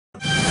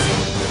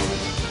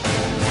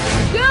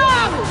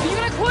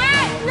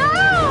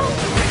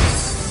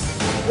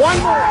One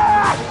more.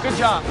 Good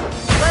job.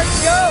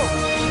 Let's go.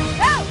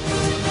 Go.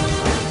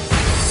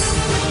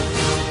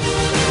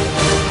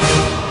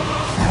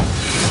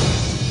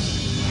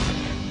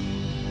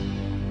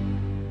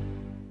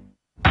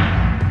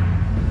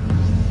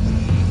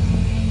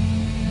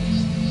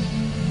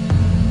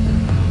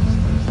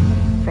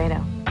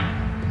 Fredo.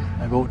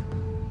 I vote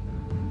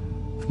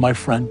for my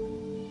friend,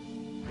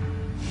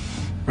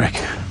 Rick.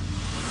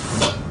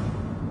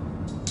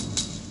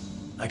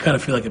 I kind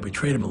of feel like I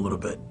betrayed him a little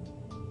bit.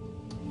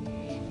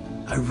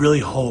 I really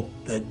hope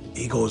that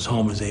he goes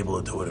home and is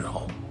able to do it at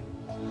home.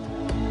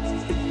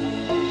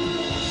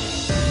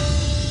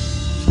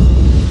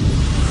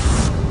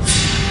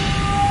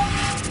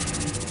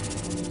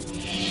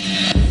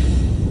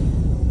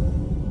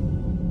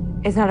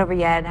 It's not over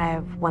yet. I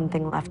have one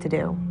thing left to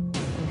do.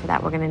 And for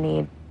that, we're going to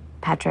need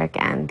Patrick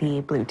and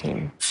the blue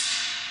team.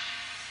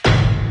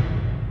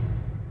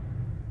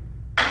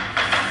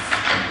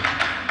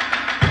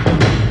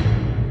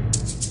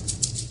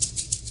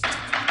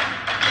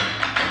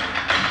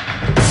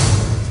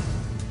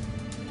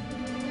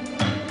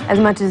 As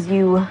much as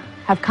you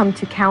have come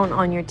to count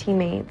on your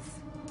teammates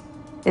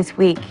this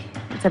week,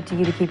 it's up to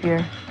you to keep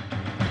your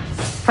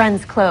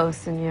friends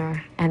close and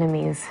your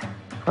enemies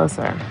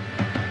closer.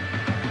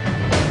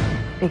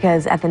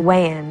 Because at the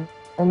weigh-in,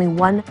 only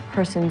one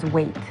person's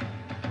weight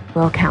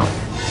will count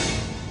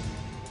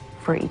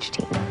for each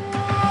team.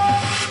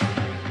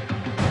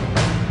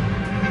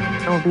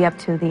 It will be up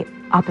to the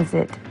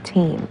opposite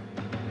team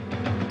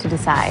to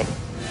decide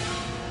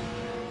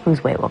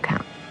whose weight will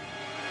count.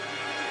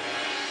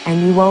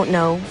 And you won't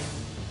know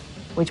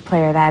which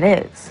player that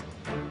is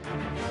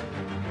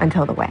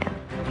until the weigh-in.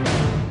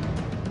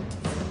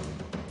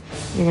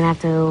 You're gonna have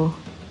to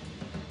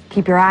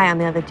keep your eye on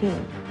the other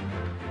team.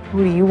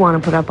 Who do you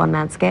want to put up on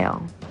that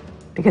scale?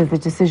 Because the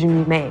decision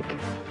you make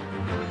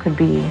could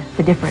be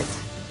the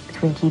difference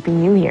between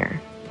keeping you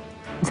here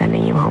and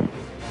sending you home.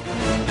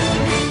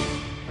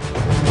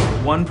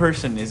 One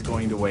person is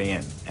going to weigh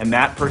in, and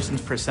that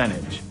person's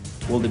percentage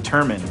will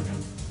determine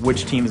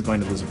which team is going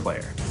to lose a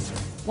player.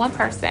 One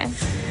person.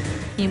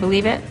 Can you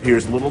believe it?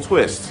 Here's a little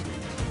twist.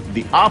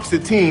 The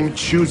opposite team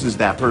chooses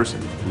that person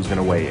who's going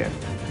to weigh in.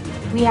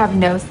 We have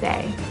no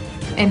say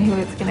in who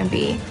it's going to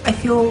be. I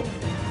feel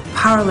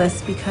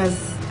powerless because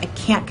I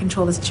can't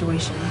control the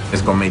situation.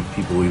 It's going to make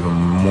people even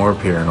more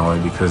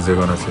paranoid because they're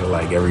going to feel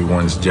like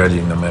everyone's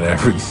judging them at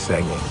every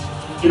second.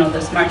 You know,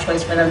 the smart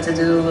choice for them to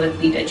do would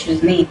be to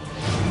choose me.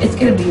 It's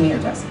going to be me or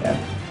Jessica.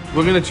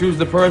 We're going to choose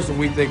the person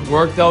we think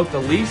worked out the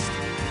least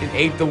and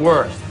ate the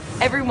worst.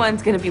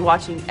 Everyone's going to be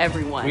watching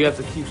everyone. We have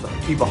to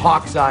keep a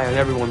hawk's eye on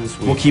everyone this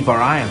week. We'll keep our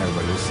eye on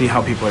everybody. We'll see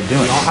how people are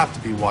doing. We all have to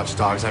be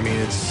watchdogs. I mean,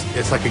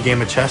 it's like a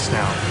game of chess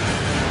now.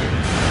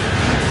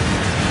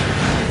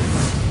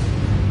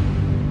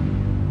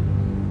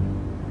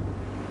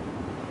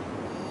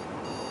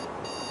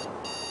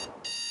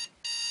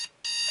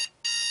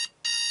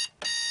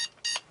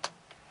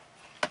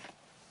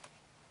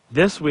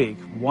 This week,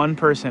 one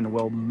person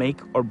will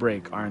make or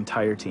break our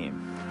entire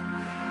team.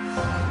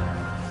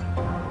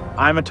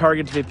 I'm a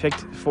target to be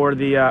picked for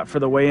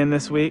the weigh-in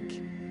this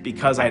week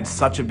because I had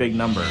such a big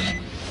number.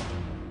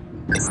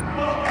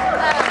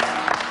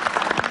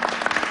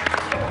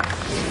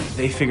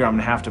 They figure I'm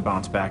gonna have to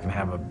bounce back and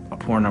have a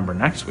poor number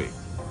next week.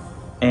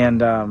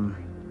 And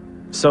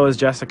so is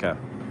Jessica,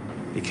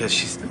 because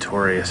she's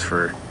notorious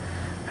for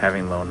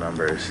having low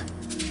numbers.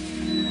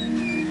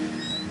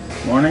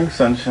 Morning,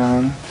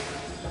 sunshine.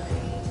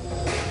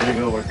 Ready to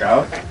go work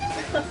out?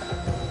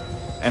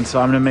 And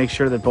so I'm gonna make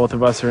sure that both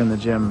of us are in the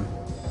gym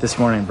this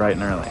morning bright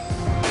and early.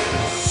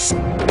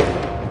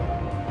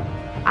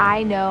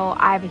 I know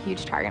I have a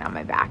huge target on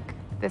my back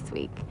this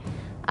week.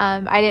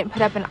 I didn't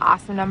put up an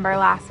awesome number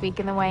last week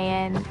in the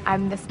weigh-in.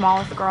 I'm the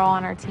smallest girl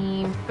on our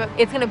team, but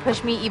it's gonna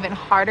push me even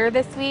harder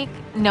this week,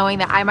 knowing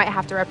that I might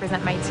have to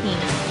represent my team.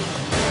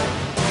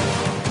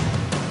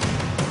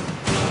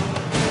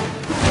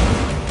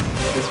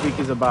 This week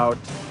is about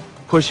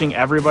pushing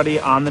everybody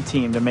on the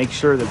team to make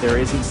sure that there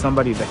isn't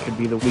somebody that could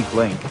be the weak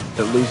link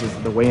that loses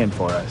the weigh-in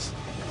for us.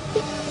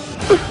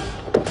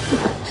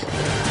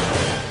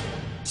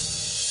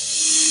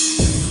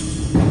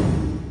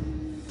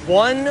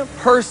 One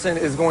person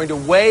is going to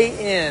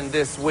weigh in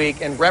this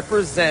week and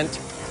represent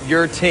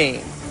your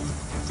team.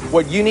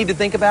 What you need to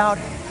think about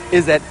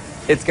is that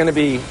it's going to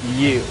be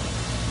you.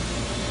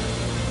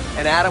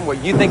 And Adam,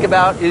 what you think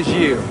about is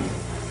you.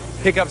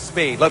 Pick up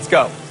speed. Let's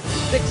go.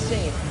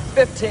 16,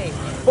 15,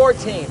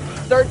 14,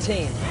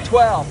 13,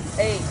 12,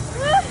 8,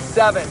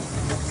 7,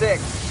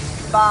 6,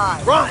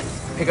 5. Run!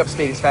 Pick up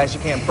speed as fast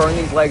as you can. Burn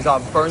these legs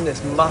off. Burn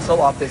this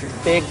muscle off this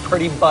big,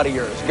 pretty butt of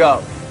yours.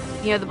 Go.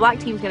 You know, the black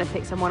team's going to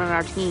pick someone on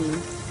our team.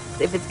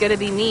 If it's going to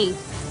be me,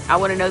 I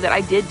want to know that I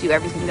did do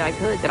everything that I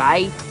could, that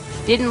I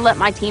didn't let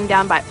my team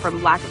down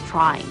from lack of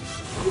trying.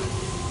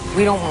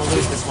 We don't want to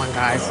lose this one,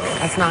 guys.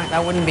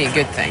 That wouldn't be a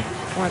good thing.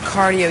 I want to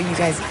cardio you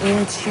guys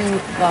into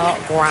the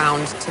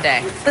ground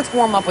today. Let's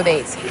warm up with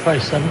 8s. Try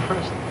 7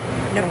 first.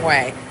 No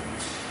way.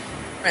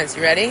 Friends,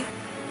 you ready?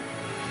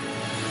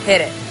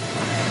 Hit it.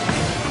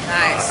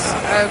 Nice.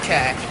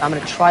 Okay. I'm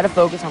gonna try to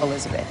focus on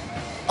Elizabeth.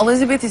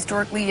 Elizabeth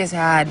historically has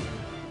had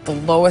the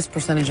lowest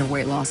percentage of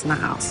weight loss in the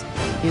house,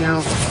 you know?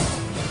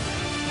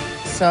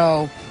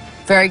 So,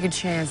 very good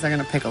chance they're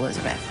gonna pick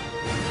Elizabeth.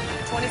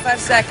 25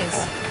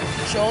 seconds.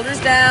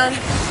 Shoulders down.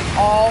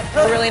 All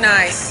really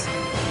nice.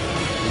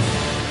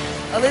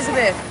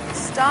 Elizabeth,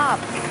 stop.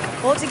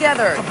 Pull it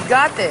together. You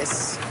got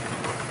this.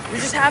 You're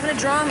just having a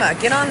drama.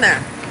 Get on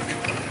there.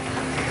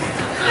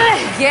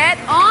 Get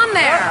on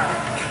there.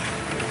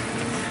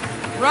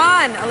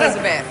 Run,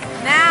 Elizabeth.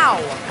 Now.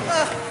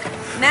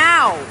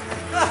 Now.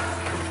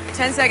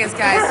 10 seconds,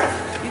 guys.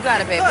 You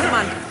got it, babe. Come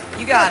on.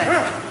 You got it.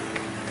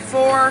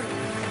 4,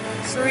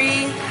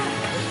 3,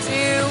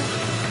 2,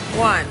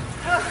 1.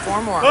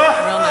 4 more.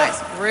 Real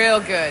nice. Real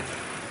good.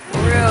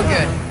 Real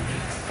good.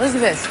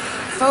 Elizabeth,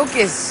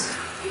 focus.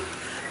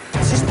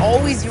 It's just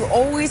always, you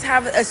always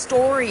have a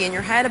story in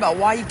your head about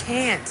why you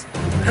can't.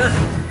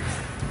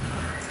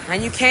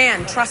 And you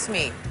can, trust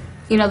me.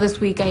 You know, this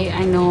week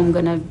I know I'm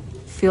gonna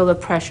feel the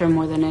pressure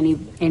more than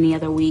any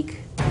other week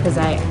because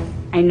I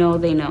know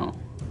they know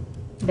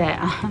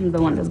that I'm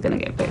the one that's gonna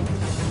get picked.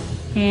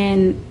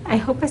 And I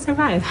hope I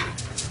survive.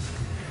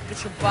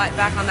 Get your butt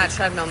back on that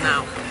treadmill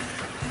now.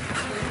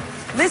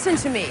 Listen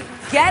to me.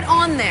 Get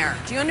on there.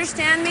 Do you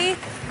understand me?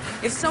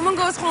 If someone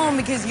goes home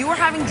because you are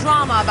having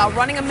drama about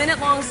running a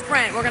minute-long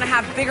sprint, we're gonna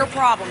have bigger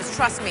problems.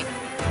 Trust me.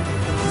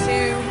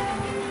 2,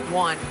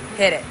 1.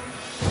 Hit it.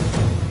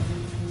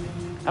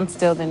 I'm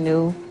still the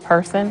new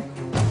person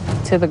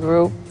to the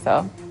group,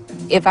 so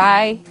if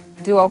I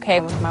do okay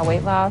with my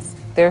weight loss,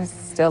 there's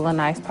still a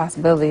nice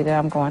possibility that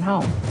I'm going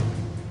home,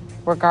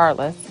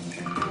 regardless.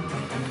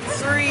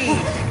 3,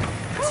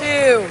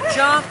 2,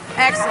 jump.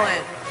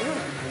 Excellent.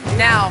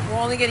 Now, we're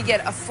only gonna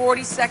get a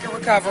 40-second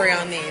recovery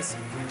on these.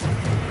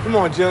 Come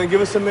on, Jillian,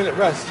 give us a minute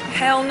rest.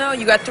 Hell no,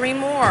 you got 3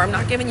 more. I'm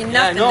not giving you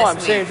nothing no, this I'm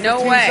week. saying 15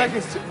 no way.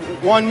 seconds.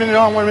 1 minute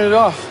on, 1 minute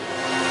off.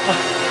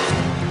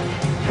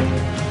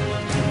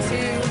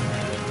 2,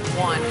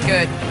 1,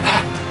 good.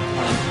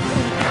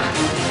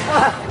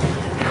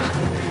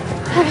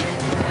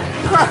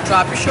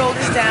 Drop your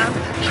shoulders down.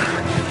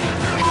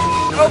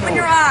 Open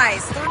your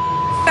eyes. 3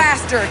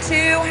 faster. 2,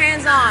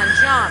 hands on,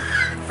 jump.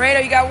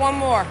 Fredo, you got 1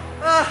 more.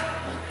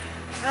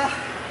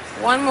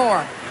 1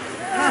 more.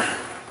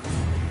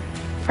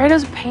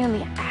 Fredo's a pain in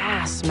the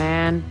ass,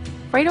 man.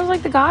 Fredo's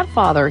like the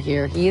godfather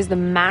here. He is the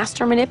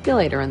master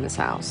manipulator in this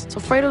house. So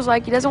Fredo's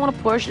like, he doesn't want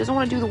to push, he doesn't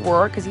want to do the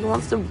work because he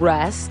wants to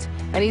rest.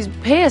 And he's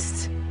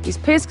pissed. He's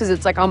pissed because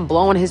it's like I'm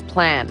blowing his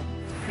plan.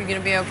 You're gonna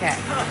be okay.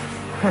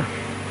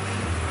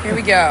 Here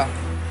we go.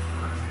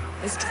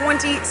 It's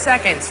 20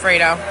 seconds,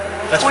 Fredo.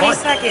 That's 20 fine.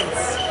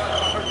 seconds.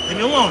 Leave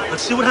me alone.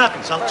 Let's see what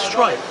happens. Let's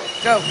try it.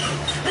 Go.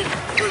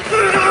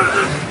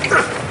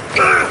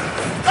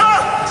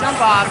 Jump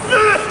off.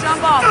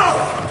 Jump off.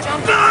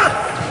 Jump off.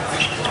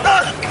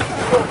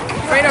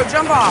 Fredo,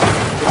 jump off.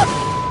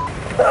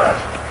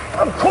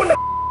 I'm gonna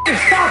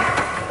stop.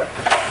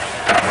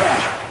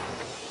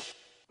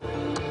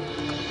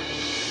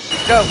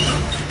 Go.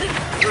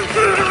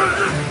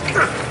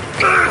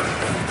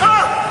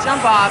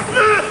 Jump off.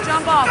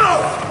 Jump off.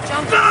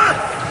 Jump off.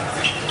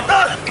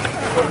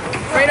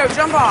 Fredo,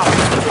 jump off.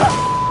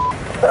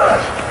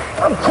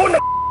 I'm gonna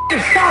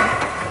stop.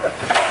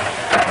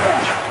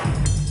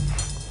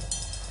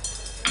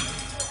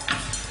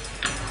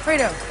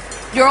 Fredo,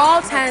 you're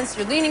all tense,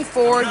 you're leaning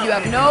forward, you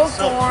have no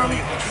form.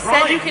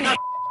 Said you can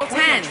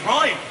 10.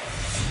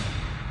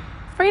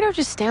 Fredo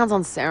just stands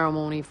on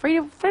ceremony.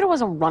 Fredo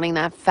wasn't running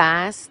that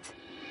fast.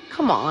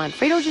 Come on,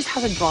 Fredo just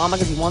has a drama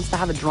because he wants to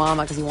have a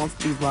drama because he wants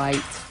to be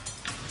right.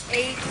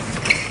 8,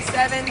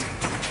 7,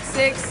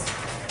 6,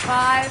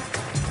 5,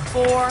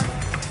 4,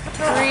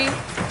 3,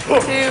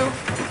 2,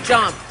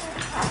 jump.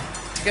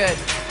 Good.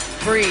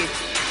 Breathe.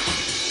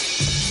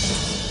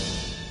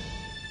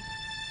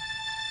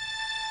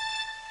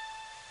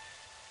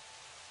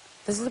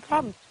 This is the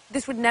problem.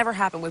 This would never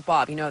happen with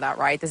Bob. You know that,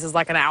 right? This is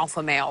like an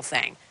alpha male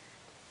thing.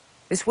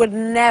 This would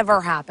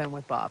never happen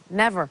with Bob.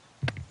 Never.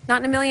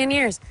 Not in a million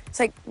years. It's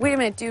like, wait a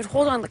minute, dude,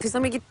 hold on, because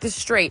let me get this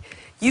straight.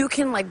 You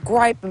can, like,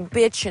 gripe and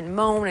bitch and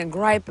moan and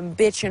gripe and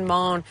bitch and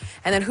moan,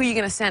 and then who are you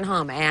going to send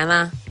home?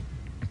 Anna?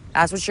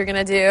 That's what you're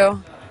going to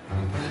do?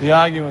 The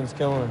arguing's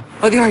killing him.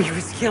 Oh, the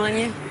argument's killing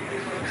you?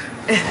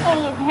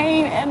 Oh, the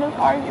pain and the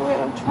arguing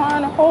of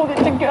trying to hold it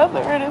together,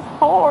 and it's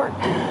hard.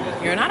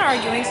 You're not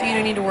arguing, so you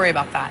don't need to worry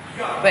about that.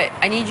 But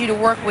I need you to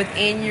work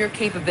within your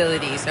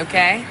capabilities,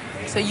 okay?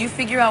 So you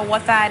figure out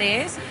what that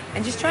is,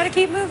 and just try to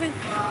keep moving.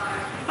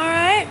 All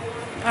right?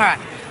 All right.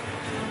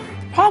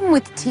 Problem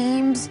with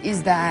teams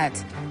is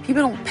that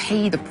people don't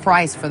pay the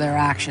price for their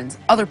actions.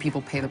 Other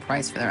people pay the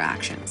price for their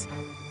actions.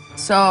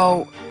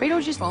 So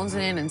Fredo just phones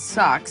it in and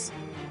sucks.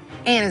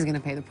 Anna's gonna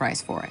pay the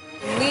price for it.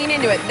 Lean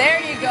into it. There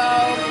you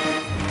go.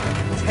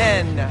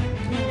 10,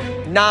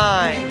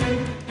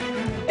 9,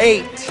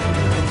 8,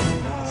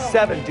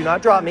 7, do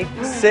not drop me.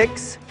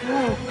 6,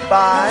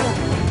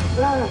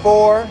 5,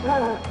 4,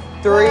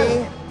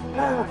 3,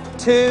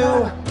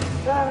 2,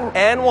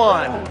 and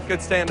 1.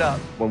 Good stand up.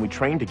 When we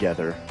train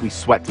together, we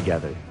sweat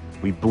together.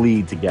 We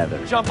bleed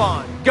together. Jump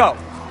on. Go.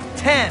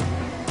 10,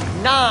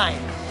 9,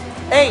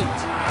 8,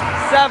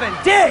 7,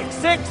 dig.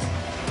 6,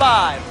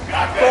 5,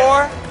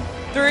 4,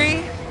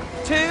 3,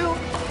 2,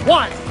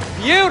 1.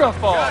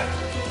 Beautiful.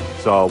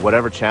 So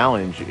whatever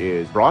challenge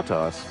is brought to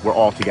us, we're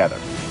all together.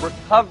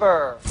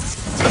 Recover.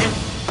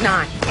 10,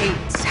 9,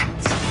 8, 7.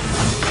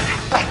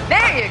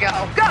 There you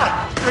go. Go.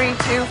 3,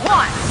 2,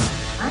 1.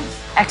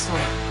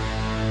 Excellent.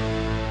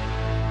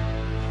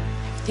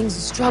 Everything's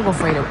a struggle,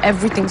 Fredo.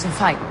 Everything's a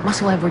fight.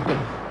 Muscle everything.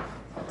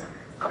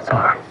 I'm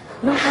sorry.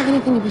 You don't have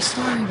anything to be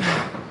sorry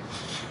about.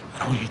 I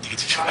don't want you to get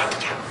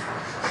distracted.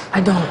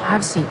 I don't.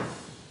 Have seen.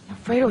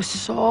 Fredo's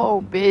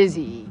so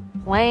busy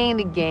playing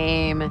the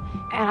game, and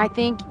I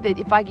think that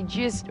if I could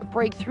just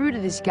break through to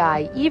this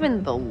guy,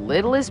 even the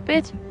littlest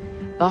bit,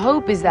 the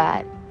hope is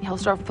that he'll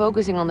start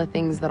focusing on the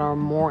things that are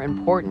more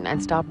important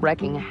and stop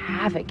wreaking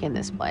havoc in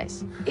this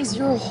place. Is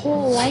your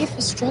whole life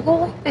a struggle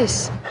like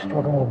this?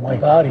 Struggling with my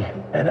body,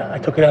 and I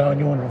took it out on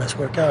you in the last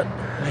workout,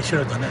 and I should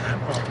have done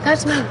that.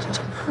 That's not.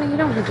 I mean, you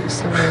don't have to be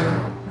silly.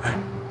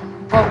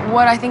 But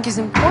what I think is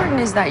important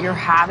is that you're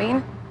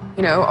having,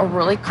 you know, a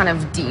really kind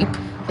of deep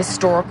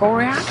historical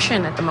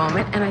reaction at the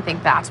moment, and I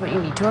think that's what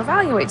you need to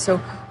evaluate. So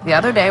the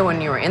other day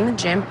when you were in the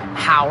gym,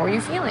 how were you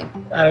feeling?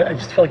 I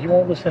just feel like you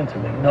won't listen to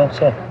me, you know,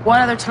 so. What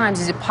other times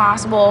is it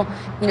possible,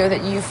 you know,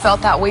 that you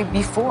felt that way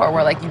before,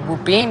 where like you were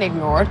being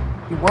ignored,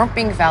 you weren't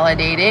being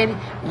validated,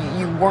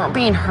 you weren't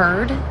being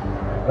heard?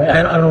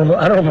 I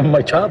don't remember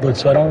my childhood,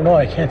 so I don't know.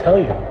 I can't tell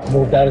you. I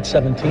moved out at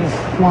 17.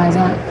 Why is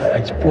that? I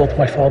just brawl to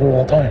my father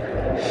all the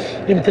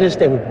time. Even to this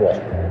day, we brawl.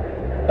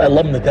 I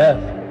love him to death.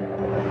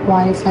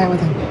 Why do you fight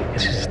with him?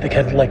 He's just a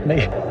kid like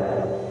me.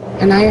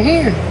 And now you're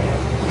here.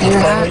 And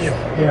you're happy.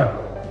 Yeah.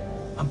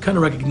 I'm kind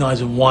of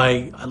recognizing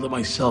why I let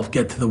myself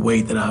get to the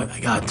weight that I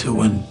got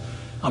to, and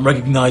I'm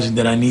recognizing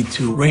that I need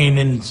to rein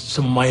in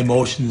some of my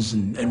emotions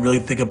and really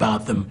think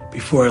about them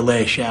before I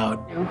lash out.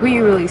 Who are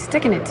you really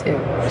sticking it to?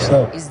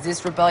 Myself. Is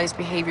this rebellious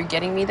behavior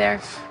getting me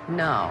there?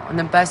 No. And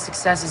the best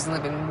success is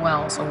living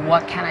well. So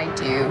what can I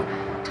do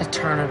to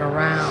turn it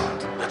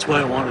around? That's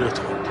why I wanted to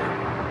talk to you.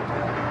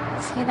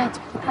 See, that's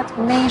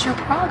major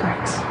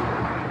progress.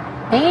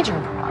 Major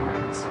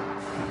progress.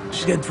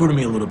 She's getting through to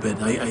me a little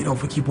bit. I know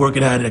if we keep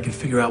working at it, I can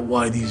figure out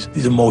why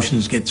these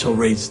emotions get so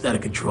raised out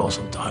of control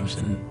sometimes.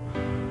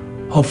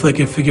 And hopefully I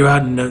can figure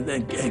out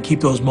and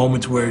keep those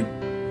moments where,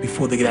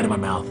 before they get out of my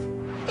mouth.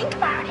 Think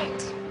about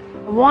it.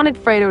 I wanted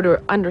Fredo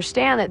to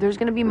understand that there's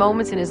going to be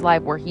moments in his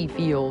life where he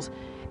feels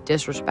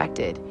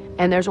disrespected.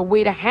 And there's a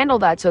way to handle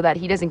that so that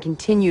he doesn't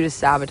continue to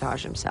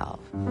sabotage himself.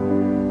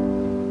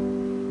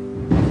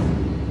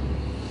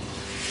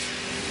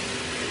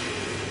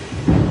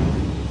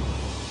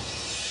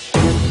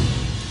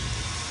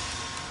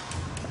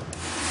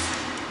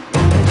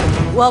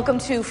 Welcome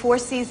to Four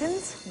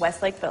Seasons,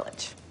 Westlake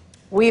Village.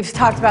 We've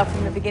talked about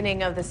from the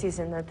beginning of the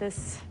season that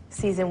this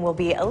season will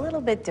be a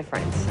little bit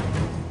different.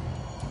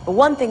 But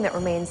one thing that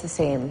remains the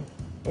same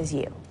is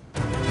you.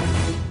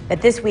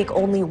 That this week,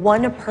 only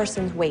one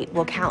person's weight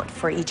will count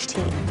for each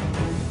team.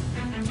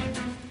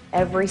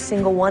 Every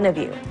single one of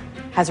you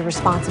has a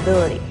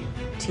responsibility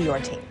to your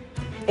team.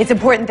 It's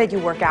important that you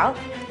work out,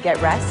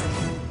 get rest,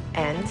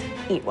 and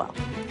eat well.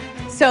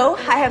 So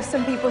I have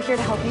some people here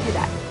to help you do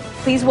that.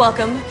 Please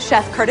welcome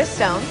Chef Curtis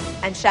Stone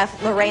and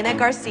Chef Lorena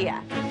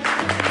Garcia.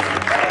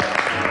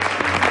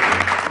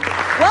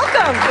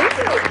 Welcome. Thank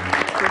you.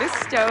 Curtis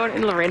Stone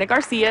and Lorena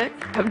Garcia.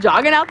 I'm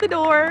jogging out the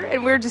door,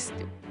 and we're just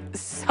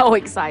so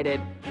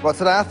excited. Well,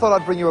 today I thought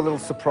I'd bring you a little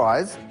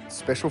surprise. A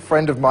special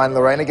friend of mine,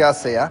 Lorena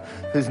Garcia,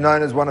 who's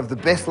known as one of the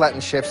best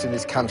Latin chefs in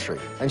this country.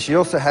 And she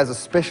also has a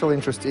special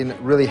interest in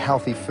really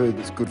healthy food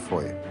that's good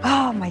for you.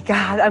 Oh my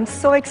God, I'm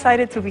so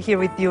excited to be here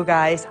with you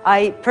guys.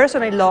 I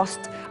personally lost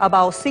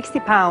about 60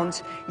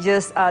 pounds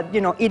just,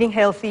 eating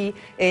healthy,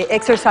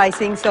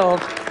 exercising. So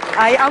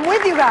I'm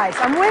with you guys.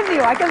 I'm with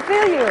you. I can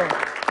feel you.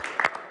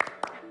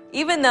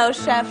 Even though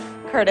Chef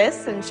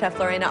Curtis and Chef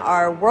Lorena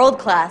are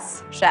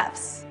world-class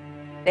chefs,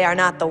 they are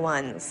not the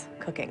ones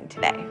cooking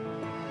today.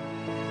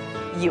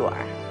 You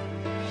are.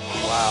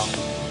 Wow.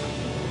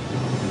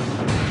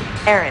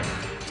 Aaron,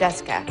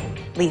 Jessica,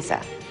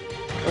 Lisa,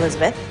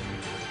 Elizabeth,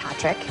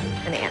 Patrick,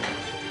 and Anna.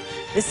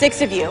 The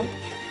six of you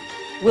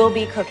will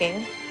be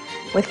cooking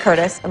with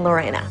Curtis and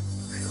Lorena.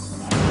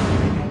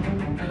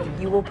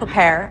 You will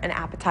prepare an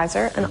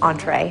appetizer, an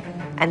entree,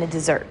 and a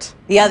dessert.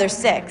 The other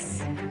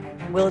six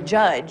will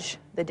judge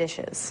the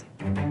dishes.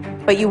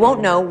 But you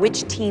won't know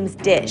which team's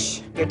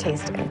dish you're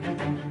tasting.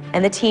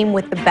 And the team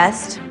with the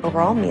best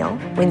overall meal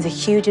wins a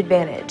huge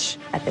advantage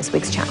at this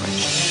week's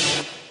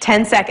challenge.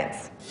 10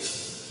 seconds.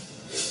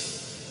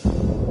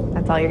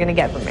 That's all you're gonna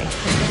get from me.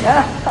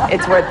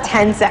 It's worth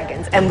 10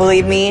 seconds. And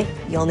believe me,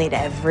 you'll need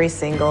every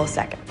single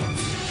second.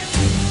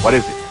 What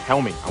is it?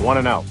 Tell me. I want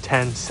to know.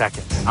 10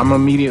 seconds. I'm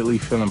immediately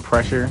feeling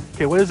pressure.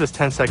 Okay, what does this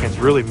 10 seconds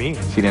really mean?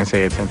 She didn't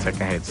say a 10-second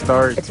head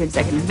start. A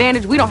 10-second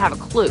advantage. We don't have a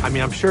clue. I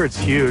mean, I'm sure it's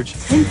huge.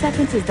 10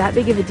 seconds is that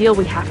big of a deal.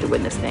 We have to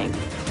win this thing.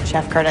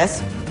 Chef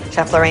Curtis,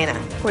 Chef Lorena.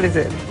 What is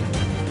it?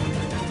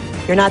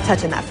 You're not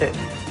touching that food.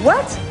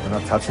 What? We're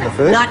not touching the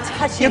food? Not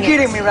touching You're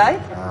kidding me, right?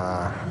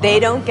 They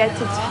don't get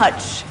to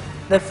touch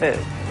the food.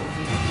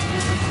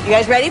 You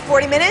guys ready?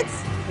 40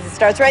 minutes? It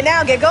starts right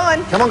now. Get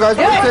going. Come on, guys.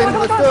 Let's do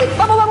it.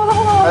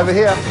 Over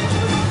here.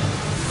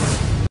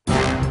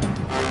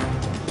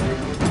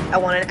 I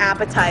want an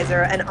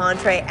appetizer, an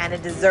entree, and a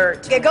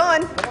dessert. Get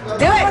going. Do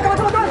it.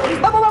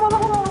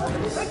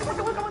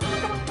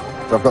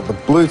 So I've got the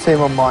blue team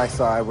on my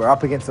side. We're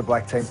up against the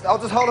black team. I'll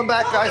just hold them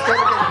back, guys.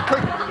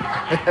 Quick.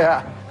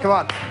 Yeah, come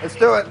on. Let's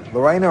do it.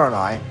 Lorena and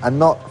I are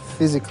not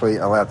physically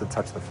allowed to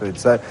touch the food.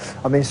 So,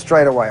 I mean,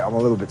 straight away, I'm a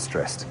little bit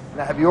stressed.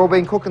 Now, have you all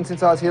been cooking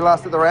since I was here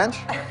last at the ranch?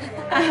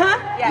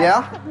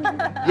 Yeah?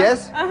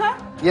 Yes?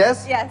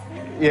 Yes? Yes.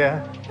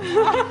 Yeah.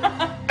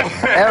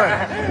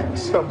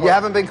 Aaron, you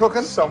haven't been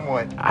cooking?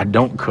 Somewhat. I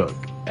don't cook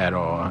at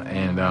all,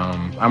 and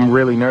I'm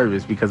really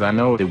nervous because I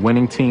know the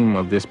winning team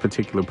of this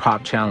particular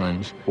pop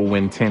challenge will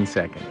win 10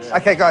 seconds.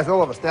 Okay, guys,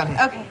 all of us, down here.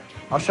 Okay.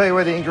 I'll show you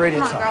where the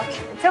ingredients are.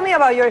 Tell me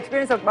about your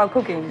experience about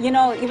cooking. You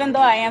know, even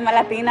though I am a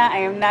Latina, I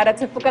am not a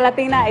typical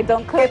Latina. I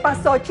don't cook. ¿Qué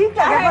pasó, chica?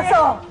 ¿Qué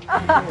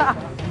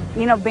pasó?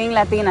 You know, being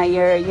Latina,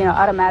 you're,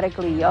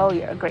 automatically,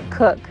 you're a great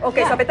cook.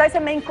 Okay, so appetizer,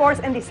 main course,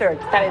 and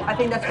dessert. I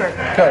think that's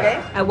perfect.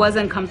 Okay. I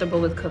wasn't comfortable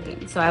with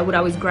cooking, so I would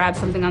always grab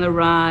something on the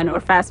run or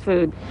fast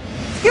food.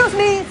 Excuse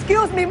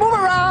me, move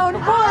around.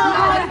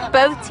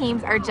 Both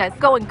teams are just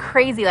going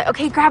crazy. Like,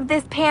 okay, grab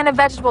this pan of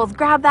vegetables,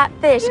 grab that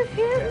fish.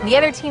 The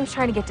other team's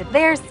trying to get to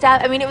their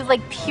stuff. I mean, it was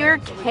like pure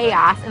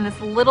chaos in this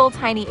little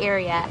tiny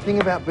area. The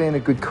thing about being a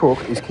good cook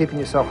is keeping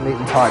yourself neat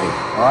and tidy,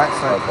 all right?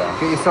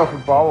 So get yourself a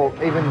bowl,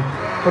 or even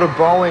put a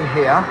bowl in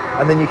here,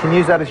 and then you can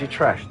use that as your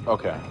trash.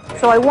 Okay.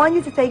 So I want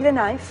you to take the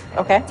knife.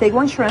 Okay. Take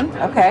one shrimp.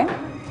 Okay.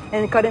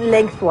 And cut it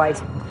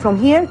lengthwise, from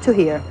here to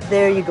here.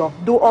 There you go.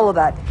 Do all of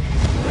that.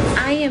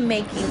 I am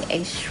making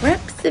a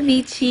shrimp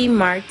ceviche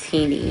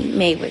martini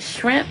made with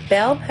shrimp,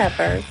 bell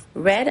peppers,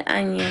 red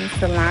onion,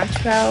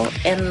 cilantro,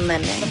 and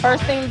lemon. The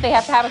first thing they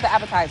have to have is the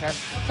appetizer.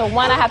 So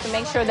one, I have to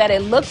make sure that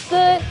it looks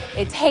good,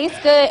 it tastes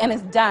good, and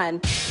it's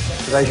done.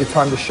 Today's your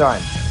time to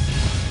shine.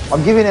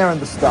 I'm giving Aaron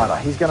the starter.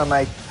 He's going to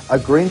make a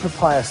green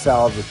papaya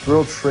salad with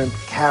grilled shrimp,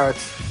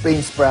 carrots,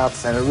 bean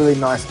sprouts, and a really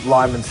nice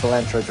lime and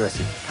cilantro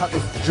dressing. Cut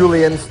this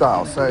julienne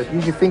style, so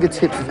use your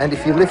fingertips, and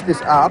if you lift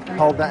this up,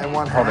 hold that in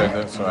one hand. Okay,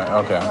 that's right.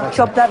 Okay.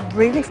 Chop that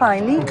really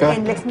finely, Okay.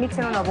 and let's mix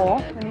it on a bowl.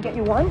 Let me get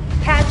you one.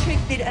 Patrick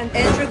did an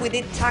entry. We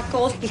did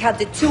tacos. He had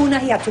the tuna.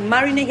 He had to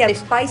marinate. He had the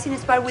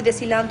spiciness part with the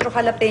cilantro,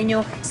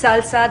 jalapeno,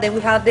 salsa. Then we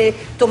have the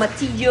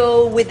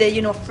tomatillo with the,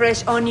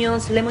 fresh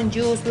onions, lemon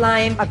juice,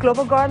 lime. A clove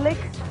of garlic.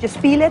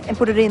 Just peel it and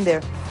put it in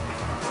there.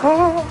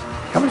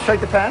 Come and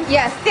shake the pan.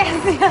 Yes.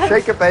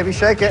 Shake it, baby,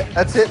 shake it.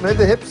 That's it, move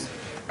the hips.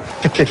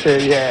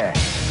 Yeah.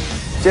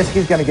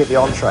 Jessica's going to get the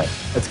entree.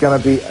 It's going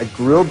to be a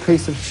grilled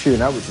piece of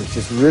tuna, which is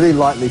just really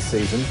lightly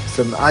seasoned,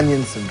 some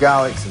onions, some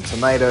garlic, some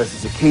tomatoes,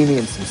 zucchini,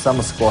 and some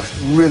summer squash.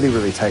 Really,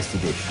 really tasty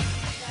dish.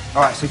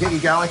 All right, so get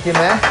your garlic in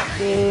there.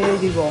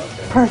 There you go.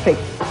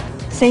 Perfect.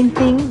 Same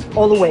thing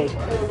all the way.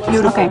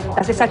 Beautiful. Okay.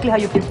 That's exactly how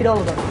you can fit all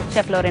of them.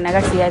 Chef Lorena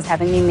Garcia is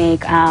having me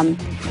make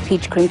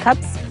peach cream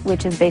cups,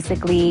 which is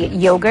basically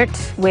yogurt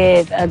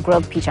with a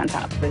grilled peach on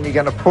top. Then you're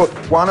going to put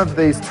one of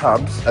these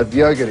tubs of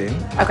yogurt in.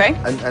 Okay.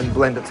 And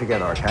blend it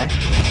together, okay?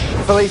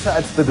 Felisa,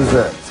 it's the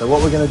dessert. So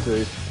what we're going to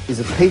do is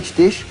a peach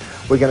dish.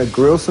 We're going to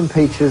grill some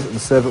peaches and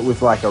serve it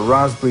with like a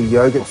raspberry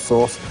yogurt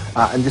sauce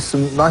and just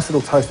some nice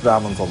little toasted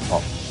almonds on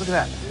top. Look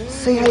at that.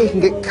 See how you can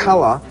get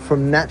colour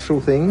from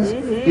natural things?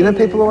 You know,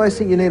 people always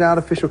think you need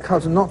artificial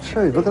colours. Not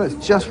true. Look at it.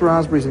 It's just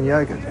raspberries and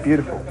yogurt. It's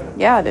beautiful.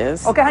 Yeah, it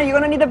is. Okay, honey, you're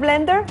going to need a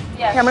blender?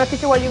 Yes. Okay, I'm going to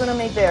teach you what you're going to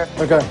make there.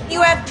 Okay.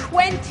 You have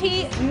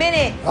 20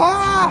 minutes.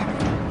 Ah!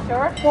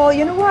 Sure. Well,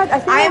 you know what?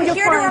 I am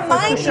here to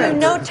remind you,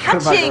 no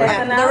touching,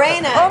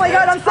 Lorena. Oh my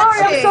God, I'm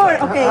sorry.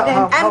 Okay, then.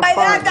 And by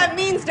that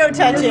means no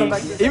touching.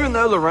 Even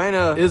though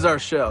Lorena is our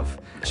chef,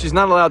 she's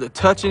not allowed to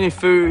touch any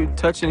food,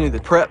 touch any of the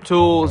prep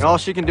tools. All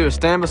she can do is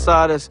stand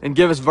beside us and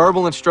give us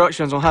verbal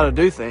instructions on how to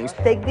do things.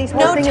 Take this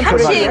whole No thing and put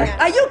it touching. there.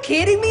 Are you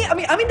kidding me? I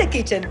mean, I'm in the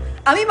kitchen.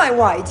 I'm in my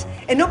whites.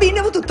 And not being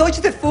able to touch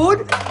the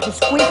food.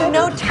 Just squeeze it.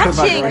 No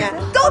touching.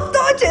 Don't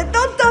touch it.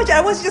 Don't touch it.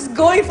 I was just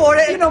going for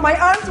it. My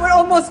arms were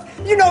almost,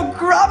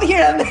 grabbed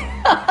here and there.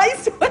 I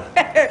swear.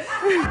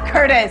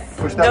 Curtis,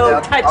 Push that no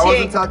down. touching. I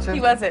wasn't touching.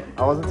 He wasn't.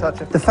 I wasn't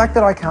touching. The fact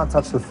that I can't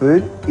touch the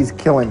food is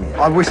killing me.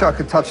 I wish I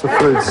could touch the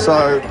food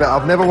but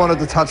I've never wanted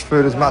to touch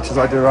food as much as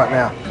I do right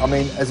now. I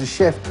mean, as a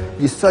chef,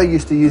 you're so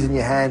used to using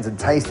your hands and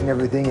tasting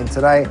everything, and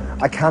today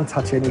I can't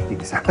touch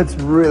anything, so it's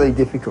really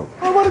difficult.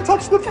 I want to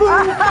touch the food.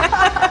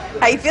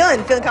 How you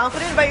feeling? Feeling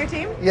confident about your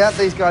team? Yeah,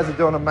 these guys are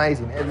doing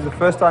amazing. It was the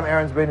first time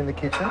Aaron's been in the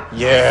kitchen.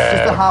 Yeah.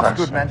 Just a half's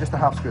good, man. Just a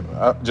half's good.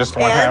 Just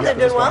one And half.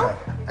 they're doing well?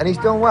 And he's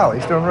doing well.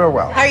 He's doing real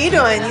well. How are you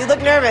doing? You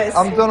look nervous.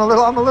 I'm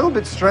a little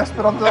bit stressed,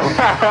 but I'm doing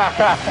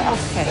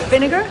Okay.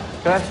 Vinegar?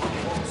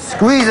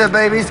 Squeeze it,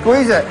 baby.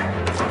 Squeeze it.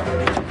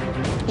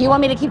 You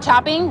want me to keep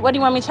chopping? What do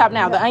you want me to chop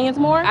now? The onions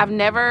more? I've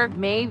never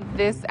made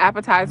this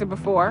appetizer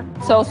before.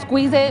 So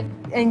squeeze it.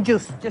 And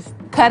just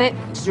Cut it,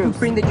 juice.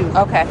 Bring the juice.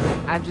 Okay.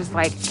 I'm just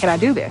like, can I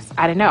do this?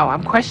 I don't know.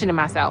 I'm questioning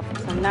myself.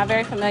 I'm not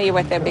very familiar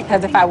with it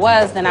because if I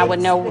was, then I would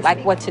know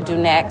like what to do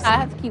next. I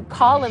have to keep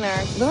calling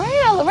her.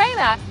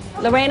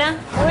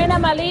 Lorena,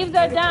 my leaves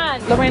are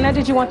done. Lorena,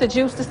 did you want the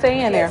juice to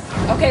stay in there?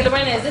 Okay,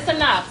 Lorena, is this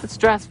enough? It's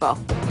stressful.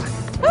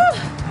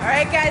 All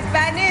right, guys,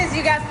 bad news.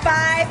 You got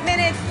 5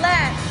 minutes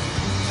left.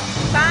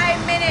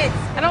 5 minutes.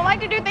 I don't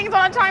like to do things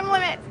on a time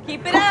limit.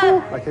 Keep it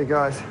up. Okay,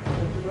 guys.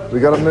 We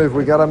gotta move,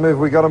 we gotta move,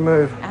 we gotta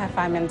move. I have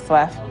 5 minutes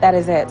left. That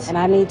is it. And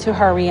I need to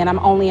hurry, and I'm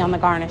only on the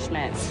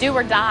garnishments. Do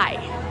or die.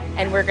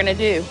 And we're gonna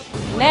do.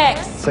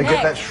 Next. So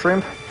get that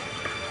shrimp,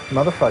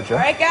 mother fudger. All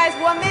right, guys,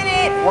 1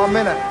 minute. 1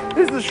 minute.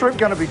 Is the shrimp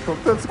gonna be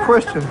cooked? That's the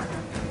question.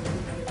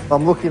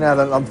 I'm looking at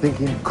it and I'm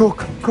thinking,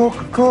 cook, cook,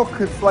 cook.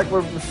 It's like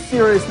we're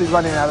seriously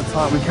running out of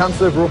time. We can't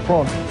serve raw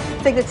prawns.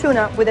 Take the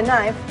tuna with a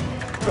knife,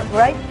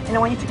 right? And I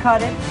want you to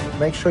cut it.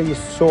 Make sure you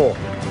saw.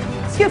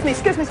 Excuse me.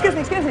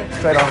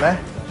 Straight on there.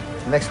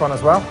 Next one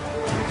as well.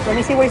 Let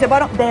me see where's the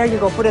bottom. There you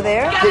go, put it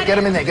there. Get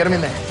him in there,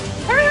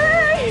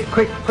 Hurry!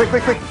 Quick.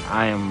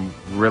 I am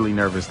really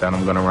nervous that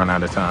I'm gonna run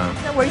out of time.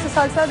 Where's the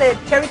salsa, the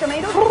cherry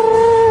tomato?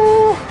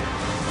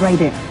 Right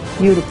there,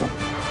 beautiful.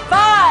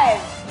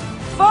 5,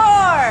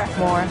 4,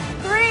 More.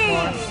 3,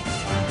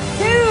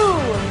 2,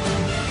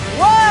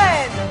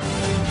 1.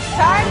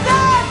 Time's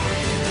up.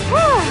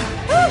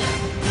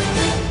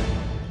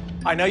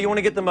 I know you want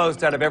to get the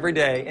most out of every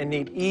day and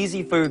need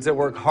easy foods that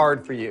work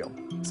hard for you.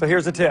 So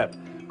here's a tip.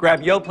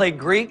 Grab Yoplait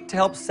Greek to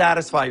help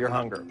satisfy your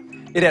hunger.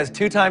 It has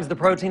 2 times the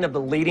protein of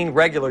the leading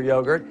regular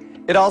yogurt.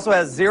 It also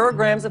has 0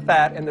 grams of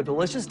fat and the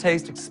delicious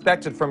taste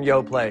expected from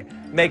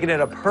Yoplait, making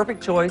it a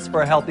perfect choice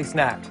for a healthy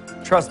snack.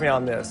 Trust me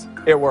on this,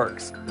 it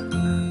works.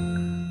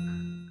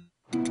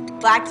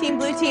 Black team,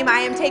 blue team, I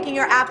am taking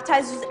your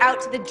appetizers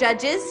out to the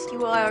judges.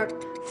 You are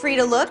free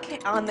to look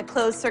on the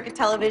closed circuit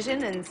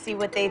television and see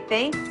what they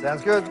think.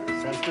 Sounds good.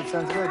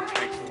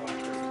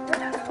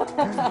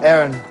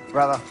 Aaron,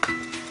 brother.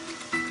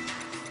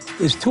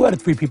 There's 2 out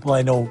of 3 people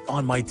I know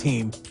on my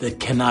team that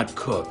cannot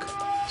cook.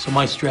 So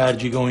my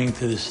strategy going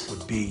into this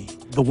would be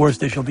the worst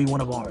dish will be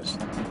one of ours.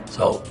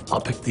 So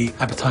I'll pick the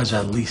appetizer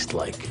I least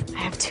like. I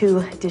have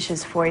 2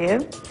 dishes for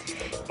you.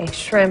 A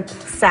shrimp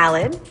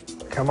salad.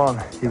 Come on,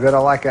 you better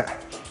like it.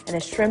 And a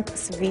shrimp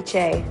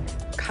ceviche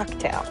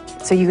cocktail.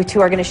 So you 2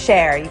 are going to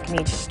share. You can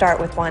each start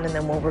with one and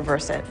then we'll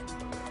reverse it.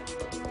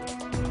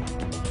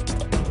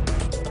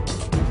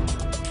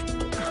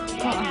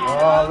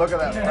 Oh, look at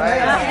that face.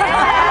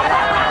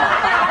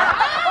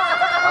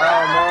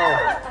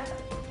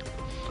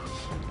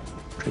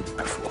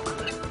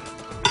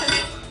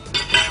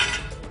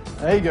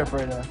 There you go,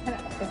 Fredo.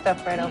 Good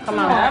stuff, Fredo. Come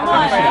on. Come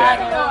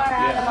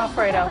on,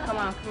 Fredo. Come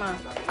on.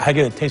 I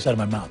get a taste out of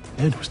my mouth.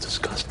 It was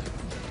disgusting.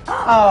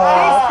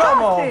 Oh,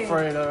 come on,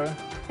 Fredo.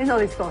 It's not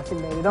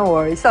disgusting, baby. Don't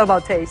worry. It's all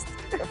about taste.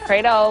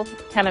 Fredo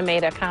kind of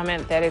made a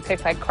comment that it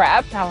tastes like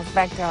crap. I was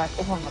back there like,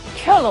 oh, I'm gonna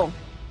kill him.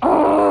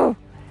 Oh.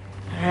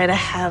 All right, I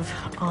have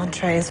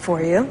entrees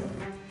for you.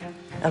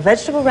 A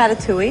vegetable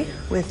ratatouille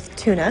with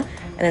tuna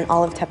and an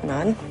olive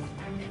tapenade.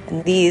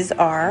 And these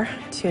are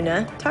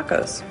tuna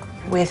tacos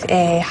with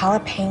a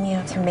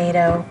jalapeno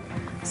tomato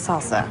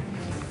salsa.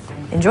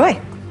 Enjoy.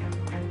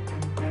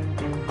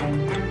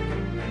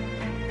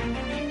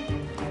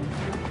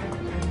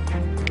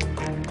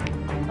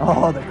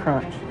 Oh, the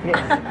crunch.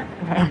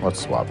 Yeah.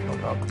 Let's swap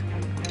them up.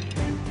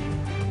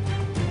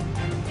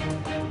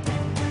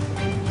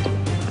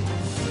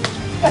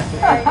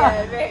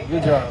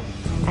 Good job.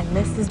 And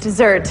this is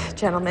dessert,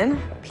 gentlemen.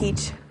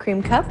 Peach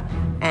cream cup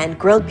and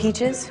grilled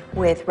peaches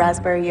with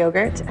raspberry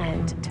yogurt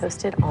and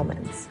toasted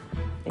almonds.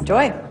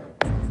 Enjoy.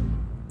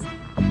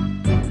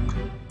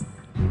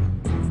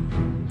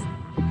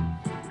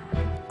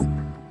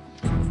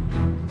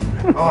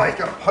 Oh, he's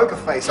got a poker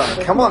face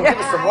on. Come on, give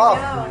us some love.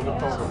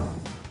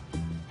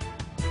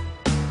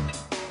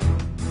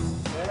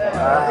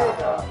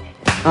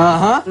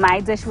 My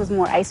dish was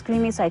more ice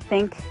creamy, so I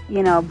think,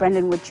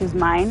 Brendan would choose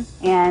mine.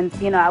 And,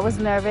 I was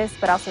nervous,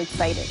 but also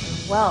excited.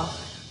 Well,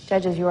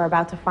 judges, you are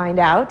about to find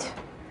out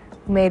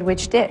who made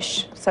which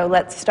dish. So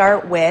let's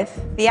start with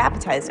the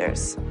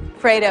appetizers.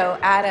 Fredo,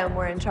 Adam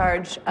were in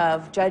charge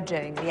of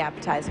judging the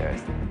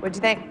appetizers. What'd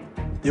you think?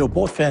 They were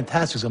both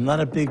fantastic. I'm not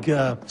a big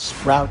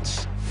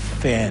Sprouts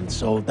fan,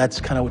 so that's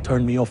kind of what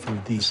turned me off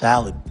of the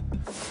salad.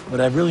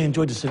 But I really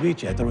enjoyed the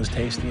ceviche. I thought it was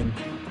tasty, and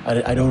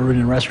I'd order it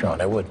in a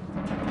restaurant. I would.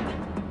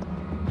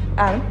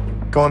 Adam?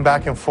 Going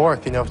back and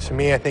forth, to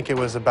me, I think it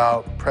was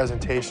about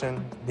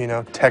presentation,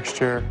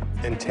 texture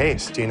and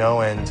taste,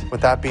 and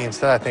with that being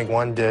said, I think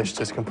one dish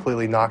just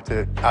completely knocked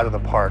it out of the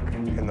park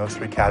in those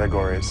 3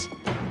 categories.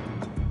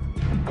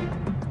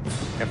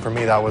 And for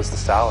me, that was the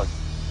salad.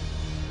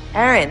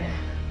 Aaron,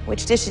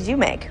 which dish did you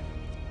make?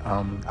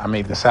 I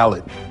made the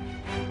salad.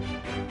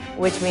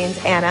 Which means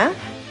Anna?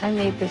 I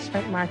made the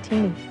shrimp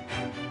martini.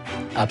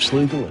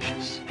 Absolutely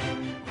delicious.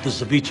 The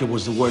ceviche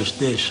was the worst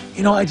dish.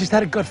 I just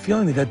had a gut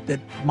feeling that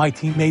my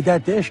team made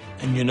that dish.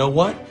 And you know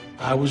what?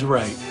 I was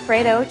right.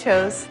 Fredo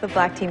chose the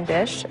black team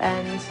dish,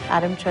 and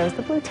Adam chose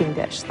the blue team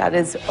dish. That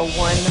is a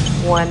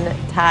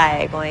 1-1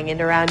 tie going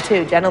into round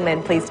 2.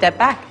 Gentlemen, please step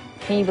back.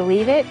 Can you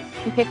believe it?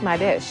 He picked my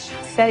dish.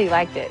 He said he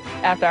liked it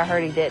after I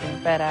heard he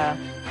didn't, but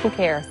who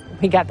cares?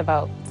 We got the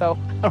vote, so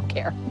I don't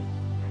care.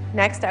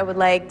 Next, I would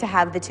like to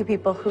have the 2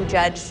 people who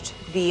judged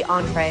the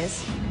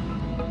entrees.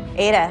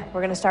 Ada, we're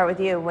going to start with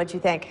you. What'd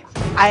you think?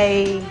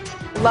 I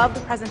love the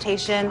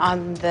presentation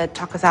on the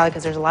taco salad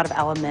because there's a lot of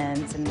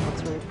elements and it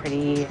looks really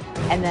pretty.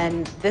 And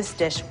then this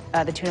dish,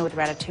 the tuna with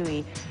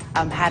ratatouille,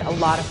 had a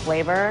lot of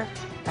flavor.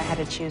 If I had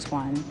to choose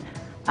one,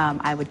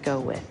 I would go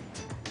with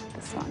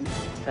this one,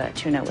 the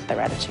tuna with the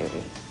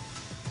ratatouille.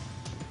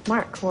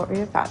 Mark, what were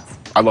your thoughts?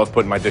 I love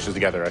putting my dishes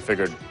together. I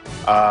figured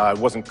I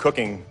wasn't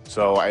cooking,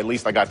 so at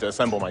least I got to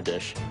assemble my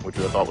dish, which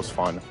I thought was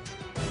fun.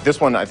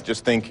 This one, I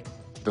just think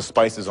the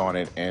spices on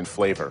it and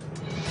flavor.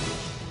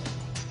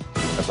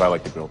 That's why I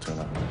like the grilled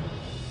tuna.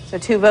 So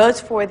 2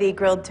 votes for the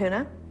grilled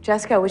tuna.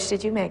 Jessica, which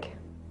did you make?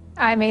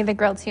 I made the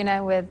grilled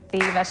tuna with the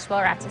vegetable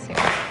ratatouille.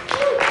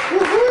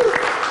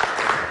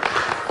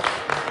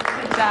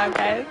 Good job,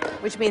 guys.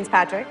 Which means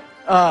Patrick?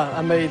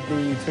 I made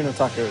the tuna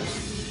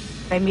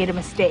tacos. I made a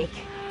mistake.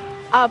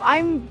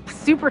 I'm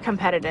super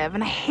competitive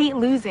and I hate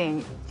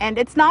losing. And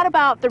it's not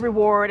about the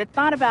reward. It's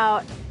not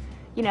about,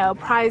 you know,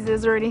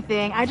 prizes or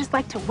anything. I just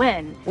like to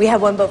win. We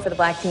have 1 vote for the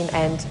black team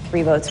and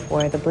 3 votes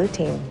for the blue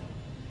team.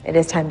 It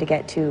is time to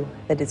get to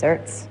the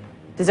desserts.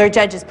 Dessert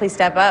judges, please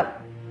step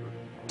up.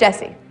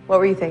 Jesse, what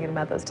were you thinking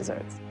about those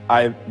desserts?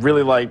 I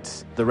really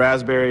liked the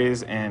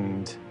raspberries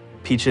and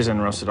peaches and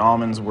roasted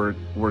almonds were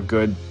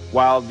good,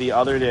 while the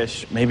other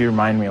dish maybe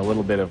reminded me a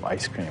little bit of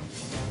ice cream.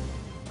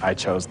 I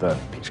chose the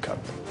peach cup.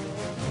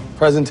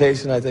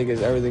 Presentation, I think,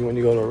 is everything when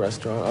you go to a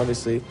restaurant.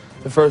 Obviously,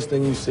 the first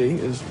thing you see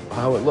is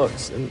how it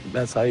looks, and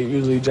that's how you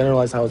usually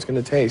generalize how it's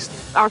going to taste.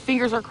 Our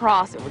fingers are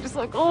crossed and we're just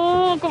like,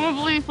 oh, come on,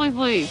 please, please,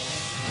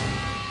 please.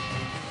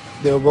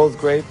 They were both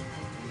great,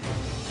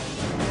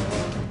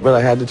 but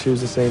I had to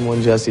choose the same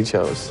one Jesse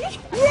chose.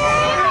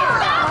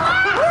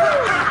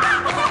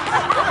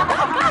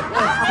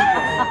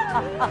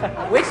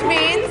 Which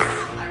means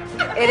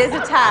it is a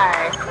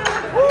tie.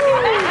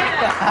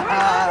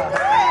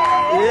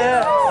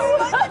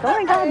 Oh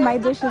my God, my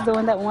dish is the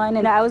one that won,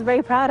 and I was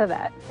very proud of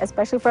that,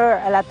 especially for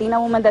a Latina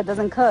woman that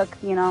doesn't cook,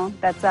 you know,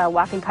 that's a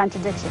walking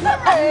contradiction. No,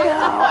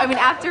 I mean,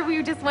 after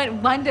we just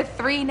went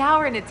 1-3, now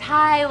we're in a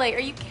tie. Like, are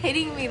you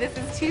kidding me? This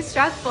is too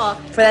stressful.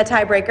 For that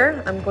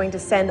tiebreaker, I'm going to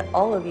send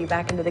all of you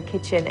back into the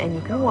kitchen and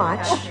you can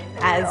watch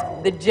as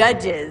the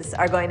judges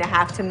are going to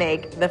have to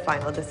make the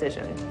final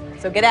decision.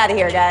 So get out of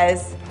here,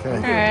 guys. Okay.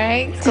 All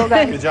right. Go,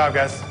 guys. Good job,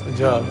 guys. Good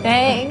job.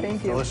 Thanks.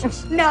 Thank you.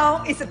 Delicious.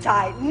 Now it's a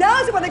tie. Now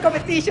is when the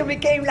competition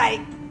became like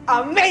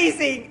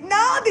amazing.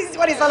 Now this is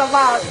what it's all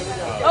about.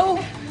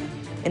 Oh.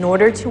 In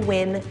order to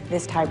win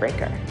this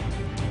tiebreaker,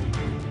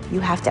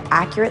 you have to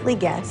accurately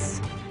guess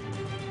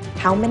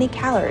how many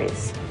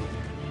calories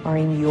are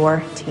in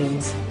your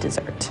team's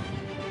dessert.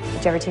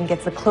 Whichever team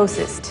gets the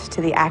closest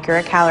to the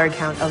accurate calorie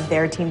count of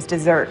their team's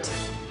dessert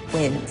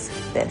wins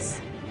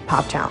this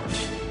pop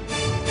challenge.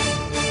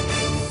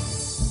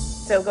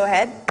 So go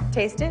ahead,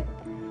 taste it.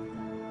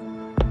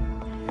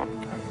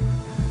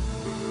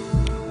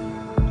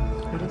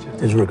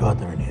 There's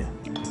ricotta in here.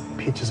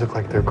 Peaches look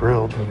like they're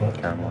grilled.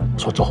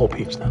 So it's a whole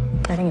peach then.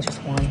 I think it's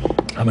just 1.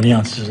 How many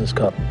ounces is this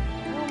cup?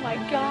 Oh my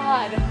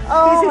God.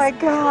 Oh my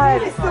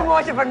God. It's too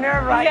much of a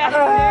nerve right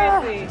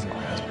Yeah, seriously.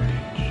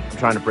 I'm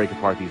trying to break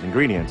apart these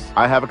ingredients.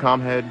 I have a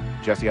calm head,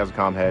 Jesse has a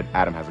calm head,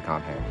 Adam has a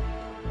calm head.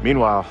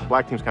 Meanwhile,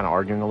 black team's kind of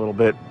arguing a little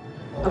bit.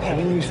 Okay.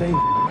 What are you saying?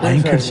 I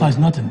ain't criticized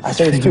nothing. I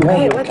said it's too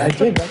Wait, I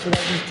did. That's what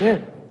I just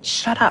did.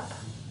 Shut up.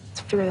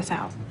 Let's figure this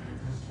out.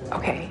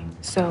 Okay,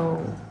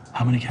 so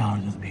How many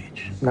calories is the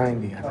peach?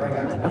 90, I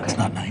think. It's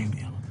not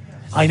 90.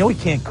 I know he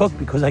can't cook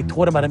because I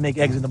taught him how to make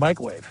eggs in the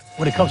microwave.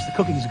 When it comes to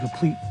cooking, he's a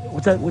complete...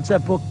 What's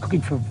that book,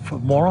 Cooking for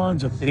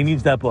Morons? And he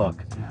needs that book.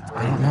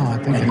 I don't know. I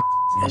think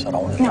Yes, I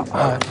don't want No.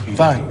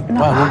 Fine.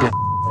 No. We'll get...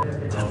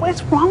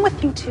 What's wrong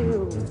with you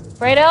two?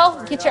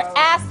 Fredo, get your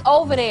ass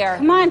over there.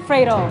 Come on,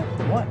 Fredo.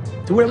 What?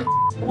 Do whatever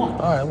you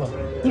want. All right,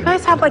 well. You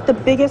guys have like the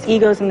biggest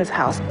egos in this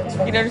house.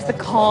 You notice the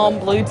calm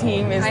blue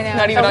team is I know,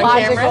 not even the on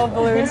logical camera.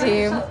 blue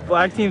team.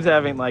 Black team's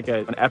having like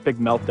an epic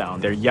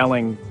meltdown. They're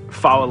yelling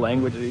foul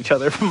language at each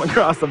other from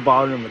across the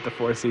ballroom at the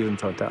Four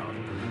Seasons Hotel.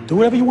 Do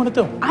whatever you want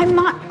to do. I'm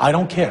not. I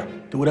don't care.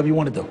 Do whatever you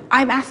want to do.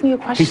 I'm asking you a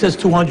question. He says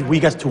 200. We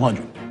got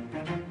 200.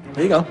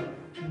 There you go.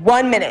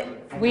 1 minute.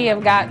 We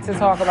have got to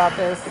talk about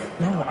this.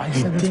 No, I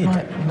said that's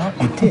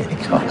not. You did.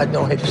 God,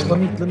 no, just let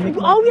me.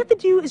 All we have to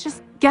do is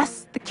just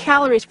guess the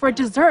calories for a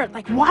dessert.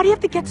 Like, why do you have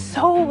to get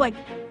so like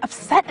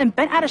upset and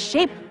bent out of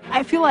shape?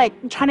 I feel like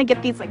I'm trying to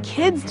get these like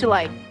kids to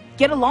like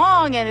get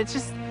along, and it's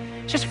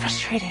just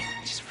frustrating.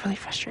 It's just really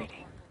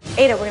frustrating.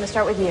 Ada, we're gonna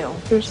start with you.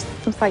 There's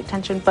some slight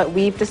tension, but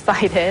we've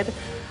decided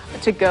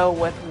to go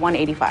with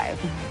 185.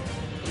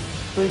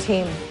 Blue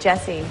team,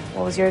 Jesse,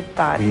 what was your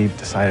thought? We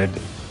decided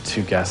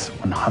to guess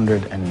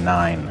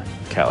 109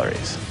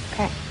 calories.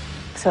 Okay,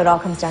 so it all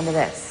comes down to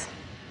this.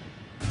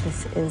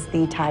 This is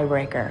the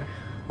tiebreaker.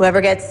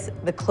 Whoever gets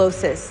the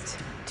closest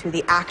to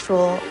the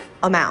actual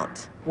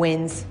amount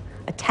wins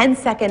a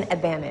 10-second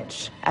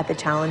advantage at the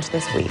challenge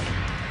this week.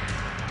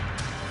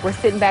 We're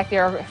sitting back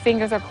there, our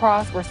fingers are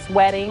crossed, we're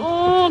sweating.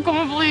 Oh, come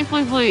on, please,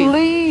 please, please.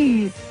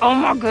 Please. Oh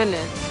my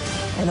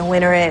goodness. And the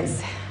winner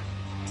is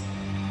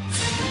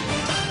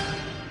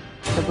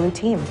the blue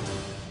team.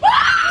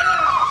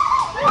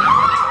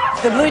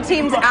 The blue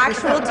team's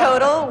actual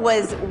total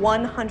was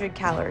 100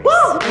 calories.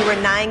 You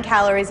were 9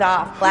 calories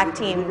off. Black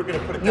team,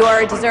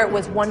 your dessert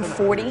was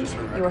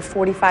 140. You were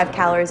 45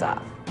 calories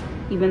off.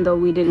 Even though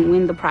we didn't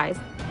win the prize,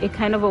 it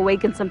kind of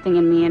awakened something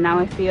in me, and now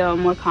I feel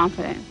more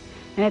confident.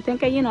 And I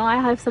think, you know, I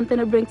have something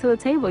to bring to the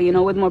table. You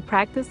know, with more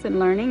practice and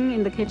learning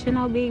in the kitchen,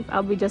 I'll be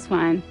just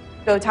fine.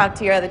 Go talk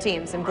to your other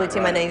teams. And blue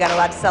team, I know you got a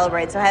lot to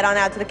celebrate, so head on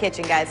out to the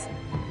kitchen, guys.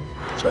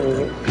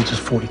 Pizza's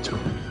 42.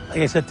 Like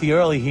I said to you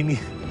earlier, he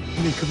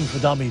needs cooking for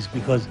dummies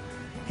because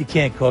he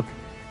can't cook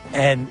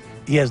and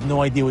he has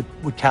no idea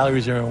what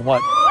calories are in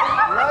what.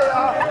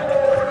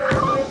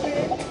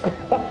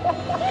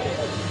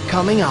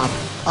 Coming up,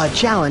 a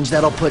challenge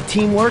that'll put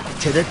teamwork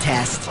to the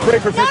test.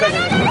 Break for a few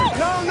seconds.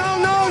 No, no,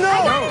 no, no!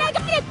 I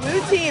got it!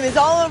 Blue team is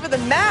all over the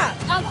map.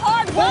 I'm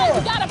hard work,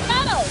 you gotta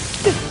pedal.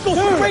 This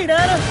goes great,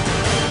 Anna.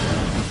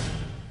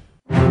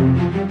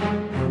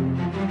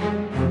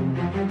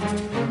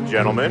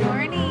 Gentlemen.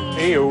 Morning.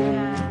 Hey-o.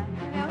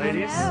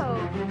 Ladies.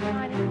 Come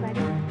on, everybody.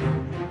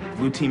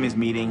 Blue team is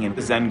meeting in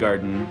the Zen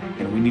Garden,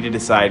 and we need to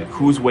decide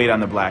whose weight on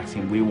the black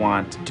team we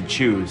want to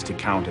choose to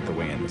count at the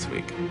weigh-in this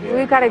week.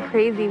 We've got a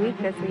crazy week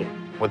this week.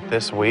 With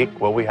this week,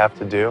 what we have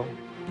to do,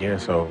 Yeah,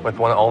 so with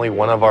only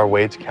one of our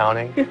weights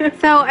counting,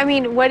 So, I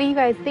mean, what do you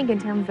guys think in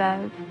terms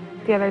of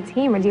the other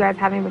team? Or do you guys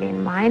have anybody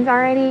in mind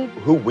already?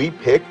 Who we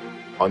pick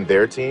on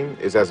their team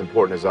is as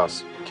important as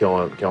us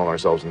killing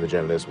ourselves in the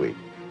gym this week,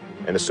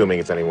 and assuming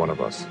it's any one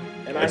of us.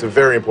 It's a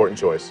very important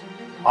choice.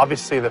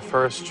 obviously the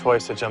first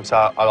choice that jumps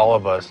out at all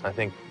of us, I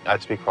think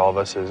I'd speak for all of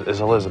us,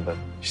 is Elizabeth.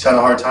 She's had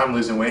a hard time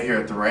losing weight here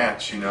at the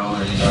ranch, you know,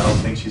 and I don't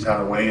think she's had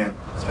a weigh-in.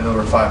 It's been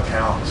over 5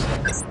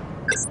 pounds.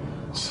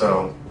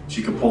 So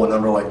she could pull a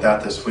number like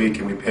that this week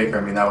and we pick her,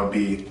 I mean, that would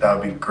be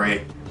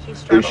great.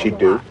 Is she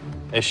due?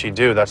 Is she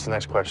due? That's the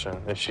next question.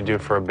 Is she due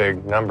for a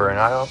big number? And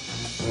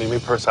me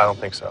personally, I don't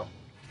think so.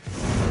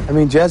 I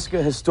mean,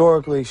 Jessica,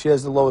 historically, she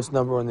has the lowest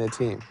number on their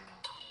team.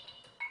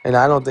 And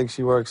I don't think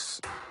she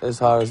works as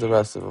hard as the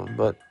rest of them,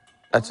 but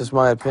that's just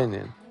my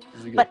opinion.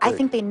 But I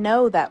think they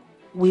know that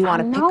we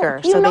want to pick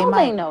her, You so know they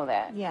might know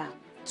that. Yeah.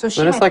 So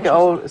she But it's might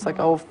like push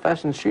an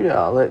old-fashioned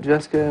shootout. Let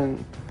Jessica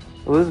and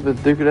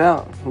Elizabeth duke it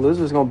out.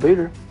 Elizabeth's gonna beat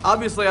her.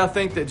 Obviously, I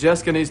think that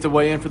Jessica needs to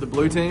weigh in for the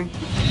blue team.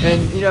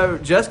 And, you know,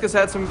 Jessica's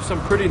had some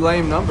pretty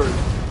lame numbers.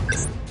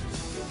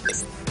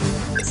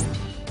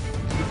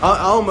 I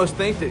almost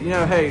think that, you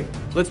know, hey,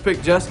 let's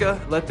pick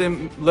Jessica, let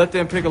them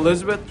pick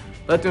Elizabeth,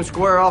 let them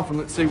square off, and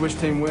let's see which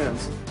team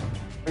wins.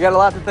 We got a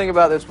lot to think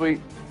about this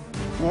week.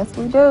 Yes,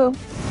 we do.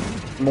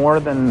 More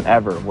than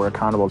ever, we're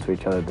accountable to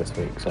each other this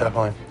week. So.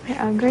 Definitely.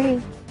 I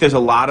agree. There's a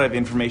lot of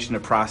information to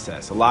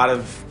process, a lot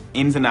of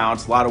ins and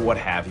outs, a lot of what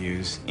have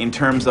yous, in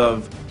terms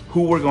of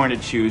who we're going to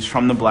choose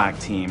from the black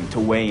team to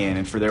weigh in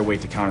and for their weight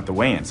to count at the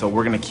weigh-in. So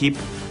we're going to keep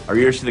our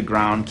ears to the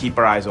ground, keep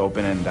our eyes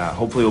open, and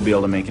hopefully we'll be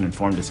able to make an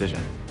informed decision.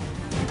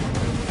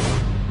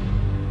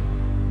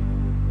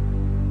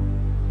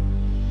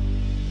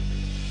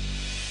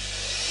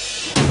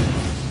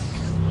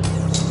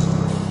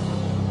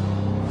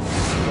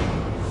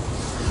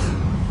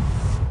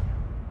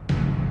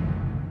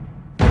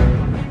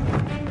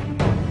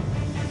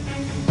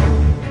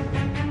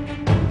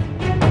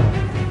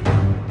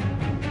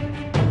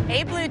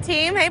 Hey, blue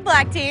team. Hey,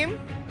 black team.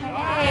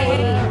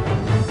 Hey.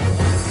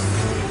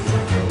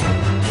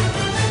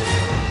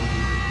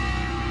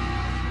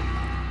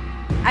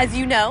 As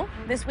you know,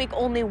 this week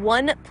only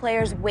one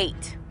player's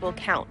weight will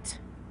count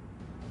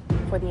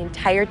for the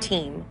entire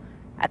team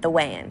at the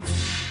weigh-in.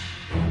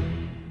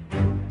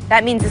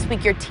 That means this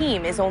week your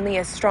team is only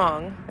as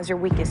strong as your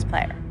weakest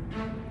player,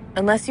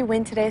 unless you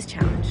win today's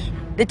challenge.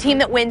 The team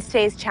that wins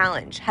today's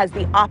challenge has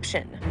the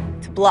option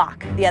to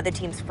block the other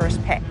team's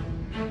first pick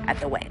at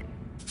the weigh-in.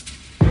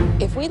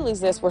 If we lose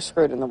this, we're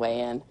screwed in the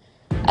weigh-in.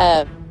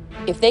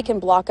 If they can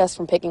block us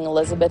from picking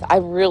Elizabeth, I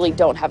really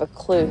don't have a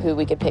clue who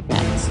we could pick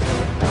next.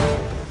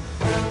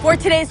 For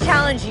today's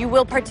challenge, you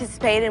will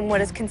participate in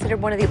what is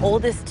considered one of the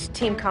oldest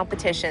team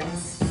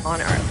competitions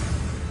on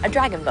Earth, a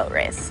dragon boat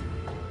race.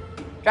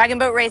 Dragon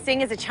boat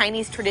racing is a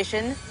Chinese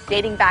tradition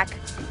dating back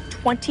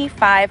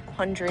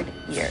 2,500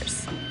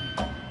 years.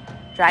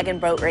 Dragon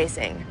boat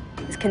racing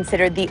is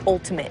considered the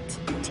ultimate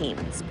team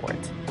sport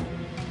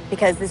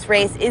because this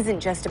race isn't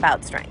just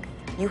about strength.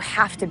 You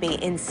have to be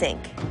in sync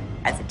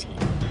as a team.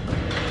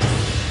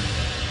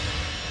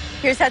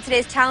 Here's how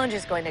today's challenge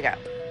is going to go.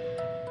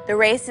 The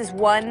race is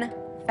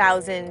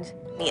 1,000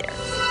 meters.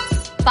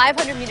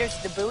 500 meters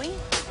to the buoy,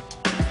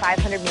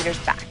 500 meters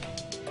back.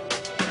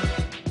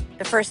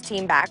 The first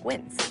team back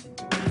wins.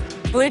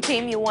 Blue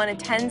team, you want a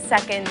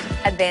 10-second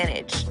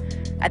advantage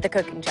at the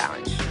cooking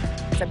challenge.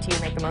 It's up to you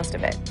to make the most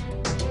of it.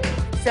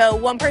 So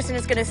one person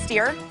is going to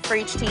steer for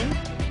each team.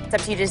 It's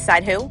up to you to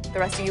decide who. The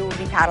rest of you will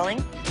be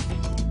paddling.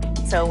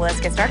 So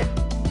let's get started.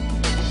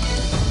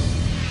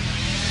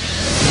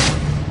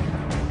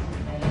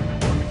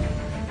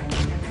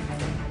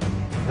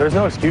 There's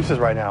no excuses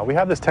right now. We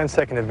have this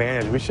 10-second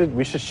advantage.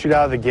 We should shoot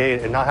out of the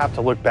gate and not have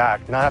to look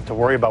back, not have to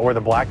worry about where the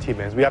black team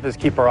is. We have to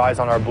just keep our eyes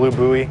on our blue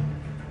buoy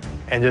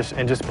and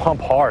just pump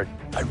hard.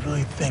 I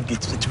really think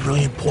it's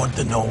really important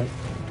to know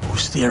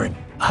who's steering.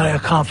 How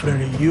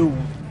confident are you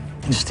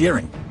in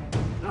steering?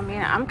 I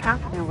mean, I'm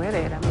confident with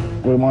it. I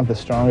mean, We want the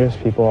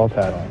strongest people all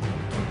paddling.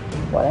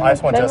 I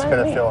just want Jessica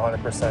to feel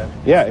 100%.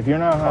 Yeah, if you're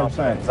not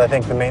 100%. I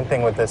think the main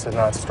thing with this is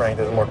not strength,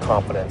 it's more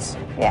confidence.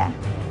 Yeah.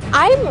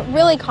 I'm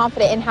really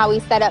confident in how we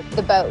set up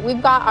the boat.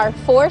 We've got our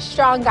 4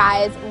 strong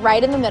guys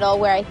right in the middle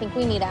where I think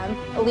we need them.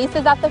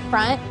 Elisa's at the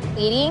front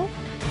leading,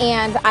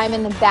 and I'm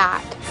in the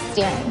back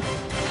steering.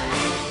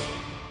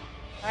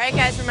 All right,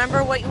 guys,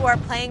 remember what you are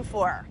playing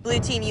for. Blue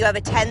team, you have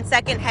a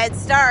 10-second head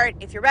start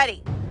if you're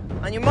ready.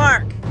 On your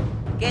mark,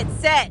 get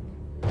set.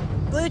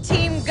 Blue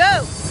team,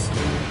 go.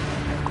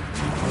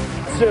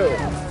 2,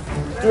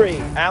 3.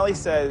 Allie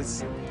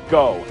says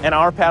go, and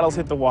our paddles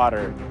hit the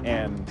water,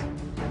 and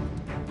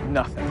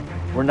nothing.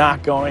 We're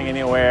not going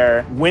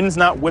anywhere. Wind's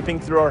not whipping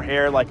through our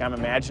hair like I'm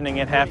imagining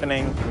it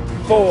happening.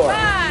 4.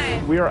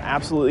 5. We are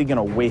absolutely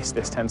gonna waste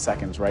this 10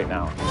 seconds right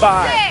now.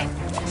 5,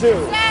 6,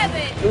 2,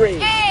 7,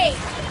 3, 8,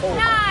 4,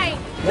 9,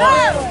 1,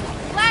 go.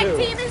 Black 2,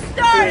 team is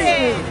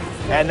started.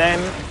 And then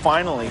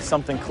finally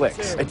something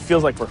clicks. It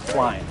feels like we're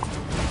flying.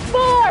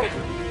 4,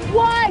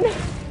 1, 2.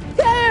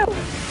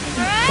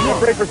 Come on,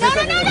 break for 2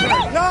 seconds.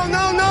 No!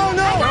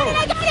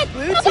 I got it.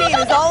 Blue team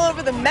is all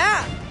over the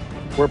map.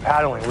 We're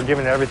paddling, we're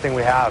giving it everything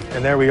we have,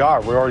 and there we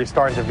are. We're already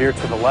starting to veer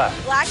to the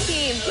left. Black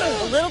team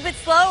a little bit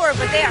slower,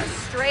 but they are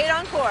straight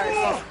on course.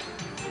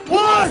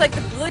 Looks like the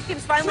blue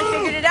team's finally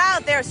figured it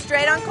out. They're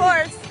straight on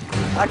course.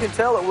 I can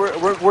tell that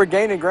we're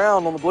gaining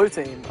ground on the blue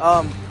team.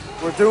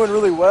 We're doing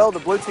really well. The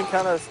blue team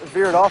kind of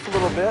veered off a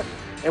little bit,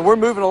 and we're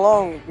moving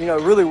along,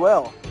 really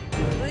well.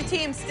 Blue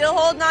team still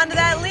holding on to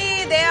that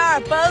lead. They are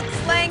a boat's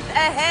length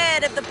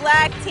ahead of the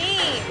black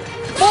team.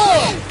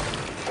 4.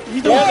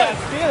 You do that.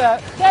 See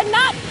that? They're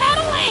not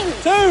pedaling.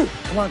 2.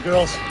 Come on,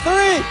 girls.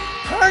 3.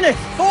 Turn it.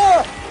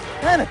 4.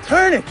 Hannah,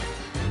 turn it.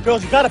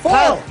 Girls, you gotta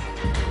paddle.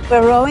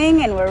 We're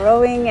rowing and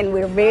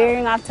we're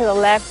veering off to the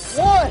left.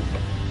 1.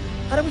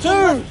 How do we go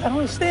left? I don't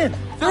understand.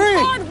 3.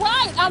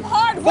 I'm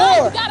hard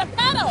right. You gotta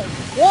pedal.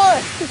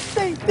 1.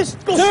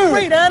 Just go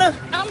straight, Anna.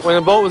 When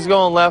the boat was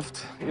going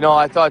left,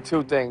 I thought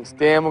 2 things.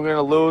 Damn, we're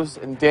gonna lose,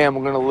 and damn,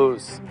 we're gonna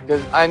lose.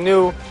 Because I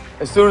knew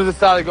as soon as it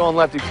started going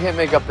left, you can't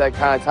make up that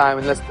kind of time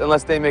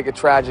unless they make a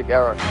tragic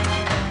error.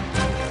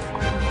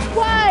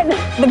 1.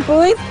 The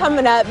buoy's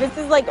coming up. This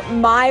is like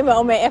my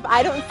moment. If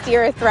I don't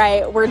steer us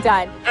right, we're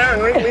done.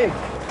 They're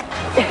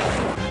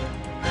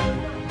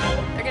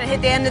gonna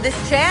hit the end of this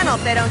channel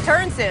if they don't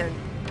turn soon.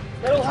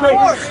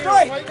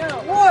 Straight.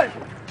 1.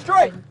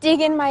 Straight.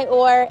 Dig in my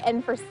oar,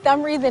 and for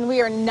some reason we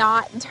are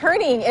not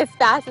turning as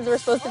fast as we're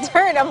supposed to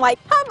turn. I'm like,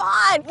 come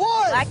on!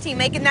 1. Black team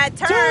making that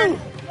turn.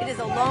 2. It is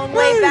a long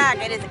way back.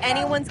 It is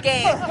anyone's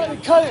game.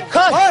 Cut it.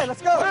 All right,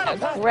 let's go.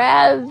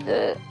 grab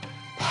the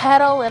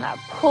pedal and I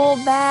pull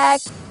back.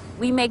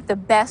 We make the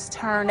best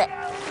turn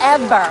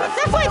ever.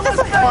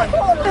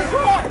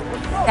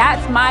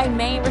 That's my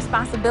main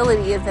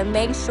responsibility, is to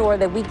make sure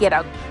that we get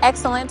an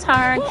excellent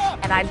turn,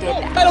 and I did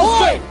that. Pedal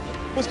straight.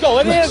 Let's go.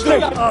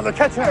 Oh, they're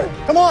catching her.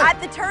 Come on. At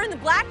the turn, the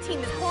black team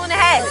is pulling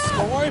ahead.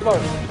 Don't worry about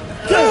it.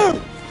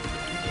 2,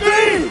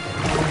 3,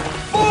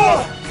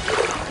 4,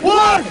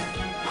 1,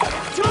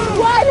 2,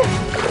 1.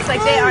 Looks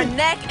like they are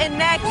neck and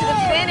neck to the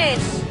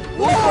finish.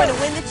 Who's going to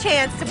win the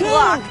chance to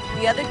block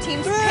the other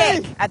team's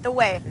pick at the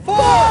wave? 4,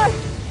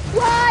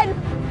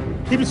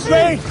 1. Keep it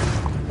straight.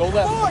 Go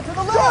left. 4 to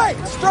the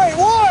left. Straight.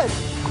 1.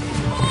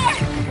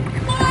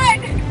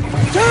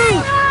 2.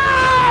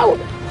 No!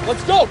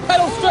 Let's go.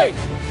 Pedal straight.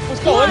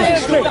 Let's go.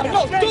 Let's go.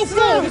 Go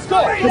forward. Let's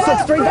go. Let's go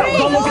straight down.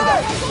 Don't look at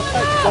that.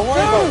 Don't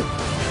worry about it.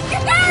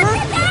 Get down!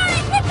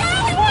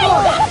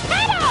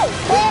 Pedal!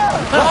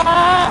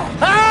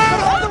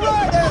 On the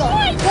right,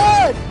 Anna.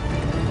 1,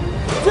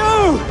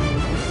 2,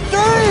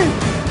 3,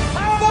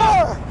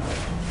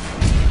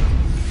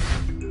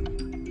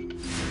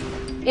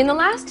 4. In the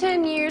last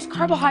 10 years,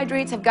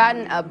 carbohydrates have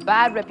gotten a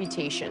bad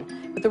reputation.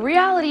 But the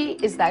reality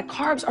is that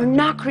carbs are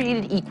not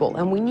created equal,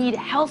 and we need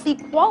healthy,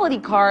 quality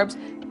carbs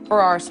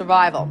for our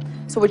survival.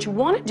 So what you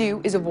want to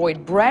do is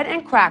avoid bread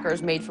and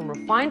crackers made from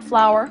refined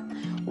flour,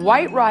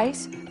 white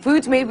rice,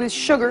 foods made with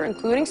sugar,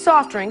 including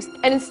soft drinks,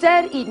 and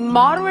instead eat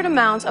moderate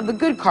amounts of the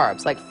good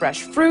carbs like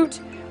fresh fruit,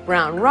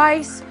 brown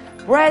rice,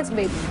 breads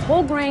made with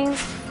whole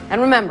grains,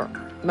 and remember,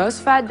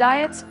 most fad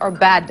diets are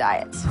bad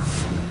diets.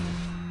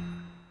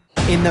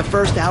 In the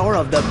first hour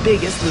of The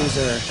Biggest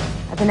Loser.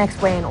 At the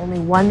next weigh-in, only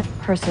one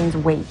person's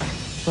weight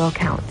will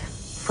count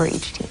for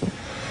each team,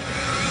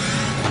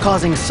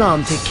 Causing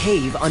some to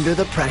cave under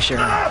the pressure.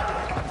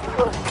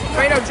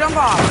 Fredo, jump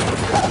off.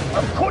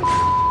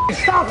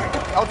 Stop it!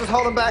 I'll just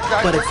hold him back,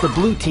 guys. But it's the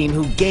blue team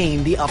who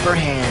gain the upper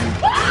hand.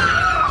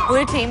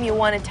 Blue team, you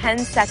won a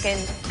 10-second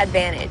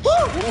advantage.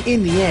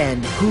 In the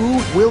end,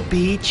 who will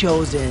be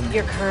chosen?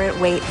 Your current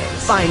weight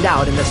is. Find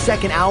out in the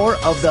second hour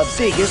of The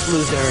Biggest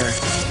Loser.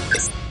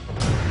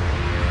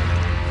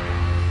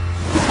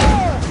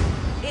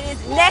 It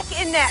is neck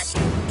and neck.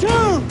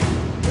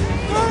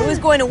 Who is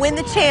going to win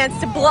the chance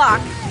to block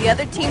the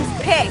other team's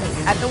pick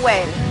at the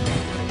weigh-in?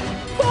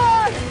 4,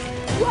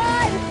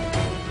 1.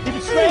 Keep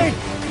it straight.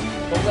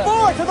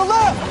 4 to the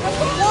left.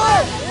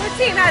 1. Blue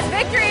team has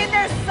victory in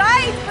their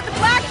sights, but the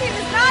black team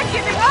is not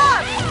giving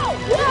up.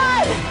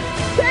 1,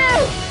 2,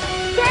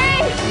 3,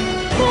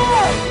 4.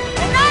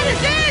 And that is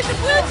it. The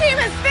blue team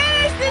has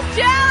finished this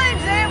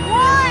challenge and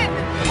won.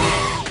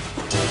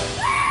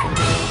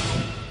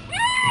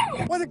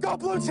 Way to go,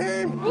 blue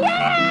team!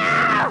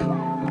 Yeah!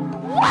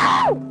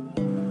 Woo!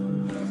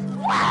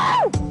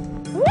 Woo!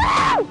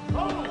 Woo!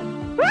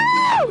 Woo!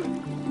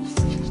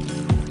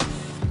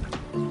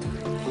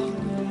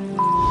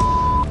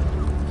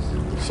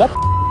 Shut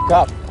the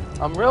up.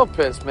 I'm real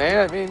pissed,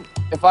 man. I mean,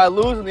 if I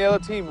lose and the other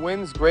team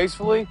wins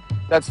gracefully,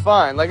 that's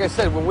fine. Like I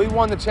said, when we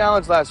won the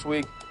challenge last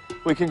week,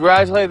 we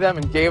congratulated them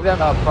and gave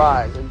them our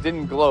prize and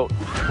didn't gloat.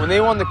 When they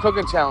won the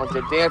cooking challenge,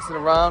 they're dancing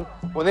around.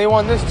 When they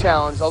won this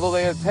challenge, although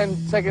they had a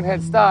 10-second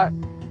head start,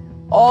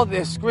 all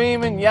they're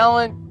screaming,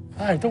 yelling.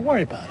 All right, don't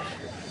worry about it.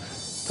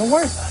 Don't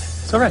worry about it.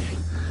 It's all right.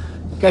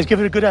 You guys give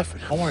it a good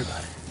effort. Don't worry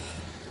about it.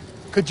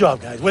 Good job,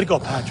 guys. Way to go,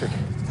 Patrick.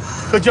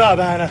 Good job,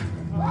 Anna.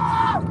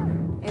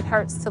 It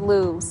hurts to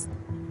lose.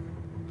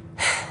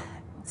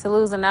 To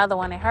lose another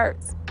one, it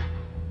hurts.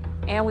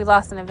 And we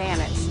lost an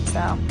advantage, so.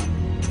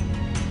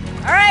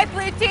 All right,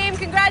 blue team,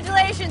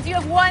 congratulations. You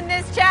have won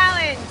this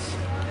challenge.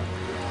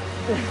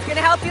 It's going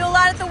to help you a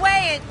lot at the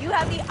weigh-in. You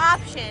have the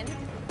option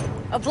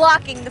of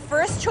blocking the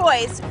first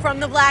choice from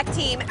the black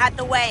team at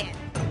the weigh-in.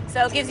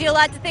 So it gives you a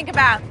lot to think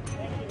about.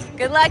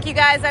 Good luck, you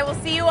guys. I will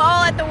see you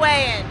all at the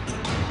weigh-in.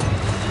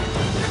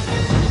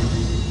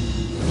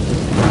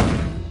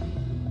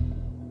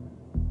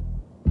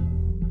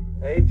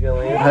 Hey,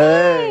 Jillian.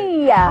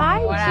 Hey.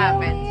 Hi, What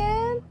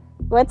happened?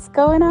 What's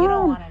going on? You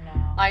don't want to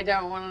know. I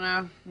don't want to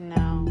know.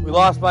 No. We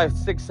lost by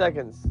 6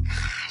 seconds.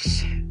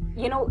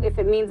 You know, if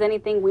it means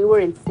anything, we were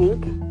in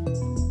sync.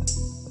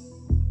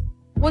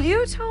 Well,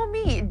 you tell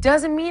me. It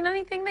doesn't mean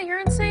anything that you're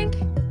in sync?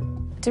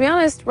 To be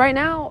honest, right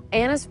now,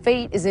 Anna's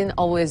fate is in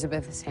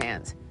Elizabeth's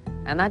hands.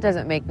 And that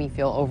doesn't make me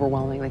feel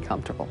overwhelmingly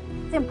comfortable.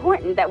 It's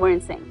important that we're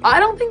in sync. I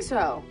don't think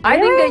so. I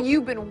think that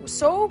you've been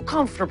so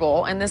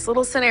comfortable in this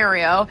little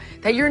scenario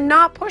that you're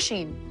not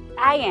pushing.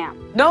 I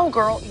am. No,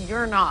 girl,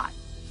 you're not.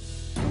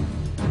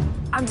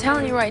 I'm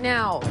telling you right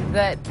now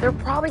that they're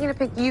probably gonna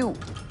pick you.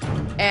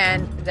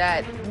 And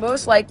that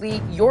most likely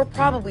you're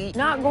probably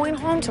not going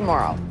home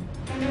tomorrow.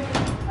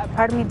 A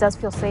part of me does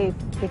feel safe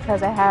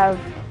because I have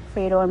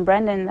Fredo and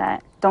Brendan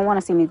that don't want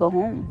to see me go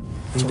home.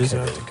 You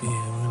deserve to be here.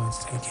 We're going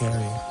to take care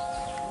of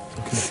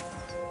you. Okay.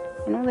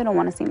 I know they don't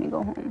want to see me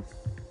go home.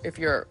 If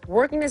you're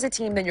working as a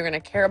team, then you're gonna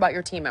care about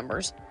your team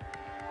members.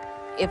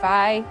 If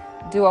I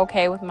do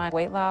okay with my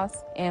weight loss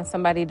and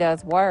somebody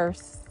does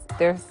worse,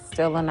 there's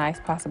still a nice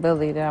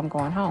possibility that I'm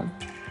going home.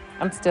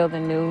 I'm still the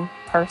new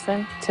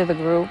person to the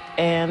group,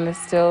 and there's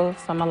still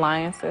some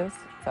alliances,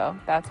 so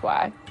that's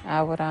why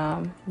I would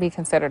be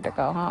considered to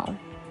go home.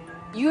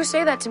 You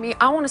say that to me,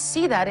 I want to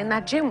see that in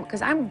that gym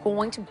because I'm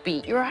going to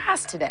beat your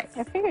ass today.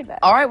 I figured that.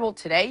 All right, well,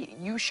 today,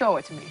 you show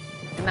it to me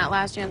in that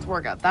last chance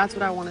workout. That's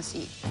what I want to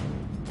see.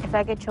 If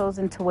I get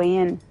chosen to weigh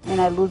in and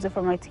I lose it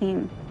for my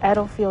team, I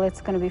don't feel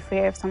it's going to be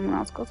fair if someone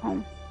else goes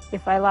home.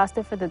 If I lost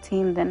it for the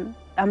team, then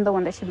I'm the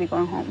one that should be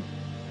going home.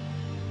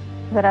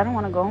 But I don't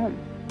want to go home.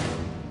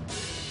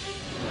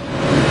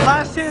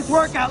 Last chance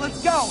workout,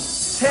 let's go.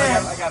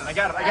 10. I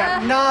got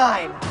it.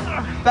 9.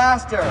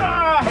 Faster.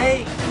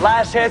 8.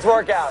 Last chance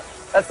workout.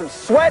 That's some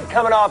sweat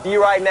coming off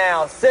you right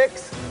now.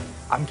 6.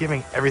 I'm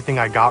giving everything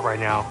I got right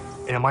now,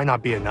 and it might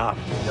not be enough.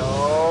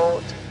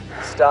 Don't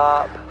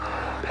stop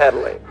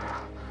pedaling.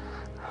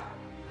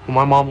 When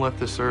my mom left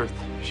this earth,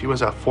 she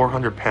was at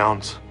 400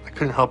 pounds. I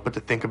couldn't help but to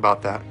think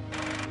about that.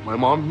 My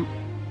mom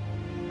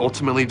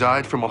ultimately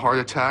died from a heart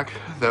attack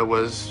that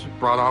was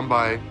brought on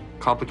by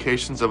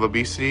complications of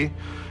obesity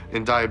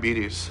and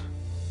diabetes.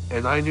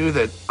 And I knew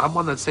that I'm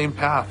on that same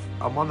path.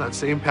 I'm on that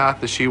same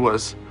path as she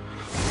was.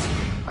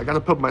 I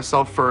gotta put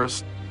myself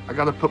first. I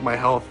gotta put my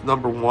health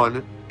number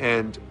one,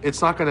 and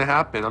it's not gonna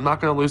happen. I'm not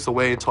gonna lose the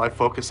weight until I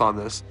focus on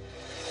this.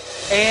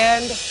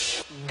 And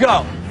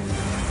go.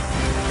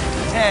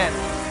 10,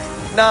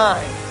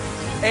 9,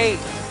 8,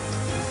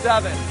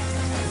 7,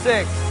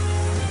 6,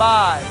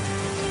 5,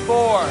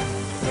 4,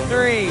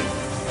 3,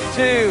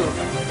 2,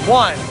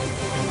 1.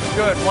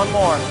 Good, one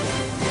more.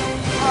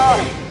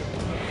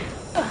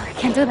 I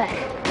can't do that.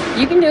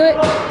 You can do it.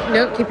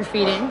 Nope, keep your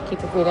feet in.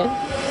 Keep your feet in.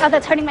 Oh,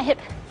 that's hurting my hip.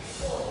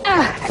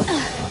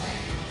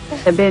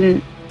 I've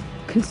been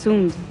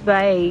consumed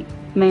by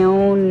my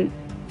own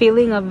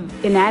feeling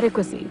of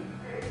inadequacy.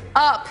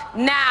 Up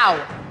now.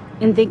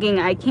 And thinking,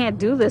 I can't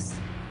do this.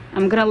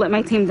 I'm gonna let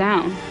my team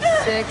down.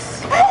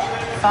 6,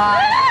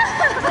 5,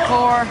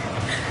 4,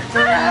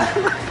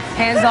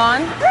 Hands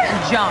on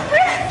and jump.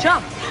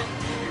 Jump.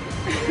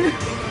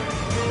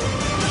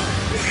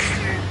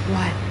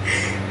 What?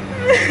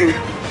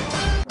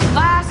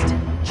 Last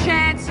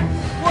chance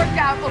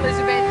workout,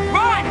 Elizabeth.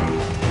 Run!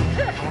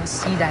 I want to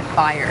see that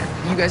fire.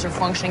 You guys are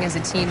functioning as a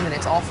team, and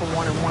it's all for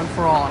one and one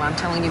for all. And I'm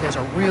telling you, there's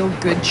a real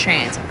good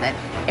chance that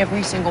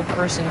every single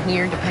person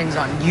here depends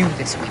on you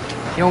this week.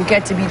 You don't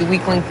get to be the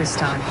weak link this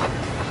time.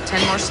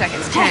 10 more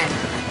seconds. 10.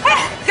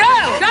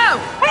 Go! Go!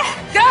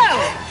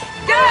 Go!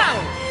 Go!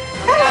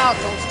 Out,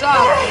 don't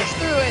stop. Push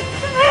through it.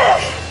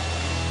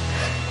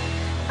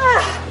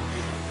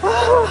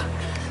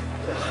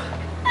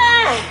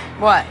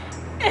 What?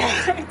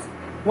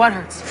 What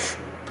hurts?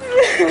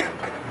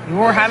 You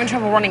were having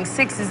trouble running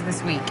 6s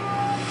this week.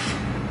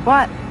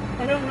 What?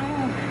 I don't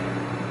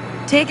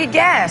know. Take a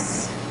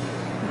guess.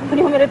 What do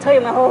you want me to tell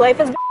you? My whole life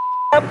is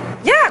up.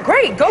 Yeah,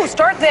 great. Go.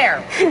 Start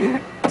there.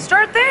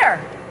 Start there.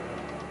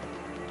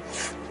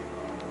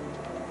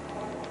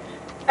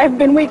 I've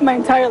been weak my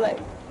entire life.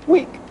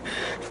 Weak.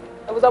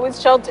 I was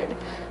always sheltered.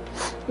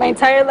 My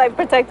entire life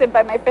protected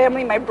by my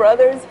family, my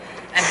brothers.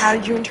 And how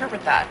did you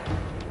interpret that?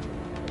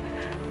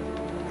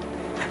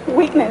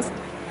 Weakness.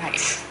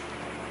 Right.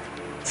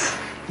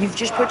 You've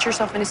just put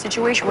yourself in a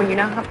situation where you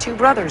now have 2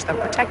 brothers that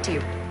protect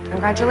you.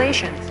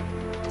 Congratulations.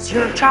 It's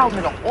your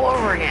childhood all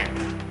over again.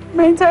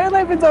 My entire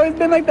life has always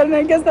been like that, and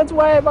I guess that's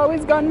why I've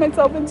always gotten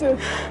myself into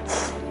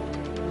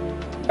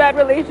bad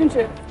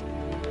relationships.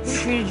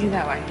 Who treated you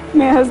that way?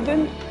 My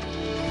husband.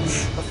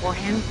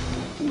 Beforehand?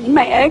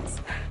 My ex.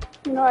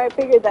 You know, I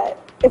figured that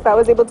if I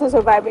was able to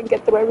survive and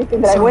get through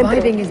everything that I went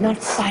through. Surviving is not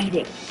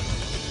fighting.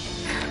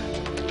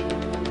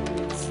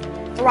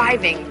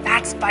 Thriving,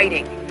 that's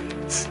fighting.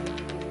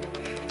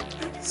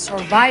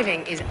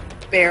 Surviving is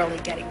barely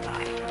getting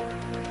by.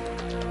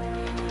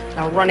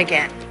 Now run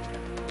again.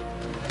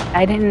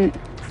 I didn't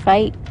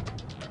fight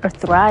or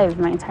thrive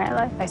my entire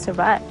life. I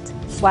survived.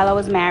 While I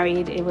was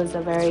married, it was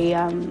a very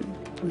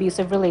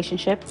abusive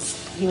relationship.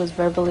 He was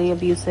verbally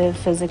abusive,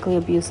 physically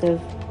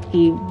abusive.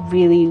 He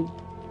really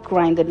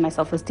grinded my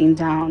self-esteem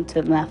down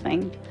to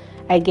nothing.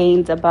 I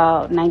gained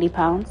about 90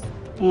 pounds,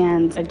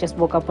 and I just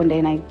woke up one day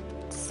and I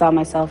saw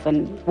myself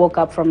and woke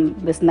up from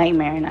this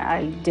nightmare, and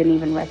I didn't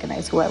even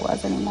recognize who I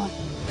was anymore.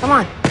 Come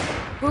on.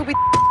 Who be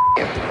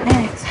you?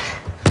 My ex.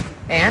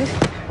 And?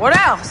 What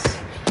else?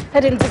 I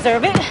didn't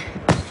deserve it.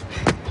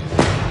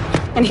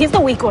 And he's the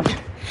weak one.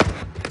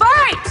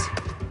 Fight!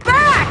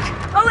 Back!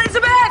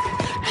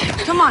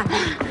 Elizabeth! Come on.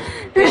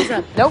 Hands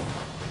up. Nope.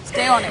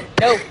 Stay on it.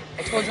 Nope.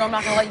 I told you I'm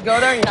not gonna let you go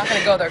there. You're not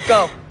gonna go there.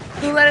 Go.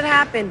 Who let it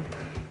happen?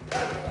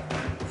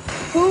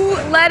 Who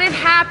let it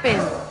happen?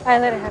 I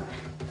let it happen.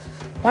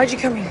 Why'd you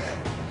come here?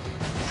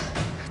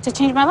 To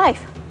change my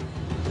life.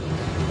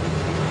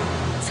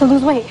 To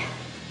lose weight.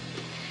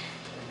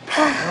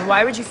 And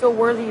why would you feel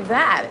worthy of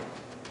that?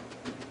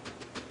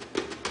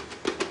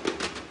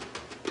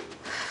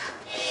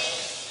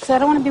 Because I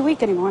don't want to be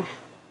weak anymore.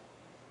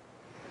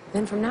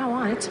 Then from now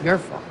on, it's your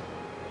fault.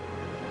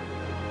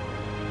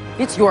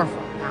 It's your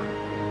fault now.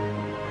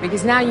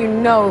 Because now you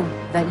know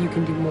that you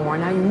can do more.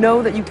 Now you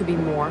know that you can be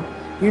more.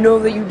 You know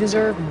that you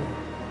deserve more.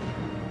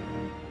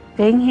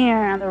 Being here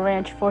on the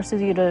ranch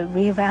forces you to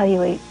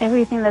reevaluate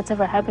everything that's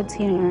ever happened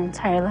to you in your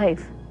entire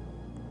life.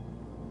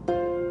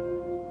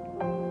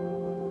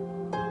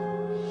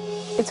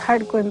 It's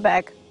hard going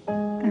back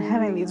and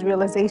having these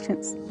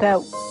realizations that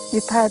you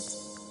thought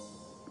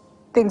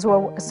things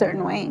were a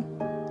certain way.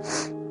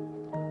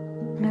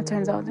 And it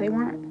turns out they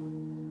weren't.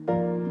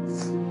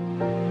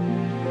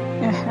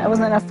 I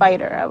wasn't a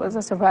fighter, I was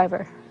a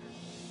survivor.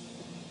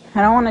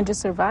 I don't want to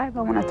just survive,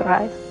 I want to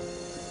thrive.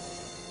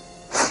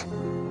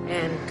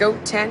 And go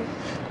 10.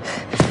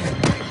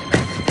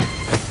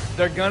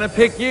 They're gonna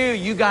pick you.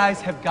 You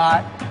guys have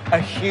got a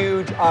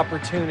huge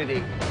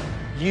opportunity.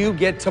 You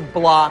get to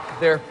block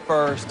their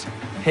first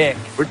pick.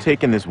 We're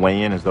taking this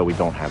weigh-in as though we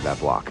don't have that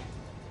block.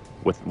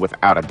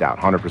 Without a doubt,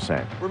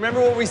 100%. Remember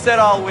what we said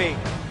all week.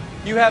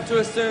 You have to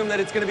assume that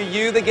it's gonna be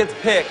you that gets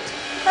picked.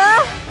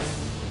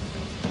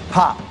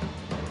 Pop.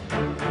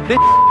 This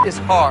is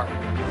hard.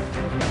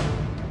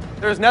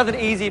 There's nothing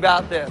easy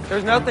about this.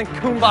 There's nothing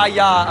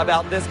kumbaya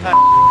about this kind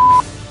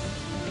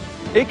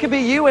of. It could be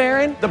you,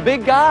 Aaron, the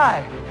big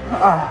guy.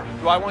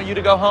 Do I want you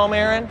to go home,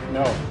 Aaron?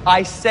 No.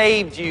 I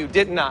saved you,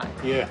 didn't I?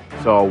 Yeah.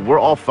 So we're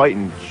all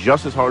fighting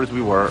just as hard as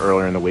we were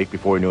earlier in the week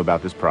before we knew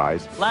about this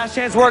prize. Last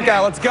chance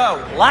workout, let's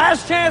go.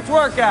 Last chance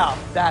workout.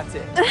 That's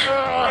it.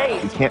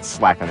 You can't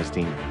slack on this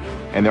team.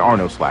 And there are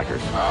no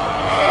slackers.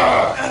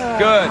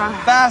 Good.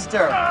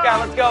 Faster. Yeah,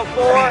 let's go.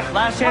 4.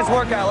 Last chance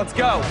workout, let's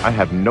go. I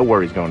have no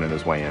worries going in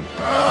this weigh-in.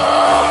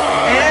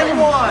 And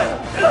 1.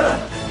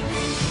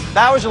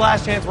 That was your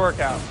last chance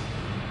workout.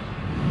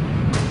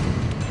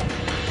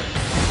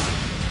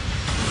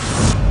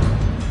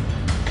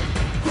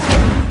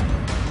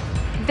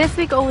 This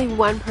week, only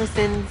one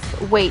person's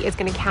weight is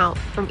going to count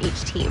from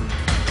each team.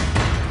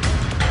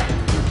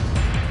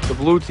 The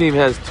blue team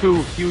has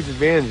 2 huge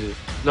advantages.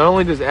 Not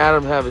only does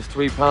Adam have his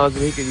 3 pounds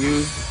that he can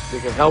use, they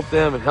can help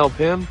them and help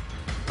him,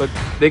 but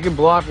they can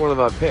block one of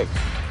our picks.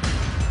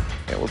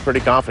 And we're pretty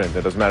confident that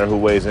it doesn't matter who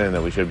weighs in,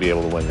 that we should be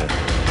able to win this.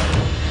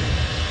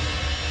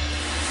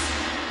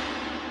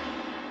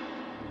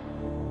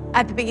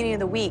 At the beginning of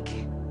the week,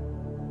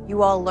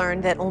 you all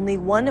learned that only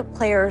one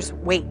player's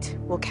weight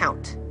will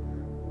count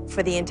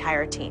for the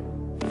entire team.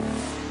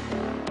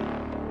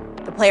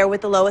 The player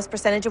with the lowest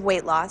percentage of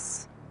weight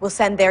loss will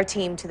send their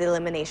team to the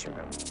elimination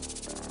room.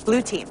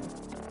 Blue team,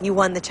 you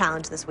won the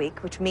challenge this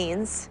week, which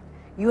means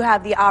you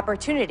have the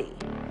opportunity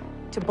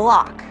to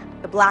block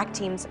the black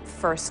team's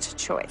first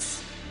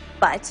choice.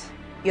 But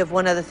you have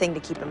one other thing to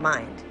keep in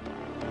mind,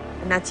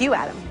 and that's you,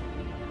 Adam.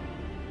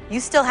 You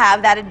still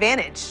have that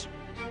advantage.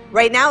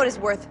 Right now, it is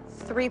worth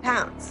 3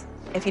 pounds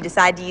if you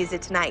decide to use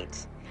it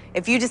tonight.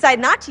 If you decide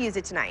not to use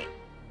it tonight,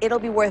 it'll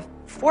be worth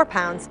 4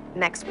 pounds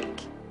next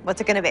week.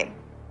 What's it gonna be?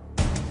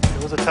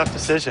 It was a tough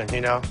decision,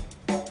 you know.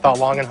 Thought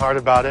long and hard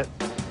about it,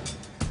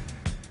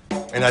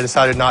 and I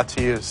decided not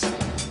to use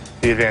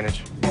the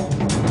advantage.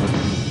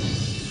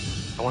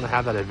 I want to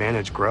have that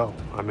advantage grow.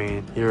 I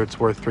mean, here it's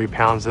worth 3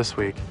 pounds this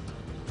week,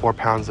 4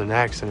 pounds the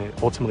next, and it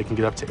ultimately can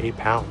get up to 8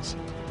 pounds.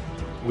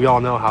 We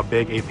all know how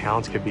big 8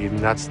 pounds could be, and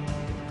that's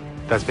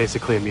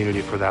basically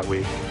immunity for that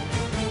week.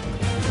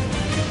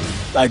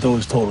 I thought it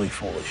was totally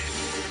foolish.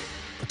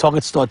 The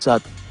target starts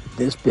out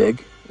this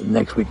big, and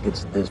next week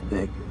it's this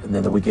big, and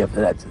then the week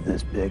after that it's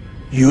this big.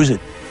 Use it.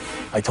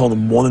 I told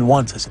him more than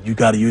once. I said, you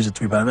got to use a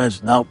 3-pound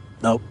advantage. Nope,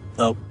 nope,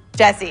 nope.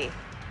 Jesse,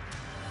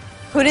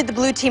 who did the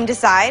blue team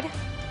decide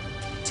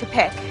to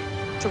pick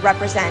to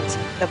represent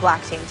the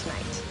black team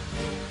tonight?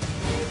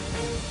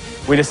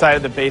 We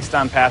decided that based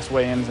on past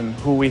weigh-ins and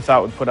who we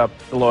thought would put up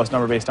the lowest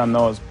number based on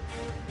those,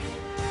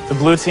 the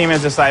blue team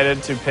has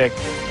decided to pick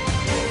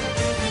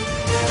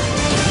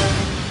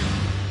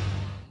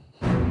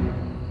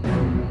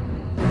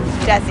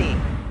Jesse,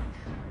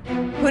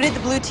 who did the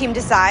blue team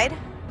decide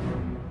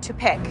to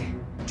pick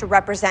to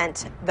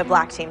represent the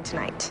black team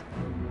tonight?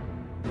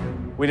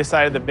 We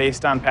decided that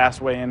based on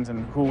past weigh-ins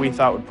and who we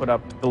thought would put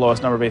up the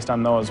lowest number based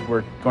on those,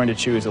 we're going to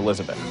choose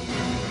Elizabeth.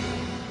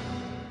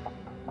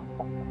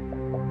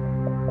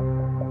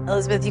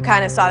 Elizabeth, you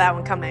kind of saw that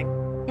one coming.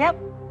 Yep.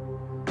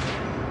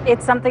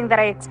 It's something that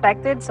I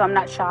expected, so I'm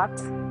not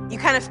shocked. You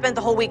kind of spent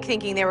the whole week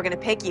thinking they were going to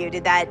pick you.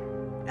 Did that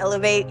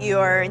elevate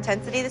your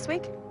intensity this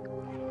week?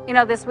 You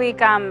know, this week,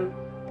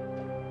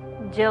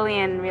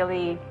 Jillian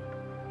really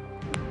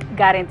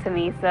got into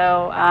me.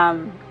 So,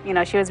 you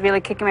know, she was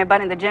really kicking my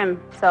butt in the gym.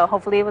 So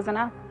hopefully it was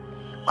enough.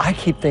 I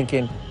keep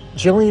thinking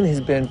Jillian has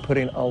been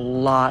putting a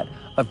lot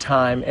of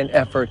time and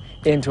effort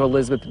into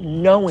Elizabeth,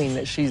 knowing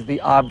that she's the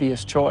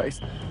obvious choice.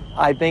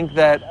 I think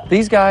that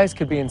these guys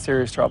could be in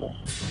serious trouble.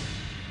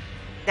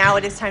 Now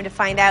it is time to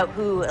find out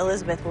who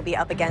Elizabeth will be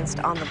up against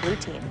on the blue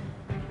team.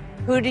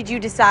 Who did you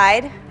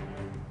decide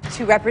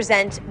to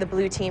represent the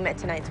blue team at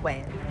tonight's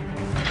weigh-in?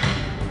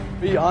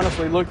 We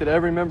honestly looked at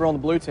every member on the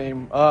blue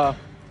team,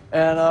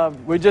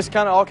 and we just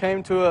kind of all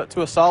came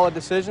to a solid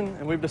decision,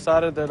 and we've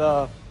decided that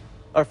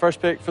our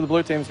first pick for the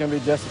blue team is going to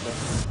be Jessica.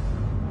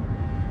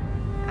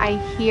 I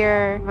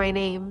hear my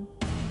name,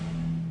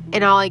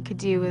 and all I could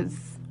do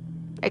is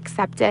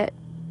accept it.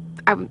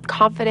 I'm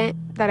confident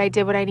that I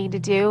did what I need to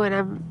do,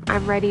 and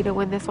I'm ready to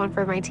win this one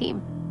for my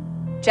team.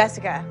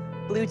 Jessica,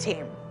 blue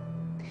team.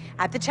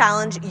 At the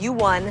challenge, you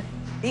won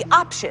the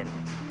option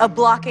of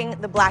blocking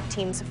the black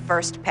team's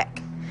first pick.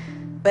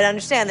 But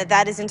understand that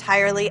that is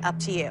entirely up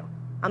to you.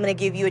 I'm going to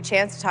give you a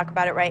chance to talk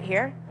about it right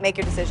here. Make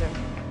your decision.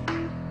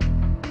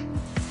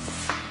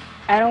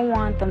 I don't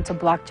want them to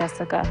block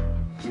Jessica.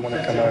 You want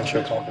to come out and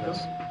show confidence.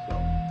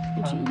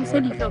 You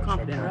said you feel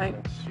confident, right?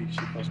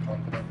 She feels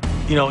confident.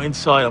 You know,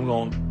 inside I'm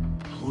going,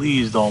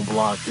 please don't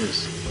block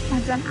this.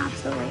 I've done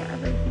absolutely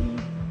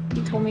everything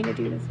you told me to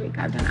do this week.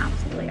 I've done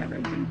absolutely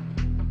everything.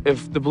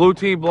 If the blue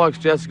team blocks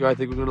Jessica, I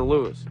think we're going to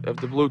lose. If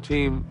the blue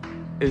team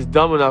is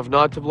dumb enough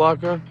not to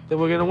block her, then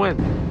we're going to win.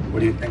 What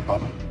do you think,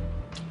 Papa?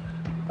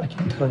 I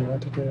can't tell you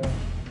what to do.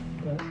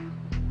 But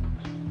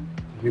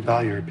We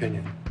value your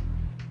opinion.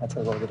 that's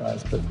how I roll the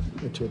dice, but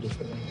you're too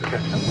different. Okay.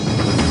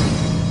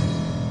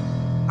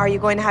 Are you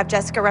going to have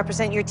Jessica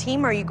represent your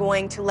team, or are you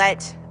going to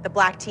let the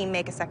black team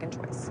make a second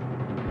choice?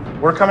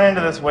 We're coming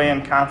into this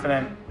weigh-in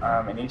confident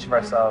in each of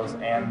ourselves,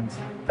 and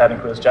that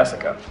includes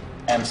Jessica.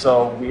 And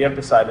so we have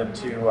decided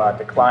to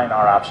decline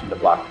our option to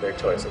block their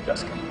choice of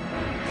Jessica.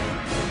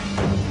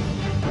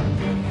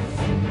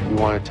 We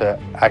wanted to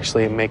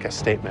actually make a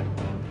statement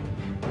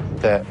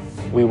that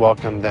we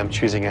welcome them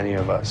choosing any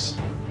of us,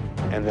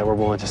 and that we're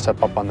willing to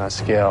step up on that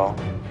scale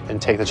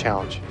and take the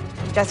challenge.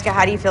 Jessica,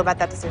 how do you feel about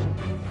that decision?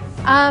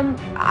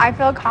 I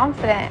feel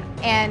confident,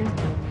 and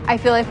I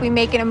feel if we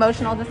make an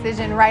emotional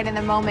decision right in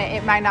the moment,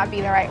 it might not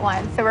be the right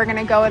one. So we're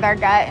gonna go with our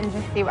gut and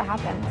just see what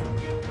happens.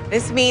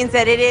 This means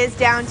that it is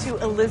down to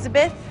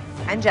Elizabeth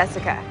and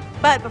Jessica.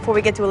 But before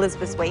we get to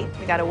Elizabeth's weight,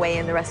 we gotta weigh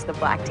in the rest of the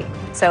black team.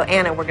 So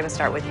Anna, we're gonna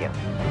start with you.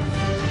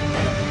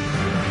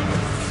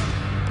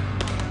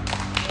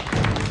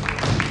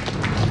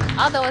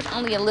 Although it's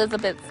only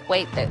Elizabeth's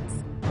weight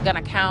that's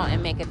gonna count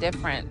and make a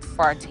difference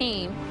for our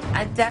team,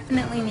 I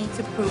definitely need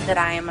to prove that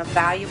I am a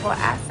valuable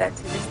asset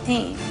to this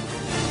team.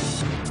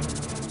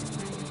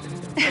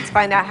 Let's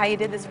find out how you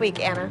did this week,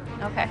 Anna.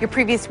 Okay. Your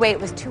previous weight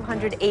was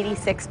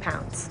 286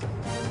 pounds.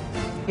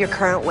 Your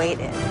current weight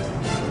is...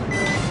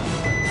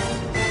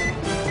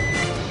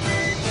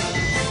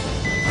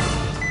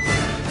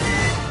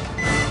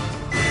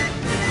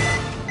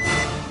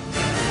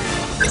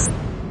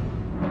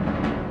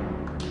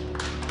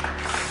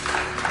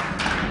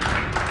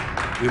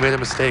 We made a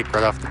mistake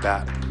right off the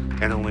bat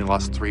and only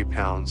lost 3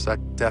 pounds. That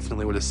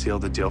definitely would have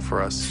sealed the deal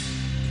for us.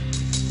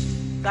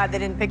 Glad they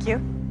didn't pick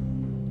you?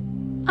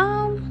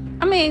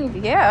 I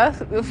mean, yeah,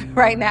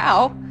 right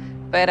now.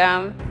 But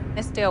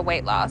it's still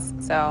weight loss,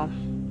 so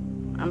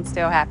I'm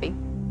still happy.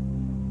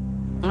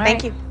 All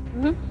Thank right.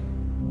 you.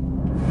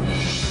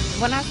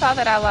 When I saw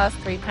that I lost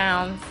 3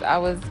 pounds, I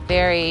was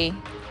very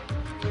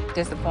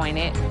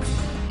disappointed.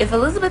 If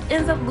Elizabeth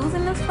ends up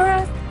losing this for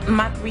us,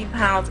 my 3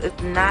 pounds is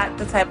not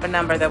the type of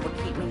number that would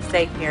keep me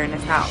safe here in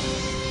this house.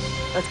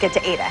 Let's get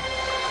to Ada.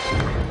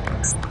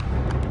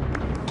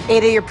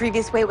 Ada, your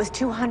previous weight was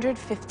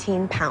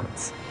 215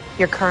 pounds.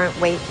 Your current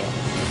weight is...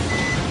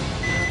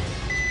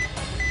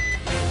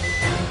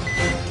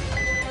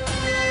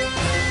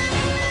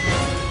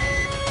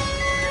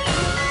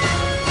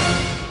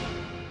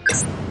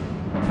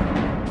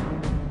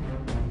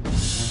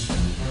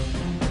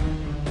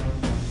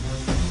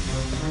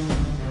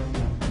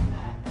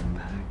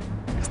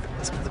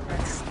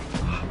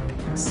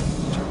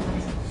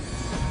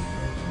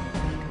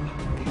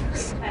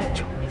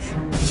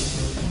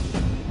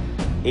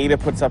 Ada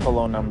puts up a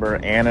low number,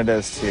 Anna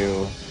does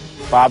too.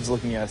 Bob's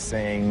looking at us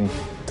saying,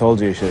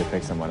 told you you should have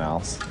picked someone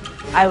else.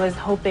 I was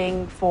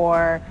hoping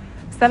for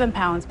 7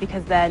 pounds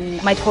because then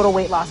my total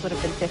weight loss would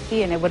have been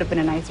 50 and it would have been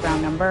a nice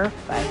round number,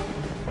 but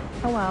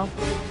oh well.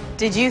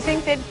 Did you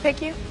think they'd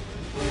pick you?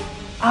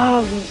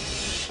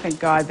 Thank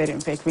God they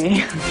didn't pick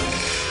me.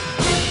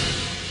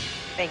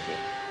 Thank you.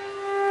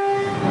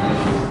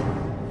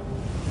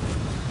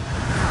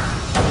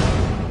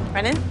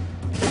 Brennan,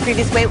 your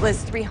previous weight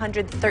was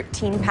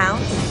 313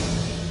 pounds.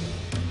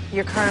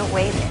 Your current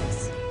weight is...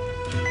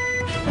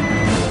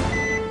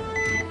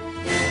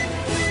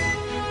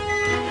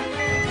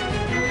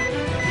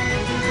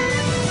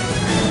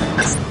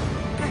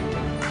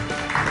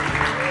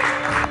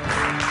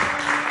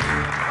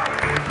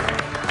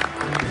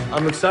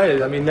 I'm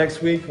excited. I mean,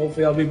 next week,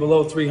 hopefully I'll be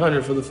below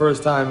 300 for the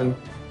first time in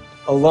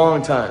a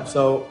long time.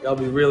 So I'll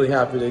be really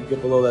happy to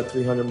get below that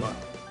 300 mark.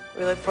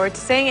 We look forward to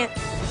seeing it.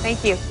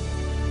 Thank you.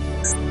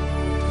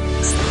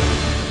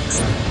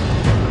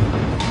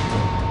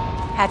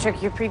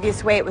 Patrick, your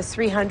previous weight was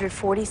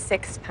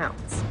 346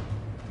 pounds.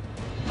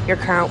 Your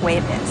current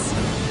weight is...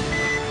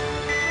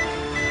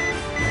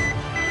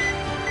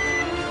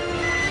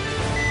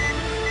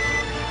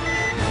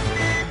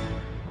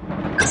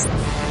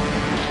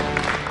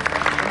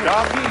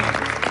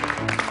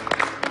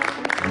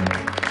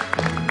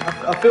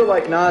 I feel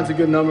like 9's a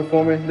good number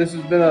for me. This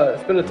has been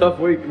it's been a tough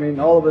week. I mean,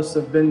 all of us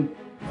have been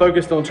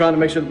focused on trying to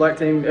make sure the black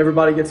team,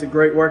 everybody gets a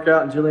great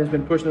workout, and Jillian's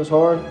been pushing us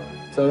hard.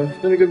 So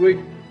it's been a good week.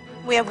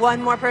 We have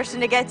one more person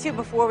to get to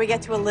before we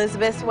get to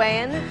Elizabeth's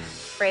weigh-in.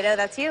 Fredo,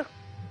 that's you.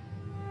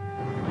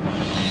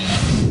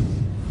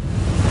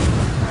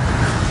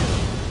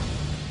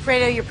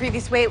 Fredo, your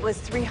previous weight was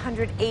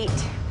 308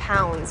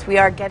 pounds. We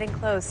are getting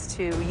close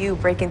to you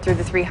breaking through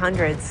the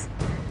 300s.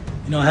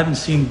 You know, I haven't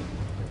seen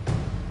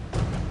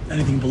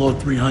anything below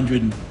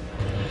 300 in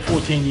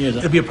 14 years.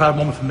 It'll be a proud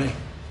moment for me.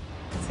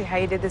 Let's see how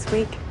you did this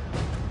week.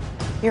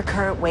 Your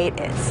current weight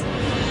is...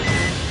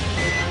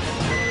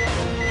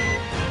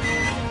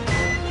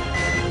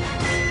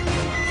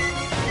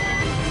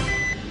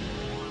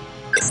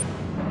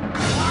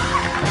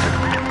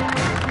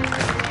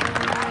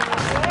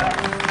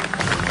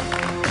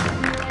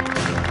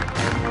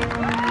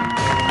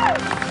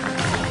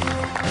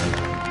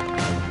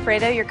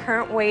 Fredo, your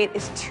current weight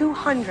is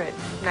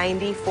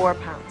 294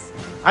 pounds.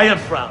 I am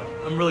proud.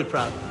 I'm really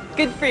proud.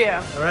 Good for you. All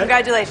right.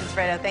 Congratulations,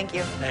 Fredo. Thank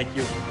you. Thank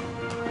you.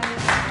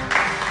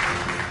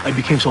 I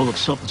became so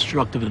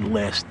self-destructive in the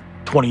last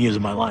 20 years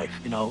of my life,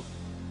 you know.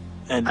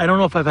 And I don't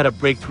know if I've had a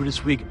breakthrough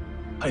this week.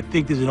 I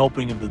think there's an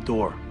opening of the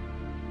door.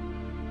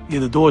 Yeah,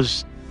 the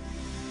door's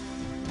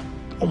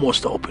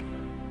almost open.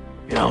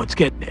 You know, it's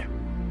getting there.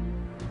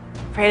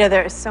 Fredo,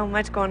 there is so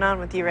much going on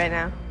with you right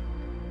now.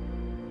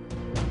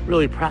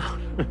 Really proud.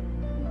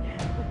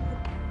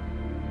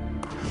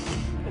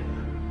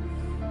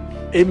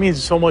 It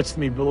means so much to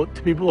me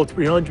to be below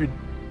 300.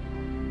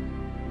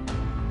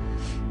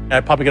 And I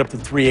probably got up to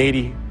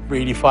 380,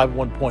 385 at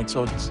one point.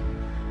 So it's,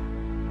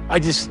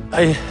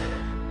 it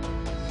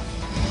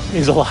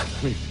means a lot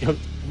to me. You know,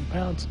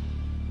 pounds.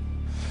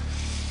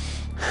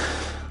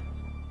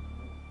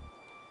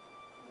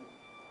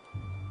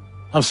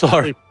 I'm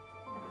sorry.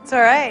 It's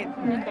all right.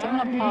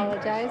 Don't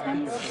apologize.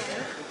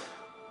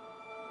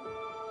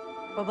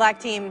 Well, black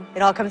team,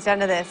 it all comes down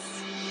to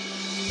this.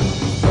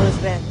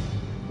 Elizabeth,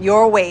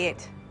 your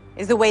weight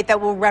is the weight that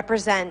will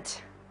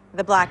represent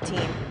the black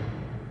team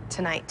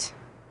tonight.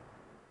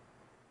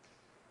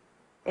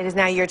 It is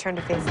now your turn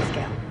to face the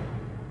scale.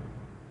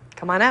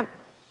 Come on up.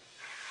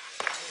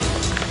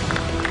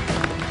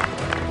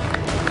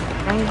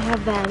 I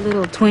have that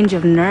little twinge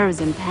of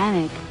nerves and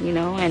panic, you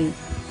know, and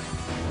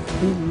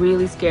I'm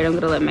really scared I'm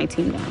gonna let my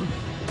team down.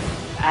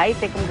 I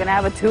think I'm gonna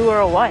have a 2 or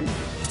a 1.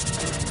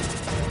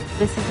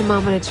 This is the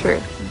moment of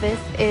truth. This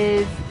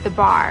is the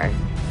bar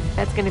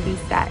that's going to be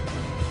set.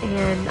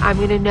 And I'm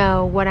going to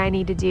know what I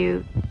need to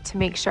do to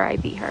make sure I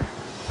beat her.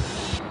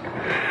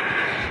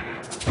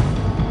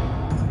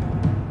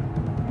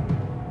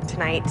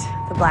 Tonight,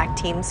 the black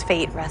team's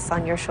fate rests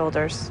on your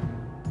shoulders.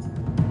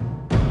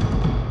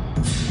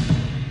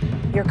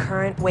 Your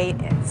current weight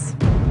is...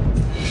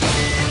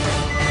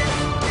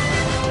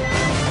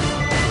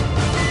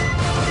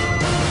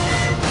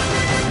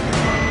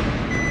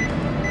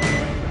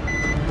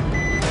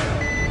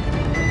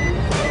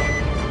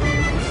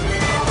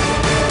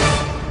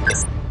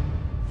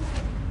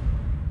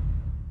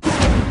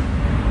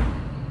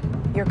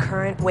 Your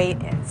current weight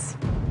is...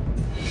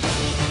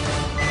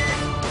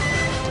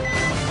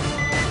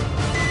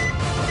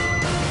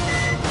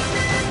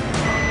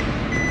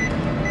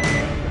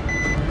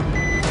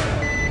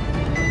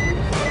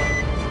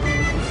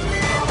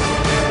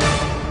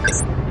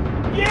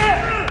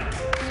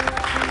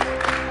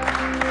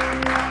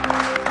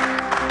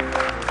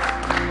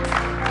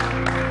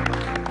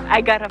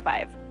 I got a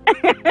 5.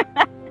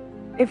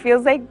 It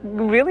feels like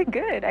really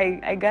good.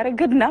 I got a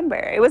good number.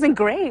 It wasn't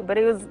great, but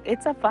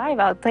it's a 5.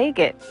 I'll take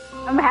it.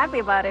 I'm happy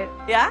about it.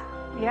 Yeah?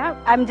 Yeah.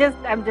 I'm just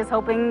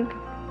hoping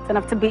it's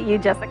enough to beat you,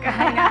 Jessica.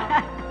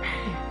 I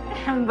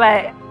know.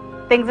 But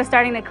things are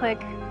starting to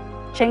click.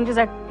 Changes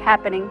are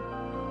happening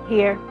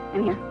here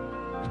and here.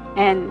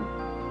 And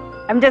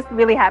I'm just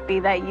really happy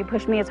that you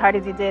pushed me as hard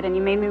as you did, and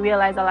you made me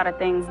realize a lot of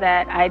things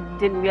that I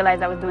didn't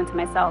realize I was doing to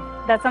myself.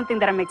 That's something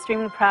that I'm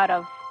extremely proud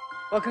of.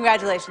 Well,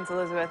 congratulations,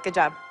 Elizabeth. Good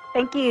job.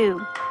 Thank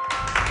you.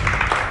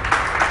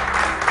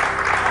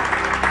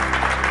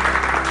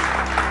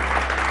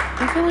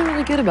 I'm feeling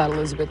really good about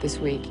Elizabeth this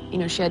week. You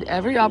know, she had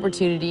every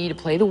opportunity to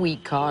play the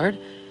weak card,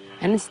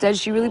 and instead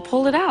she really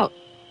pulled it out.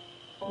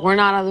 We're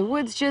not out of the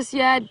woods just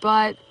yet,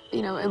 but,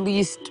 you know, at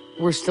least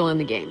we're still in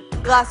the game.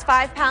 You lost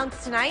 5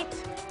 pounds tonight,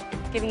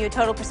 giving you a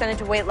total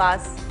percentage of weight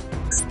loss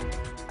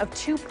of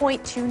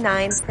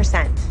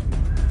 2.29%.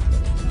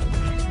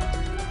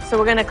 So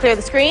we're gonna clear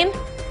the screen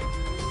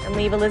and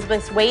leave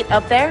Elizabeth's weight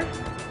up there,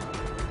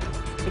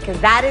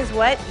 because that is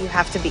what you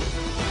have to beat.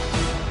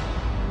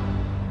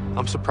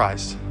 I'm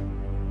surprised.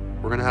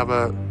 We're gonna have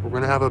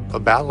a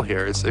battle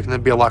here. It's gonna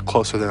be a lot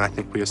closer than I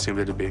think we assumed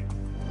it to be.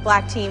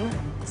 Black team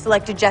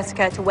selected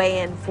Jessica to weigh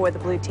in for the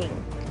blue team.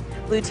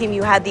 Blue team,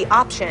 you had the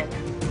option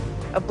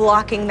of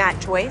blocking that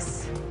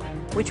choice,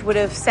 which would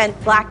have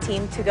sent black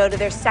team to go to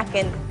their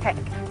second pick.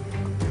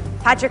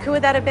 Patrick, who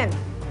would that have been?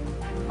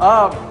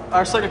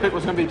 Our second pick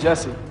was going to be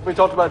Jesse. We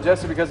talked about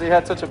Jesse because he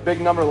had such a big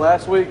number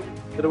last week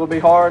that it would be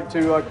hard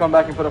to come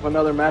back and put up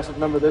another massive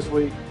number this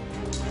week.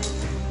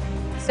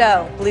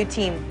 So, blue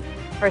team,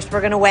 first we're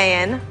going to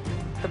weigh in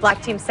the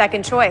black team's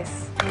second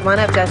choice. Come on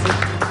up, Jesse.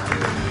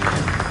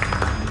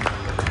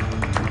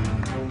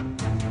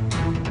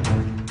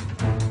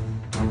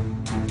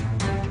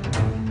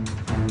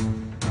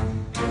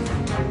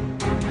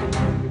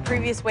 Your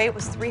previous weight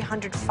was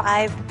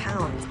 305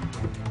 pounds.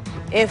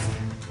 If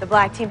the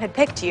black team had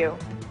picked you,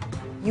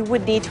 you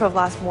would need to have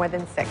lost more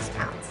than 6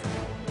 pounds.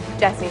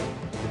 Jesse,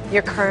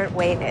 your current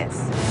weight is...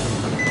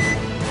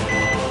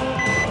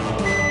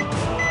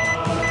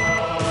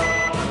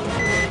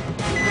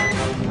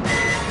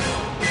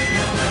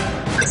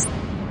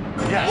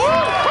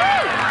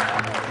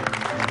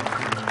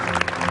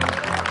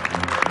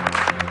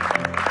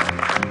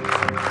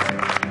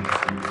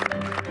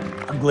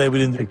 I'm glad we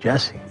didn't pick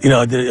Jesse. You know,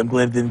 I'm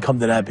glad it didn't come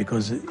to that,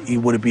 because he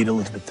would have beat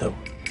Elizabeth too.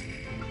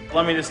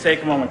 Let me just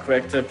take a moment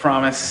quick to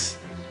promise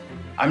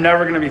I'm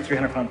never going to be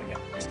 300 pounds again.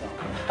 So.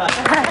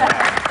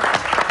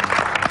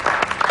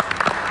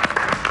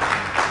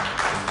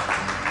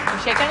 You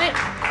shake on it?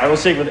 I will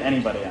shake with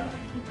anybody else.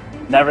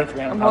 Never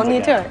 300 I'm pounds holding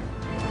you again. to it.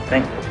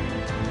 Thank you.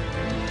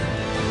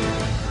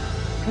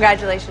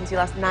 Congratulations, you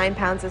lost 9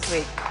 pounds this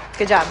week.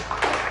 Good job.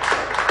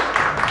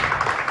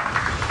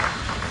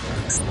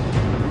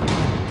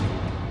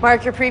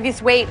 Mark, your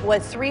previous weight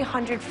was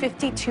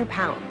 352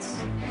 pounds.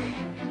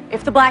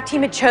 If the black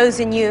team had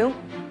chosen you,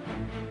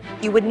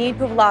 you would need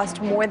to have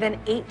lost more than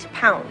 8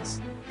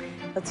 pounds.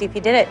 Let's see if you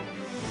did it.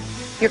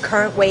 Your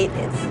current weight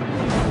is...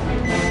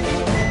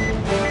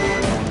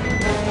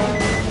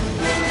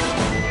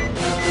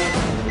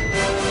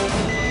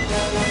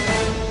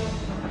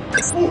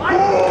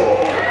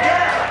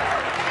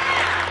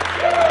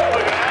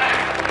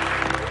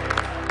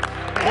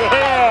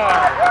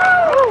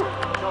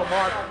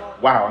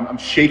 Wow, I'm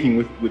shaking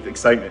with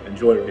excitement and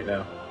joy right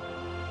now.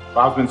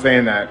 Bob's been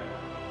saying that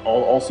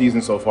all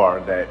season so far,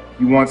 that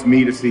he wants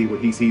me to see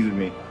what he sees in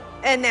me.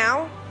 And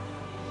now,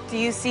 do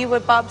you see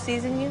what Bob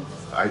sees in you?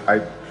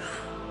 I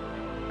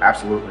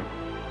absolutely.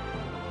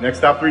 Next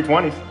stop,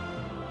 320s.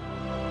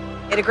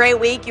 You had a great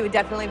week. You had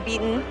definitely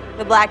beaten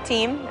the black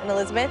team and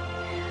Elizabeth.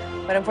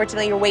 But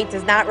unfortunately, your weight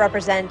does not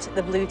represent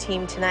the blue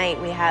team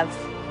tonight. We have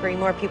 3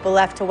 more people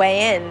left to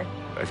weigh in.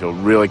 I feel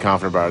really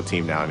confident about our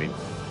team now. I mean,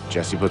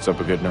 Jesse puts up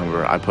a good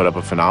number. I put up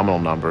a phenomenal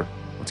number.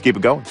 Let's keep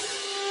it going.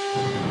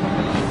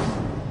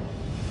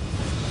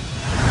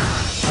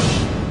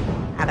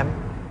 Adam,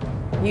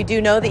 you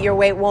do know that your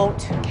weight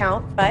won't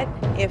count, but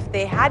if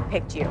they had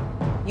picked you,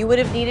 you would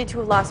have needed to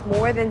have lost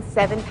more than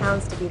 7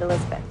 pounds to beat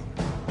Elizabeth.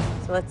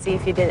 So let's see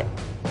if you did it.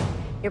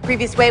 Your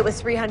previous weight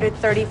was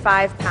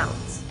 335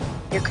 pounds.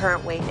 Your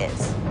current weight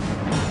is.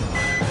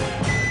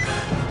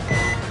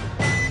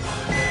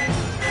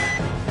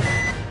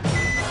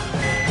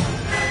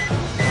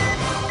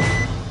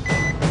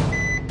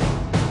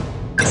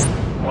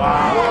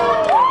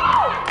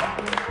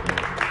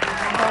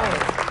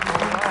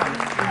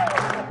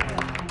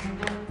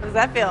 How does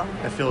that feel?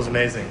 It feels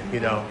amazing. You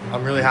know,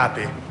 I'm really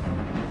happy.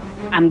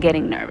 I'm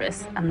getting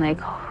nervous. I'm like,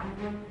 oh,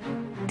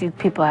 these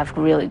people have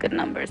really good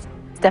numbers.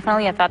 It's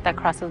definitely a thought that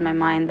crosses my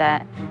mind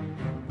that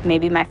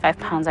maybe my 5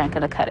 pounds aren't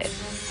gonna cut it.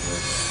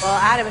 Well,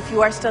 Adam, if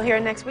you are still here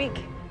next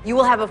week, you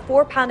will have a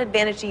 4-pound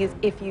advantage to use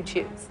if you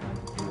choose.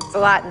 It's a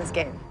lot in this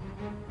game.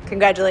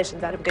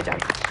 Congratulations, Adam. Good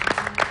job.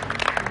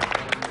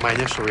 My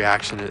initial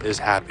reaction is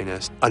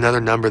happiness. Another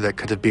number that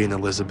could have been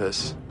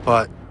Elizabeth's.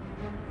 But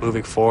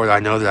moving forward, I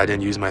know that I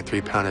didn't use my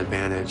 3-pound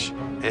advantage.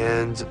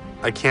 And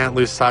I can't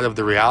lose sight of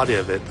the reality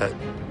of it, that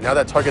now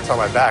that target's on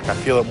my back, I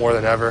feel it more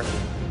than ever.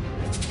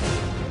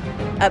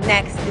 Up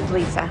next is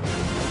Lisa.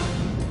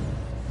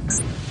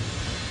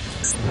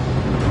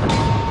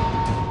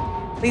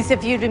 Lisa,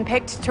 if you'd been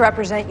picked to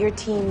represent your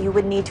team, you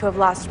would need to have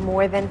lost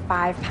more than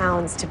 5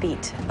 pounds to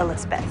beat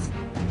Elizabeth.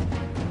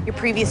 Your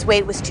previous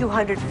weight was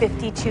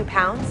 252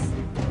 pounds.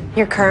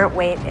 Your current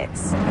weight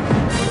is.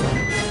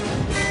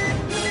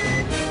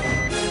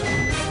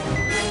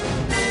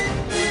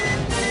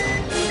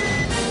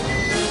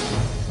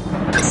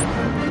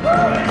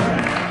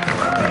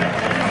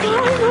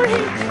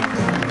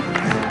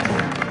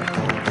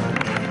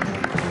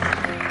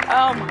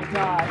 Oh my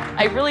God.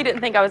 I really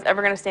didn't think I was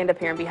ever going to stand up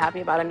here and be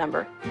happy about a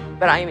number,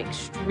 but I am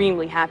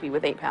extremely happy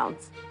with 8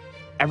 pounds.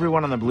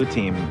 Everyone on the blue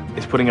team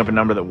is putting up a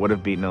number that would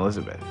have beaten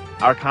Elizabeth.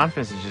 Our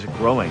confidence is just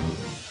growing.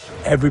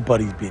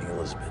 Everybody's beating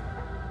Elizabeth.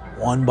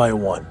 One by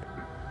one.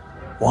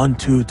 1,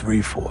 2,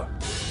 3, 4.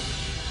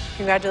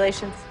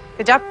 Congratulations.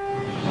 Good job.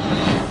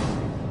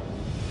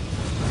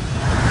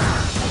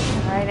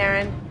 All right,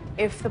 Aaron.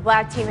 If the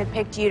black team had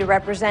picked you to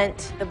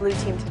represent the blue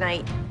team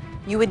tonight,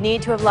 you would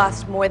need to have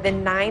lost more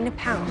than 9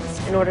 pounds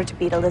in order to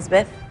beat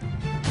Elizabeth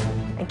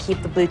and keep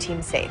the blue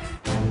team safe.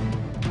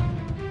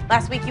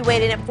 Last week, you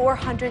weighed in at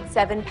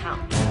 407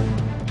 pounds.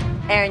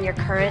 Aaron, your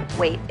current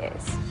weight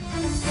is.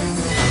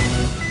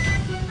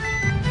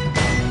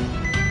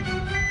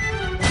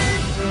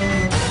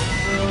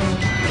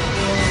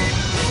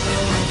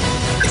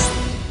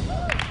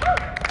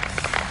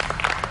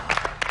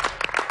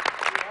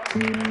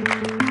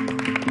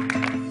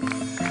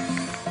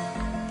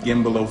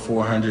 Getting below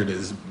 400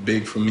 is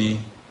big for me.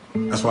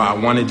 That's why I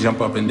want to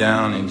jump up and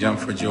down and jump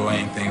for joy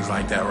and things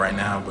like that right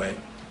now, but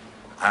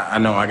I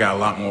know I got a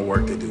lot more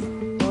work to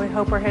do. Well, we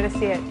hope we're here to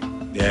see it.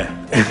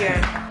 Yeah. Thank you,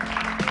 Aaron.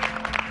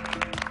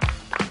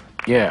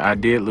 Yeah, I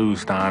did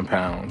lose 9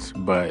 pounds,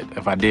 but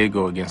if I did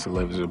go against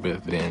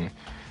Elizabeth, then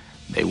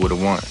they would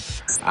have won.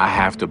 I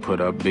have to put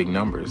up big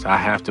numbers. I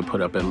have to put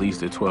up at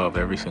least a 12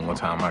 every single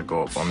time I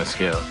go up on the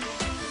scale.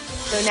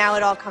 So now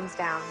it all comes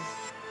down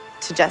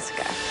to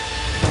Jessica.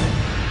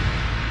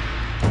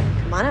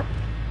 Come on up.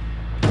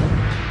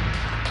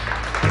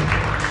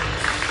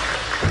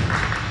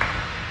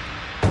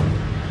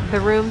 The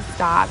room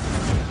stopped.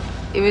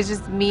 It was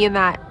just me and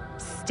that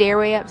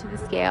stairway up to the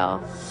scale.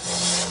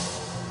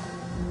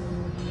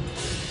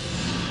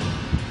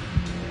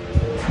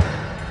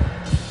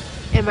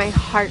 And my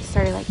heart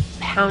started like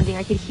pounding.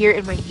 I could hear it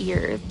in my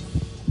ears.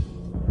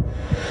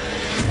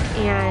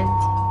 And,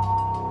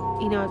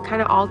 you know, it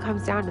kind of all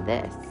comes down to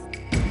this.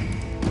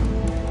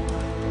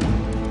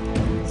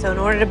 So in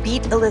order to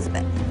beat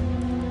Elizabeth,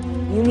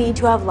 you need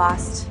to have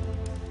lost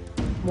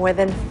more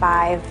than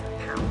 5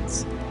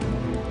 pounds.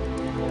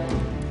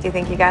 Do you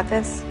think you got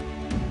this?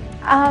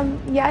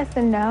 Yes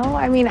and no.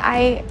 I mean,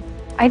 I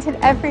did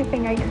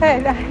everything I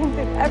could. I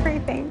did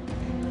everything.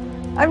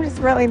 I'm just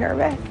really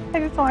nervous. I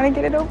just want to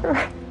get it over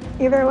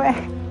either way.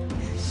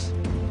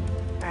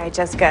 All right,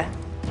 Jessica.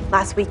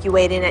 Last week you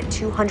weighed in at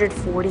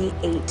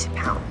 248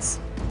 pounds.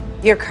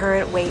 Your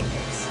current weight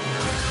is.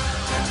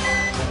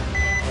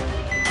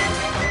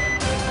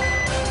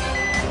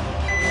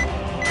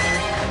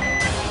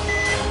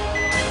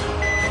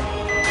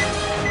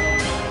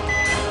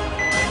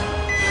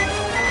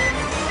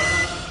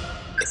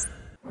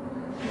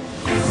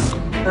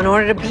 In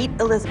order to beat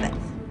Elizabeth,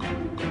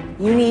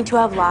 you need to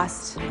have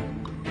lost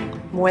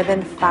more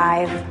than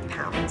 5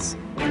 pounds.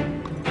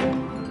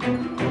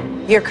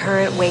 Your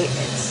current weight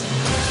is.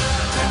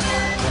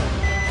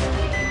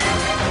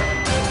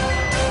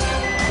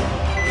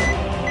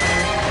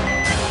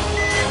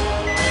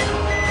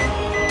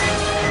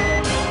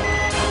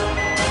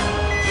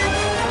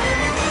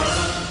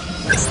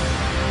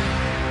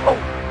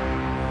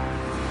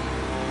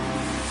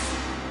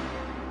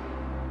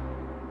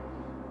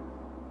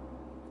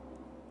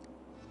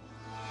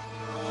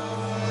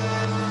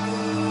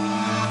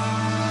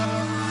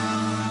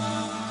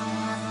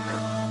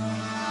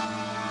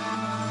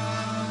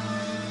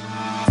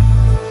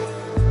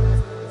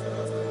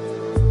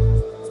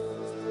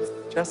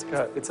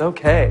 Jessica, it's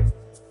okay.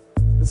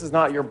 This is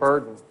not your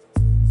burden.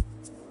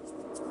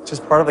 It's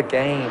just part of the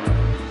game.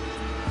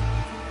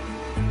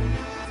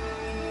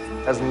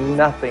 It has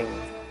nothing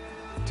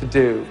to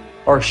do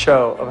or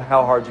show of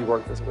how hard you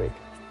worked this week.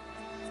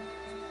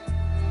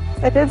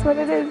 It is what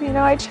it is, you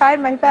know, I tried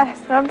my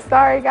best. I'm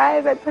sorry,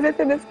 guys, I put us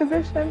in this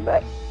position,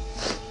 but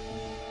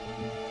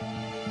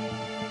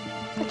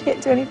I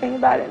can't do anything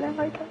about it now,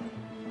 I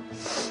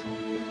guess.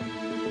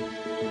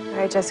 All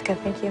right, Jessica,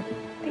 thank you.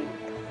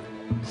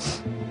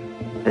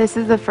 This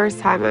is the first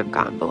time I've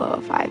gone below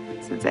a 5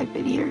 since I've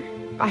been here.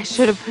 I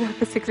should have put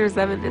up a 6 or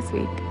 7 this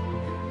week.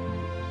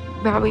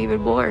 Probably even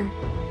more.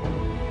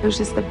 It was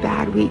just a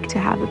bad week to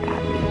have a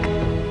bad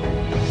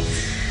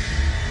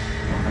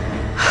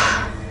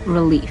week.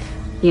 Relief,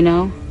 you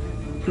know?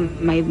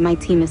 My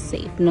team is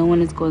safe. No one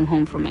is going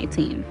home from my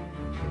team.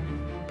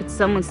 But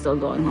someone's still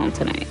going home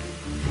tonight.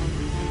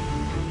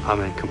 I'm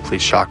in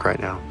complete shock right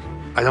now.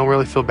 I don't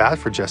really feel bad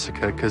for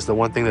Jessica because the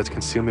one thing that's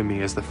consuming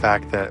me is the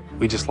fact that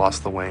we just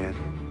lost the weigh-in.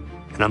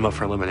 And I'm up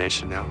for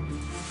elimination now.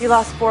 You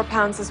lost 4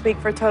 pounds this week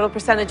for a total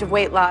percentage of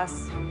weight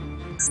loss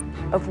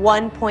of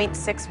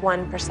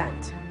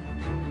 1.61%.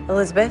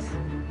 Elizabeth,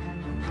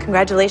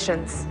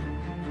 congratulations.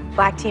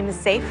 Black team is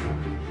safe.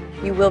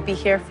 You will be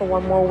here for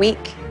 1 more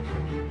week.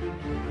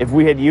 If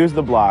we had used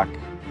the block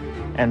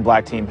and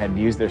black team had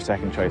used their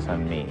second choice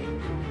on me,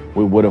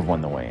 we would have won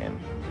the weigh-in.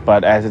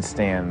 But as it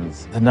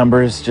stands, the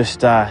numbers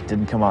just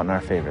didn't come out in our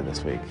favor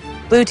this week.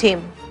 Blue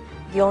team,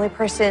 the only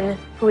person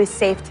who is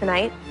safe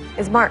tonight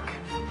is Mark.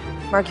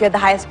 Mark, you had the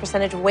highest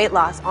percentage of weight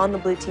loss on the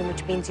blue team,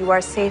 which means you are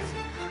safe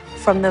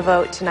from the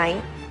vote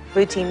tonight.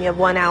 Blue team, you have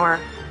 1 hour,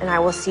 and I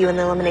will see you in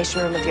the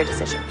elimination room with your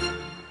decision.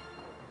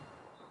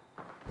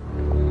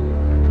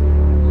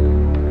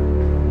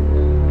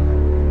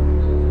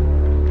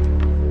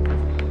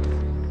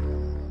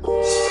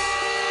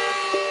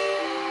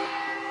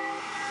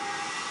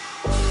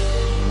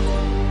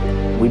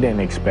 We didn't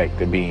expect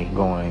to be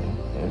going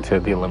into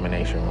the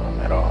elimination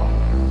room at all.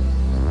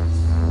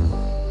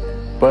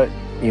 But,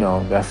 you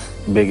know, that's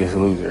Biggest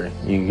Loser.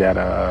 You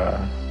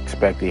gotta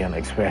expect the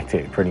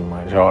unexpected pretty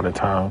much all the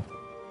time.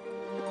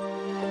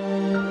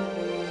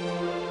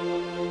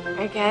 All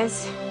right,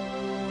 guys.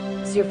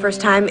 This is your first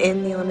time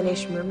in the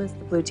elimination room as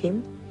the blue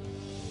team.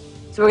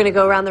 So we're gonna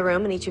go around the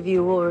room and each of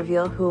you will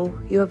reveal who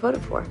you have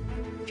voted for.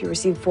 If you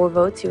receive 4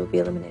 votes, you will be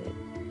eliminated.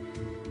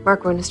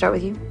 Mark, we're gonna start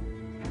with you.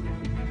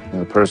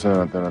 The person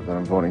that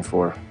I'm voting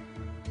for,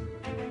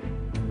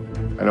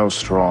 I know is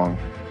strong.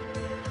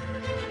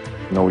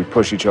 I know we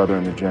push each other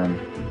in the gym.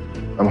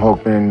 I'm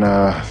hoping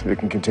it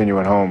can continue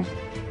at home.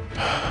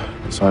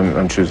 So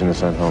I'm choosing to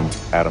send home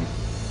Adam.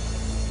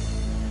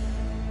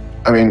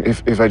 I mean,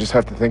 if I just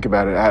have to think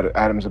about it,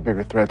 Adam's a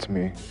bigger threat to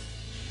me.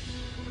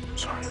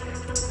 Sorry.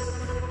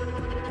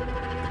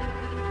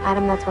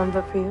 Adam, that's 1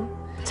 vote for you.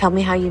 Tell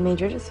me how you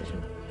made your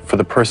decision. For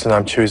the person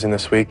I'm choosing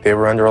this week, they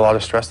were under a lot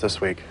of stress this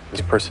week.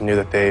 This person knew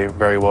that they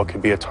very well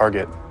could be a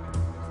target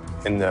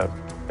in the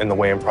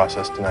weigh-in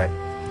process tonight.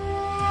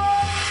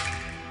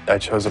 I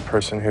chose a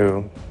person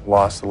who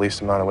lost the least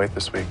amount of weight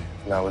this week,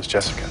 and that was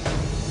Jessica.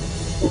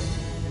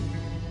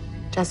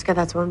 Jessica,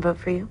 that's 1 vote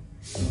for you.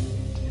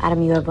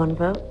 Adam, you have 1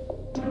 vote.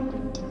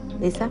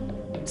 Lisa?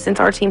 Since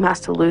our team has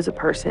to lose a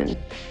person,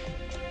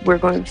 we're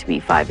going to be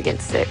 5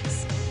 against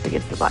 6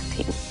 against the black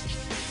team.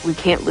 We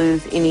can't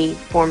lose any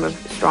form of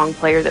strong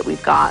player that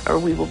we've got, or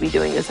we will be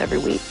doing this every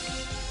week.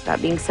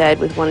 That being said,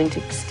 with wanting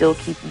to still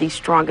keep the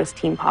strongest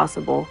team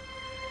possible,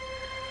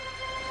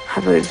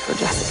 I voted for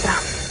Jessica.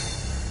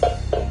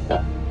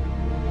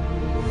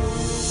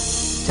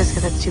 Jessica,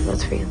 that's 2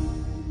 votes for you.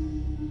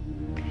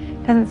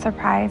 Doesn't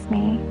surprise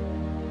me.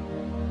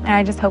 And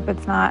I just hope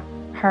it's not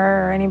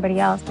her or anybody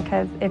else,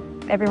 because if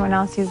everyone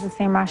else used the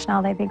same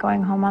rationale, they'd be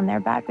going home on their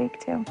bad week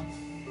too.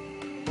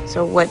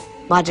 So what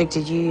logic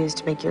did you use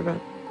to make your vote?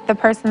 The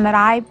person that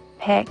I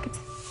picked,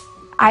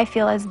 I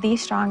feel is the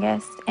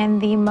strongest and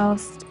the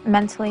most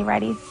mentally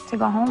ready to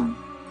go home.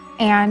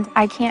 And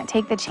I can't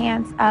take the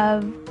chance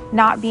of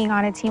not being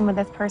on a team with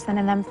this person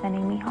and them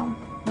sending me home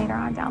later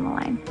on down the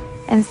line.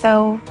 And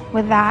so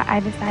with that, I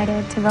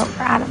decided to vote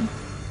for Adam.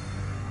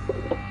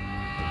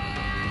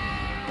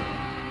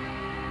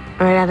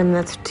 All right, Adam,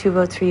 that's 2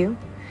 votes for you.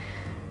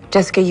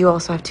 Jessica, you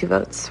also have 2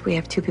 votes. We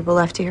have 2 people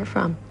left to hear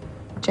from.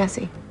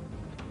 Jesse.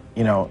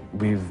 You know,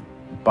 we've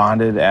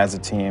bonded as a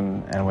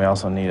team, and we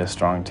also need a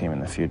strong team in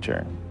the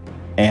future.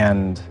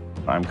 And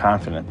I'm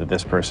confident that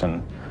this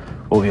person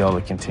will be able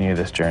to continue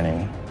this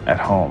journey at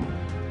home.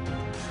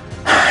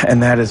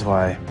 And that is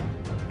why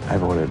I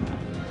voted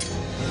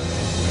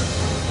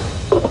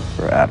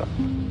for Adam.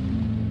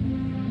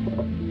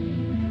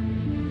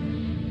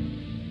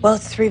 Well,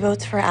 it's 3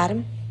 votes for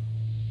Adam.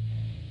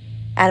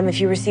 Adam, if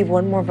you receive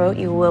 1 more vote,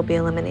 you will be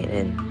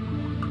eliminated.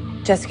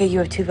 Jessica, you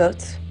have 2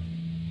 votes.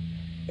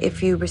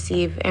 If you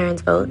receive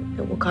Aaron's vote,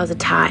 it will cause a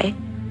tie,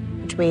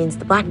 which means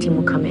the black team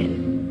will come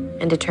in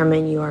and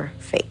determine your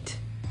fate.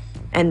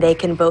 And they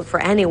can vote for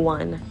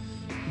anyone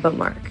but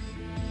Mark.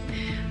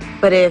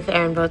 But if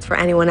Aaron votes for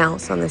anyone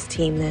else on this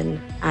team,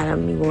 then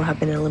Adam, you will have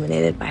been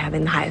eliminated by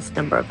having the highest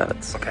number of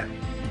votes. Okay.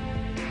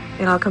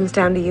 It all comes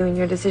down to you and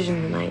your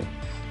decision tonight.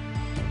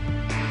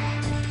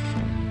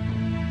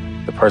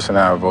 The person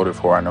that I voted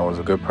for, I know is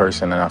a good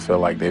person, and I feel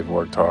like they've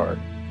worked hard.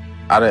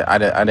 I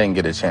didn't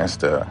get a chance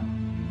to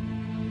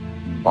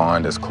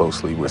bond as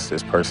closely with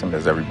this person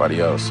as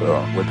everybody else.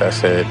 So with that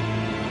said,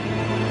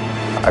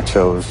 I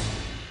chose.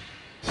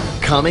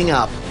 Coming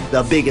up,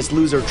 the Biggest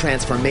Loser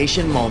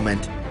transformation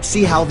moment.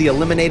 See how the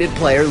eliminated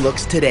player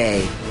looks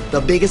today.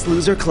 The Biggest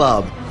Loser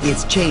Club.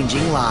 It's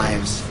changing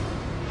lives.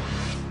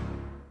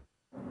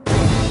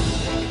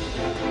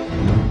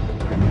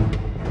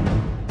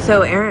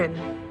 So, Aaron,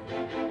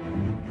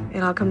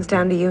 it all comes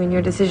down to you and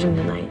your decision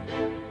tonight.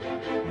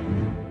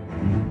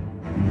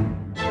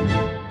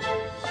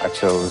 I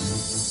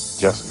chose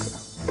Jessica.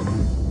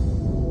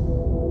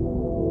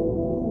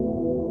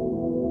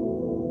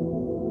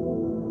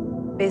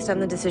 Based on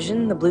the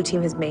decision the blue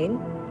team has made,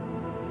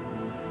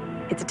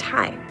 it's a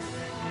tie.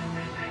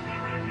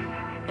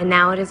 And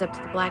now it is up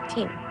to the black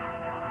team.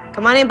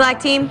 Come on in, black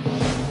team.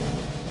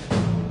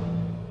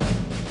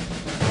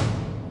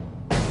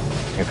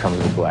 Here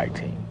comes the black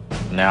team.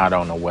 Now I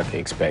don't know what to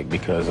expect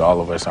because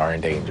all of us are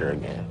in danger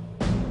again.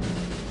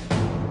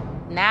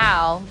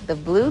 Now the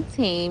blue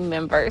team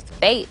members'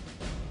 fate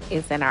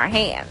is in our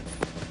hands.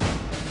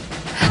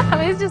 I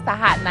mean, it's just a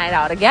hot night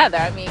altogether.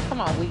 I mean, come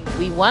on,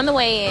 we won the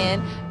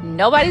weigh-in.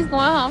 Nobody's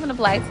going home on the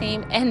black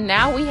team, and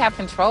now we have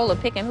control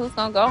of picking who's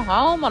gonna go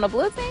home on the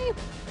blue team.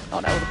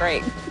 Oh, that was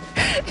great.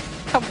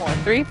 Come on,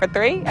 3 for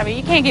 3? I mean,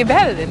 you can't get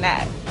better than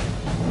that.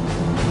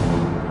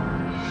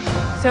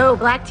 So,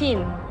 black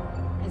team,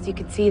 as you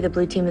can see, the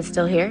blue team is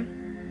still here.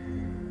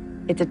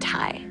 It's a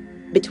tie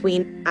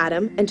between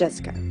Adam and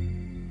Jessica,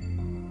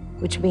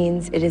 which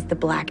means it is the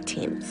black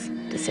team's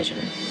decision.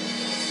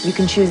 You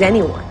can choose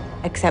anyone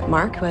except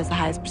Mark, who has the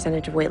highest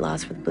percentage of weight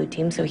loss for the blue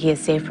team, so he is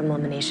safe from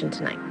elimination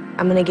tonight.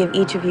 I'm gonna give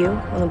each of you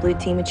on the blue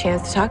team a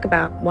chance to talk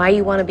about why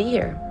you wanna be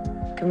here.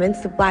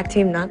 Convince the black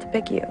team not to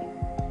pick you.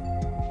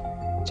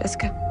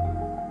 Jessica.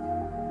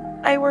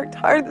 I worked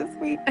hard this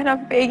week, and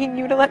I'm begging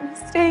you to let me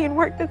stay and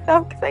work this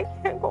out because I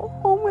can't go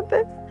home with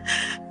this.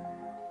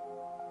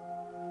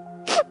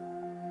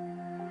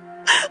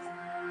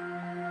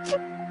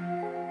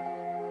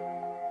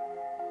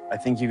 I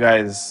think you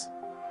guys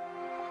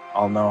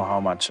all know how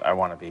much I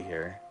want to be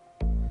here.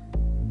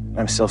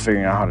 I'm still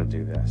figuring out how to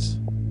do this.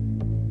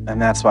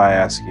 And that's why I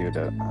ask you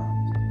to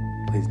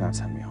please not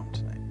send me home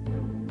tonight.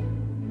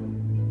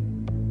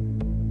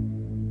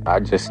 I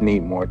just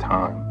need more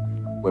time.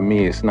 With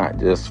me, it's not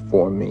just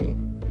for me.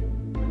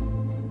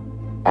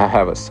 I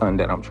have a son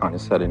that I'm trying to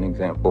set an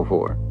example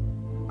for.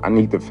 I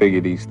need to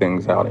figure these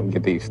things out and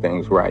get these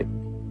things right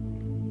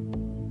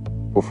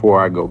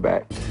before I go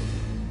back.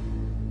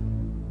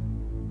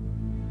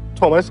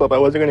 Told myself I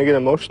wasn't going to get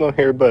emotional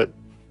here, but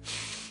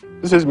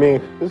this is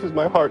me. This is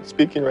my heart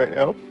speaking right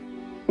now.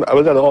 I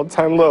was at an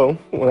all-time low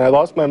when I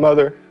lost my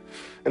mother,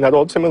 and that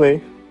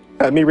ultimately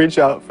had me reach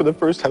out for the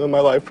first time in my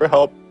life for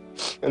help.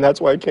 And that's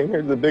why I came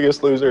here to The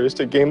Biggest Loser, is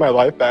to gain my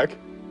life back.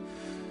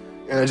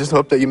 And I just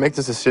hope that you make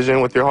this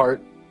decision with your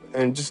heart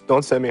and just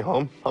don't send me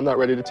home. I'm not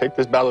ready to take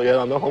this battle yet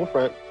on the home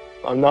front.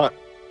 I'm not.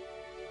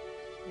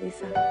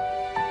 Lisa.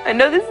 I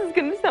know this is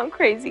gonna sound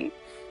crazy,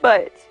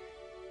 but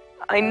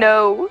I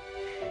know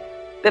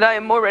that I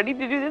am more ready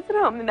to do this at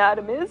home than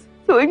Adam is.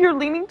 So if you're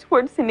leaning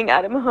towards sending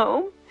Adam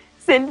home,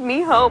 send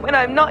me home, and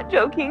I'm not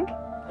joking.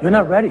 You're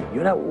not ready.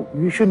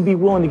 You shouldn't be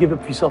willing to give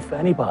up yourself for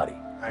anybody.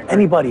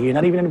 Anybody here,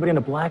 not even anybody in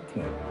the black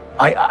team.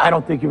 I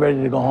don't think you're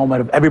ready to go home.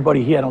 Out of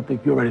everybody here, I don't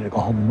think you're ready to go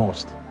home the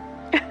most.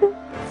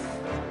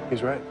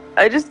 He's right.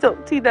 I just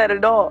don't see that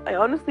at all. I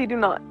honestly do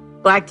not.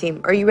 Black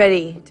team, are you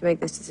ready to make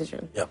this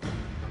decision? Yep.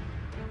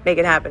 Make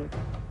it happen.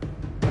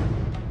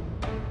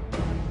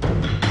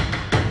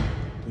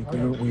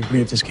 We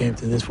agree if this came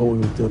to this, what we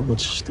would do.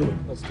 Let's just do it.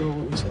 Let's do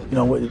what we said. You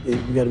know, we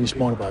got to be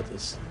smart about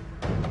this.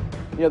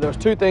 Yeah, there was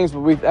two things that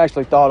we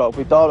actually thought of.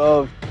 We thought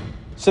of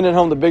sending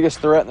home the biggest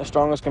threat and the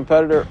strongest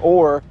competitor,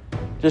 or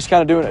just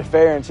kind of doing it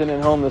fair and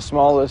sending home the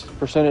smallest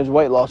percentage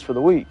weight loss for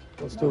the week.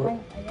 Let's do it.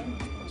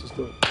 Let's just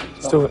do it.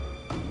 Let's do it.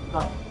 You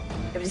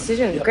have a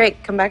decision. Yep.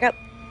 Great. Come back up.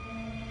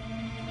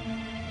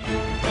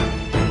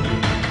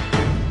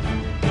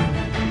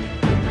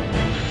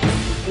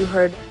 You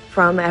heard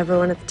from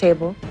everyone at the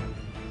table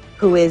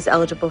who is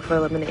eligible for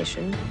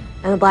elimination,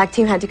 and the black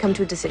team had to come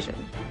to a decision.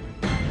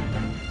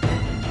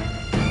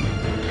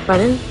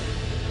 Brennan?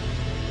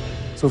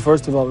 So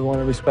first of all, we want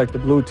to respect the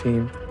blue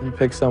team and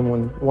pick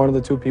someone, one of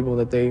the two people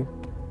that they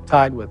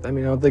tied with. I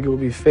mean, I don't think it would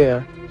be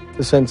fair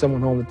to send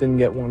someone home that didn't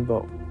get one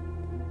vote.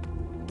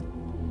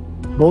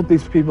 Both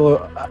these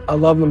people, I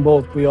love them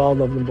both. We all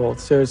love them both,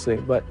 seriously.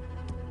 But,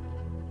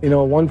 you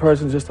know, one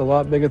person's just a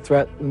lot bigger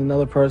threat than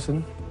another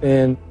person,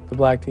 and the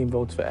black team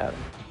votes for Adam.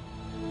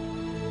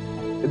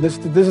 This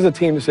is a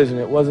team decision.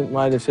 It wasn't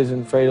my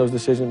decision, Fredo's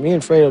decision. Me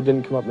and Fredo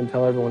didn't come up and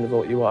tell everyone to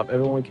vote you up.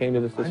 Everyone came to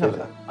this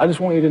decision. I just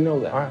want you to know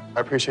that. All right.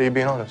 I appreciate you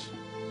being honest.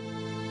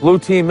 Blue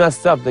team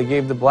messed up. They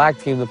gave the black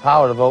team the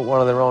power to vote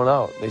one of their own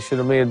out. They should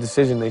have made a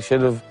decision. They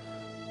should have,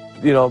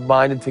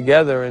 binded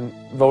together and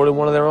voted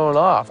one of their own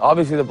off.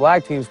 Obviously, the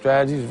black team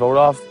strategy is vote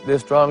off their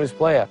strongest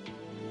player.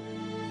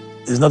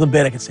 There's nothing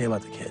bad I can say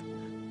about the kid.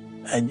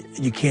 And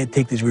you can't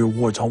take these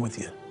rewards home with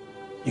you.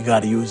 You got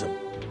to use them.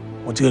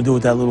 What's he going to do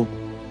with that little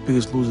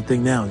Biggest Loser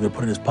thing now? He's going to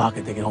put it in his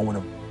pocket, take it home with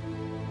him.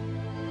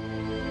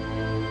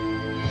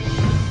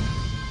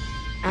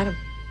 Adam,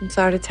 I'm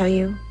sorry to tell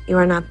you, you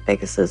are not the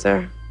biggest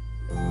loser.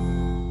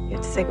 You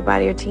have to say goodbye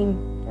to your team.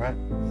 All right.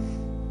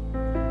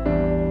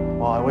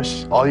 Well, I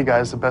wish all you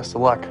guys the best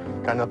of luck.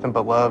 Got nothing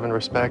but love and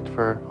respect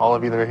for all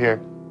of you that are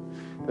here.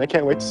 And I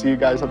can't wait to see you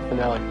guys at the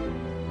finale.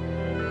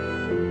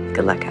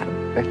 Good luck,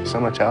 Adam. Thank you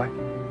so much, Allie.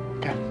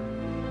 Okay.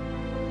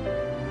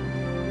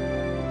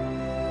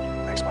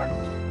 Thanks, Mark.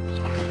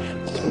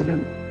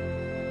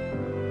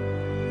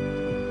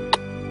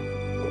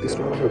 These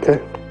are okay.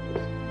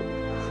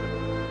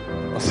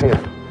 I'll see you.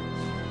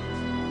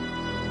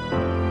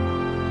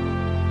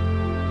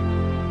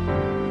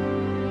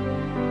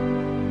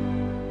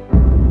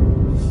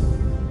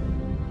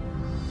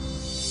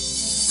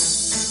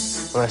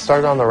 When I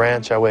started on the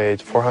ranch, I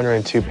weighed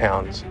 402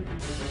 pounds.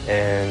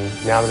 And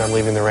now that I'm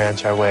leaving the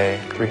ranch, I weigh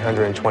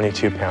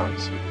 322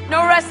 pounds.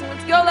 No resting.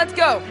 Let's go. Let's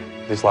go.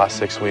 These last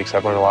 6 weeks,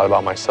 I've learned a lot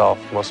about myself,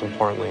 most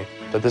importantly,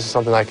 that this is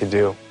something I could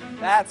do.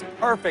 That's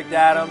perfect,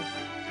 Adam.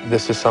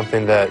 This is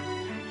something that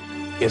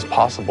is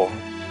possible.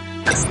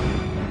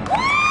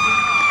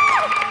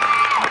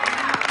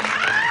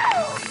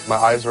 My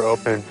eyes were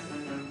open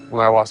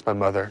when I lost my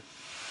mother.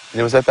 And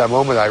it was at that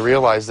moment I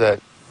realized that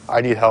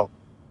I need help.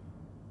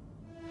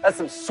 That's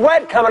some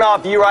sweat coming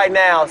off you right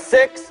now.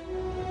 6.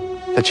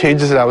 The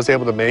changes that I was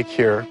able to make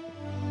here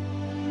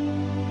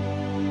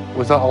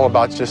was not all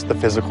about just the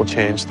physical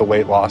change, the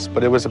weight loss,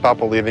 but it was about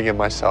believing in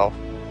myself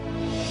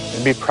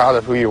and be proud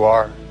of who you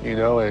are,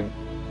 and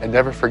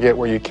never forget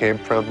where you came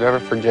from. Never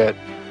forget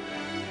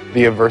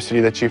the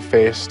adversity that you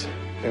faced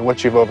and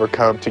what you've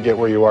overcome to get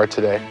where you are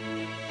today.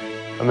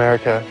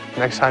 America,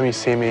 next time you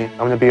see me, I'm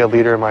going to be a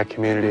leader in my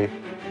community.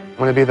 I'm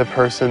going to be the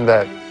person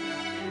that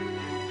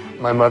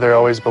my mother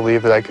always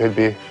believed that I could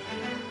be.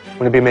 I'm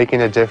going to be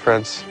making a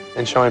difference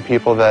and showing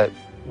people that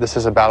this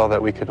is a battle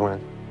that we could win.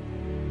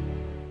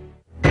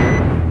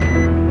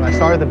 When I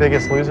started The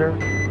Biggest Loser,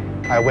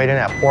 I weighed in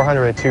at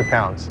 402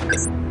 pounds.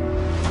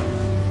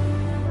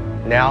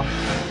 Now,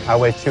 I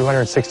weigh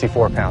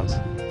 264 pounds.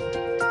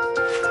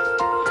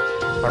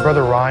 My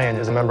brother Ryan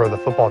is a member of the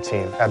football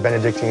team at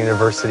Benedictine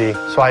University,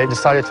 so I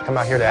decided to come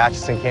out here to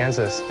Atchison,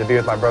 Kansas to be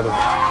with my brother.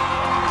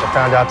 I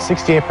found out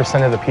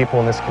 68% of the people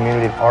in this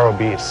community are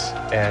obese,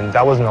 and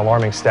that was an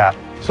alarming stat.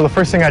 So the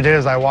first thing I did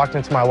is I walked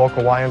into my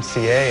local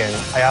YMCA and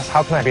I asked,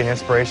 how can I be an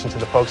inspiration to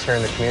the folks here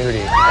in the community?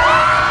 Thank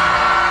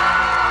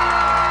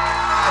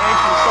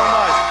you so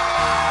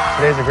much.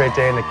 Today's a great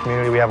day in the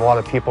community. We have a lot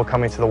of people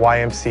coming to the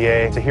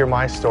YMCA to hear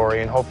my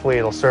story, and hopefully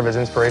it'll serve as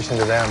inspiration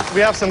to them.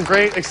 We have some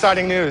great,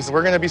 exciting news.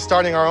 We're going to be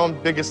starting our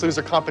own Biggest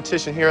Loser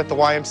competition here at the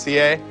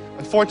YMCA.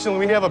 Unfortunately,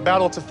 we have a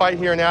battle to fight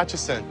here in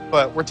Atchison,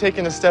 but we're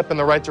taking a step in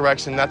the right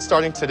direction. That's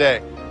starting today.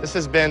 This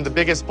has been the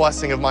biggest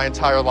blessing of my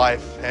entire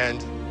life,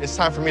 and it's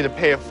time for me to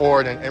pay it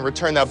forward and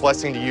return that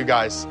blessing to you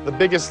guys. The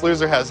Biggest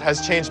Loser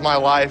has changed my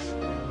life,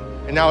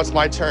 and now it's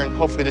my turn,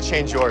 hopefully, to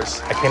change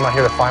yours. I came out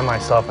here to find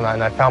myself, and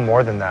I found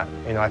more than that.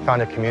 I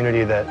found a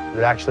community that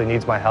actually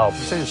needs my help.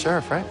 You say the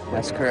sheriff, right?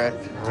 That's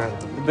correct. Right.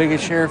 The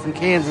biggest sheriff in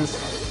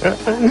Kansas.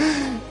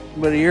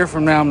 But a year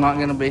from now, I'm not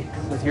going to be,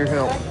 with your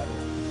help.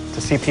 To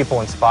see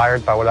people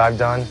inspired by what I've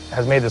done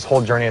has made this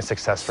whole journey a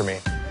success for me.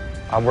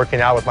 I'm working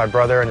out with my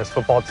brother and his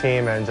football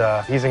team, and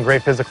he's in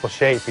great physical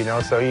shape,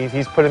 so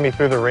he's putting me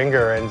through the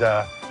ringer, and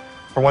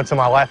for once in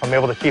my life, I'm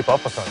able to keep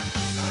up with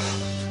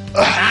him.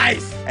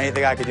 Nice!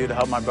 Anything I could do to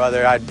help my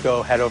brother, I'd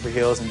go head over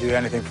heels and do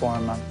anything for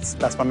him.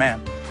 That's my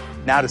man.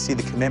 Now to see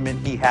the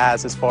commitment he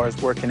has as far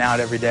as working out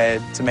every day,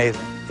 it's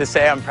amazing. To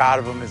say I'm proud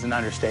of him is an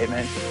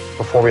understatement.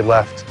 Before we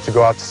left to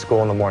go out to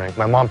school in the morning,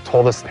 my mom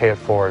told us to pay it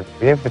forward.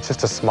 Even if it's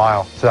just a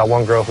smile to that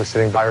one girl who's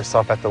sitting by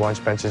herself at the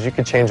lunch benches, you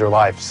could change her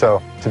life.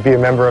 So to be a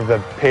member of the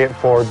Pay It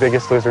Forward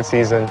Biggest Loser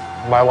season,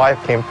 my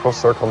life came full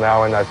circle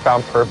now, and I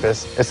found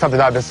purpose. It's something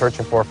I've been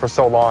searching for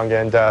so long,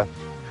 and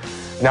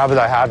now that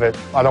I have it,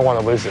 I don't want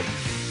to lose it.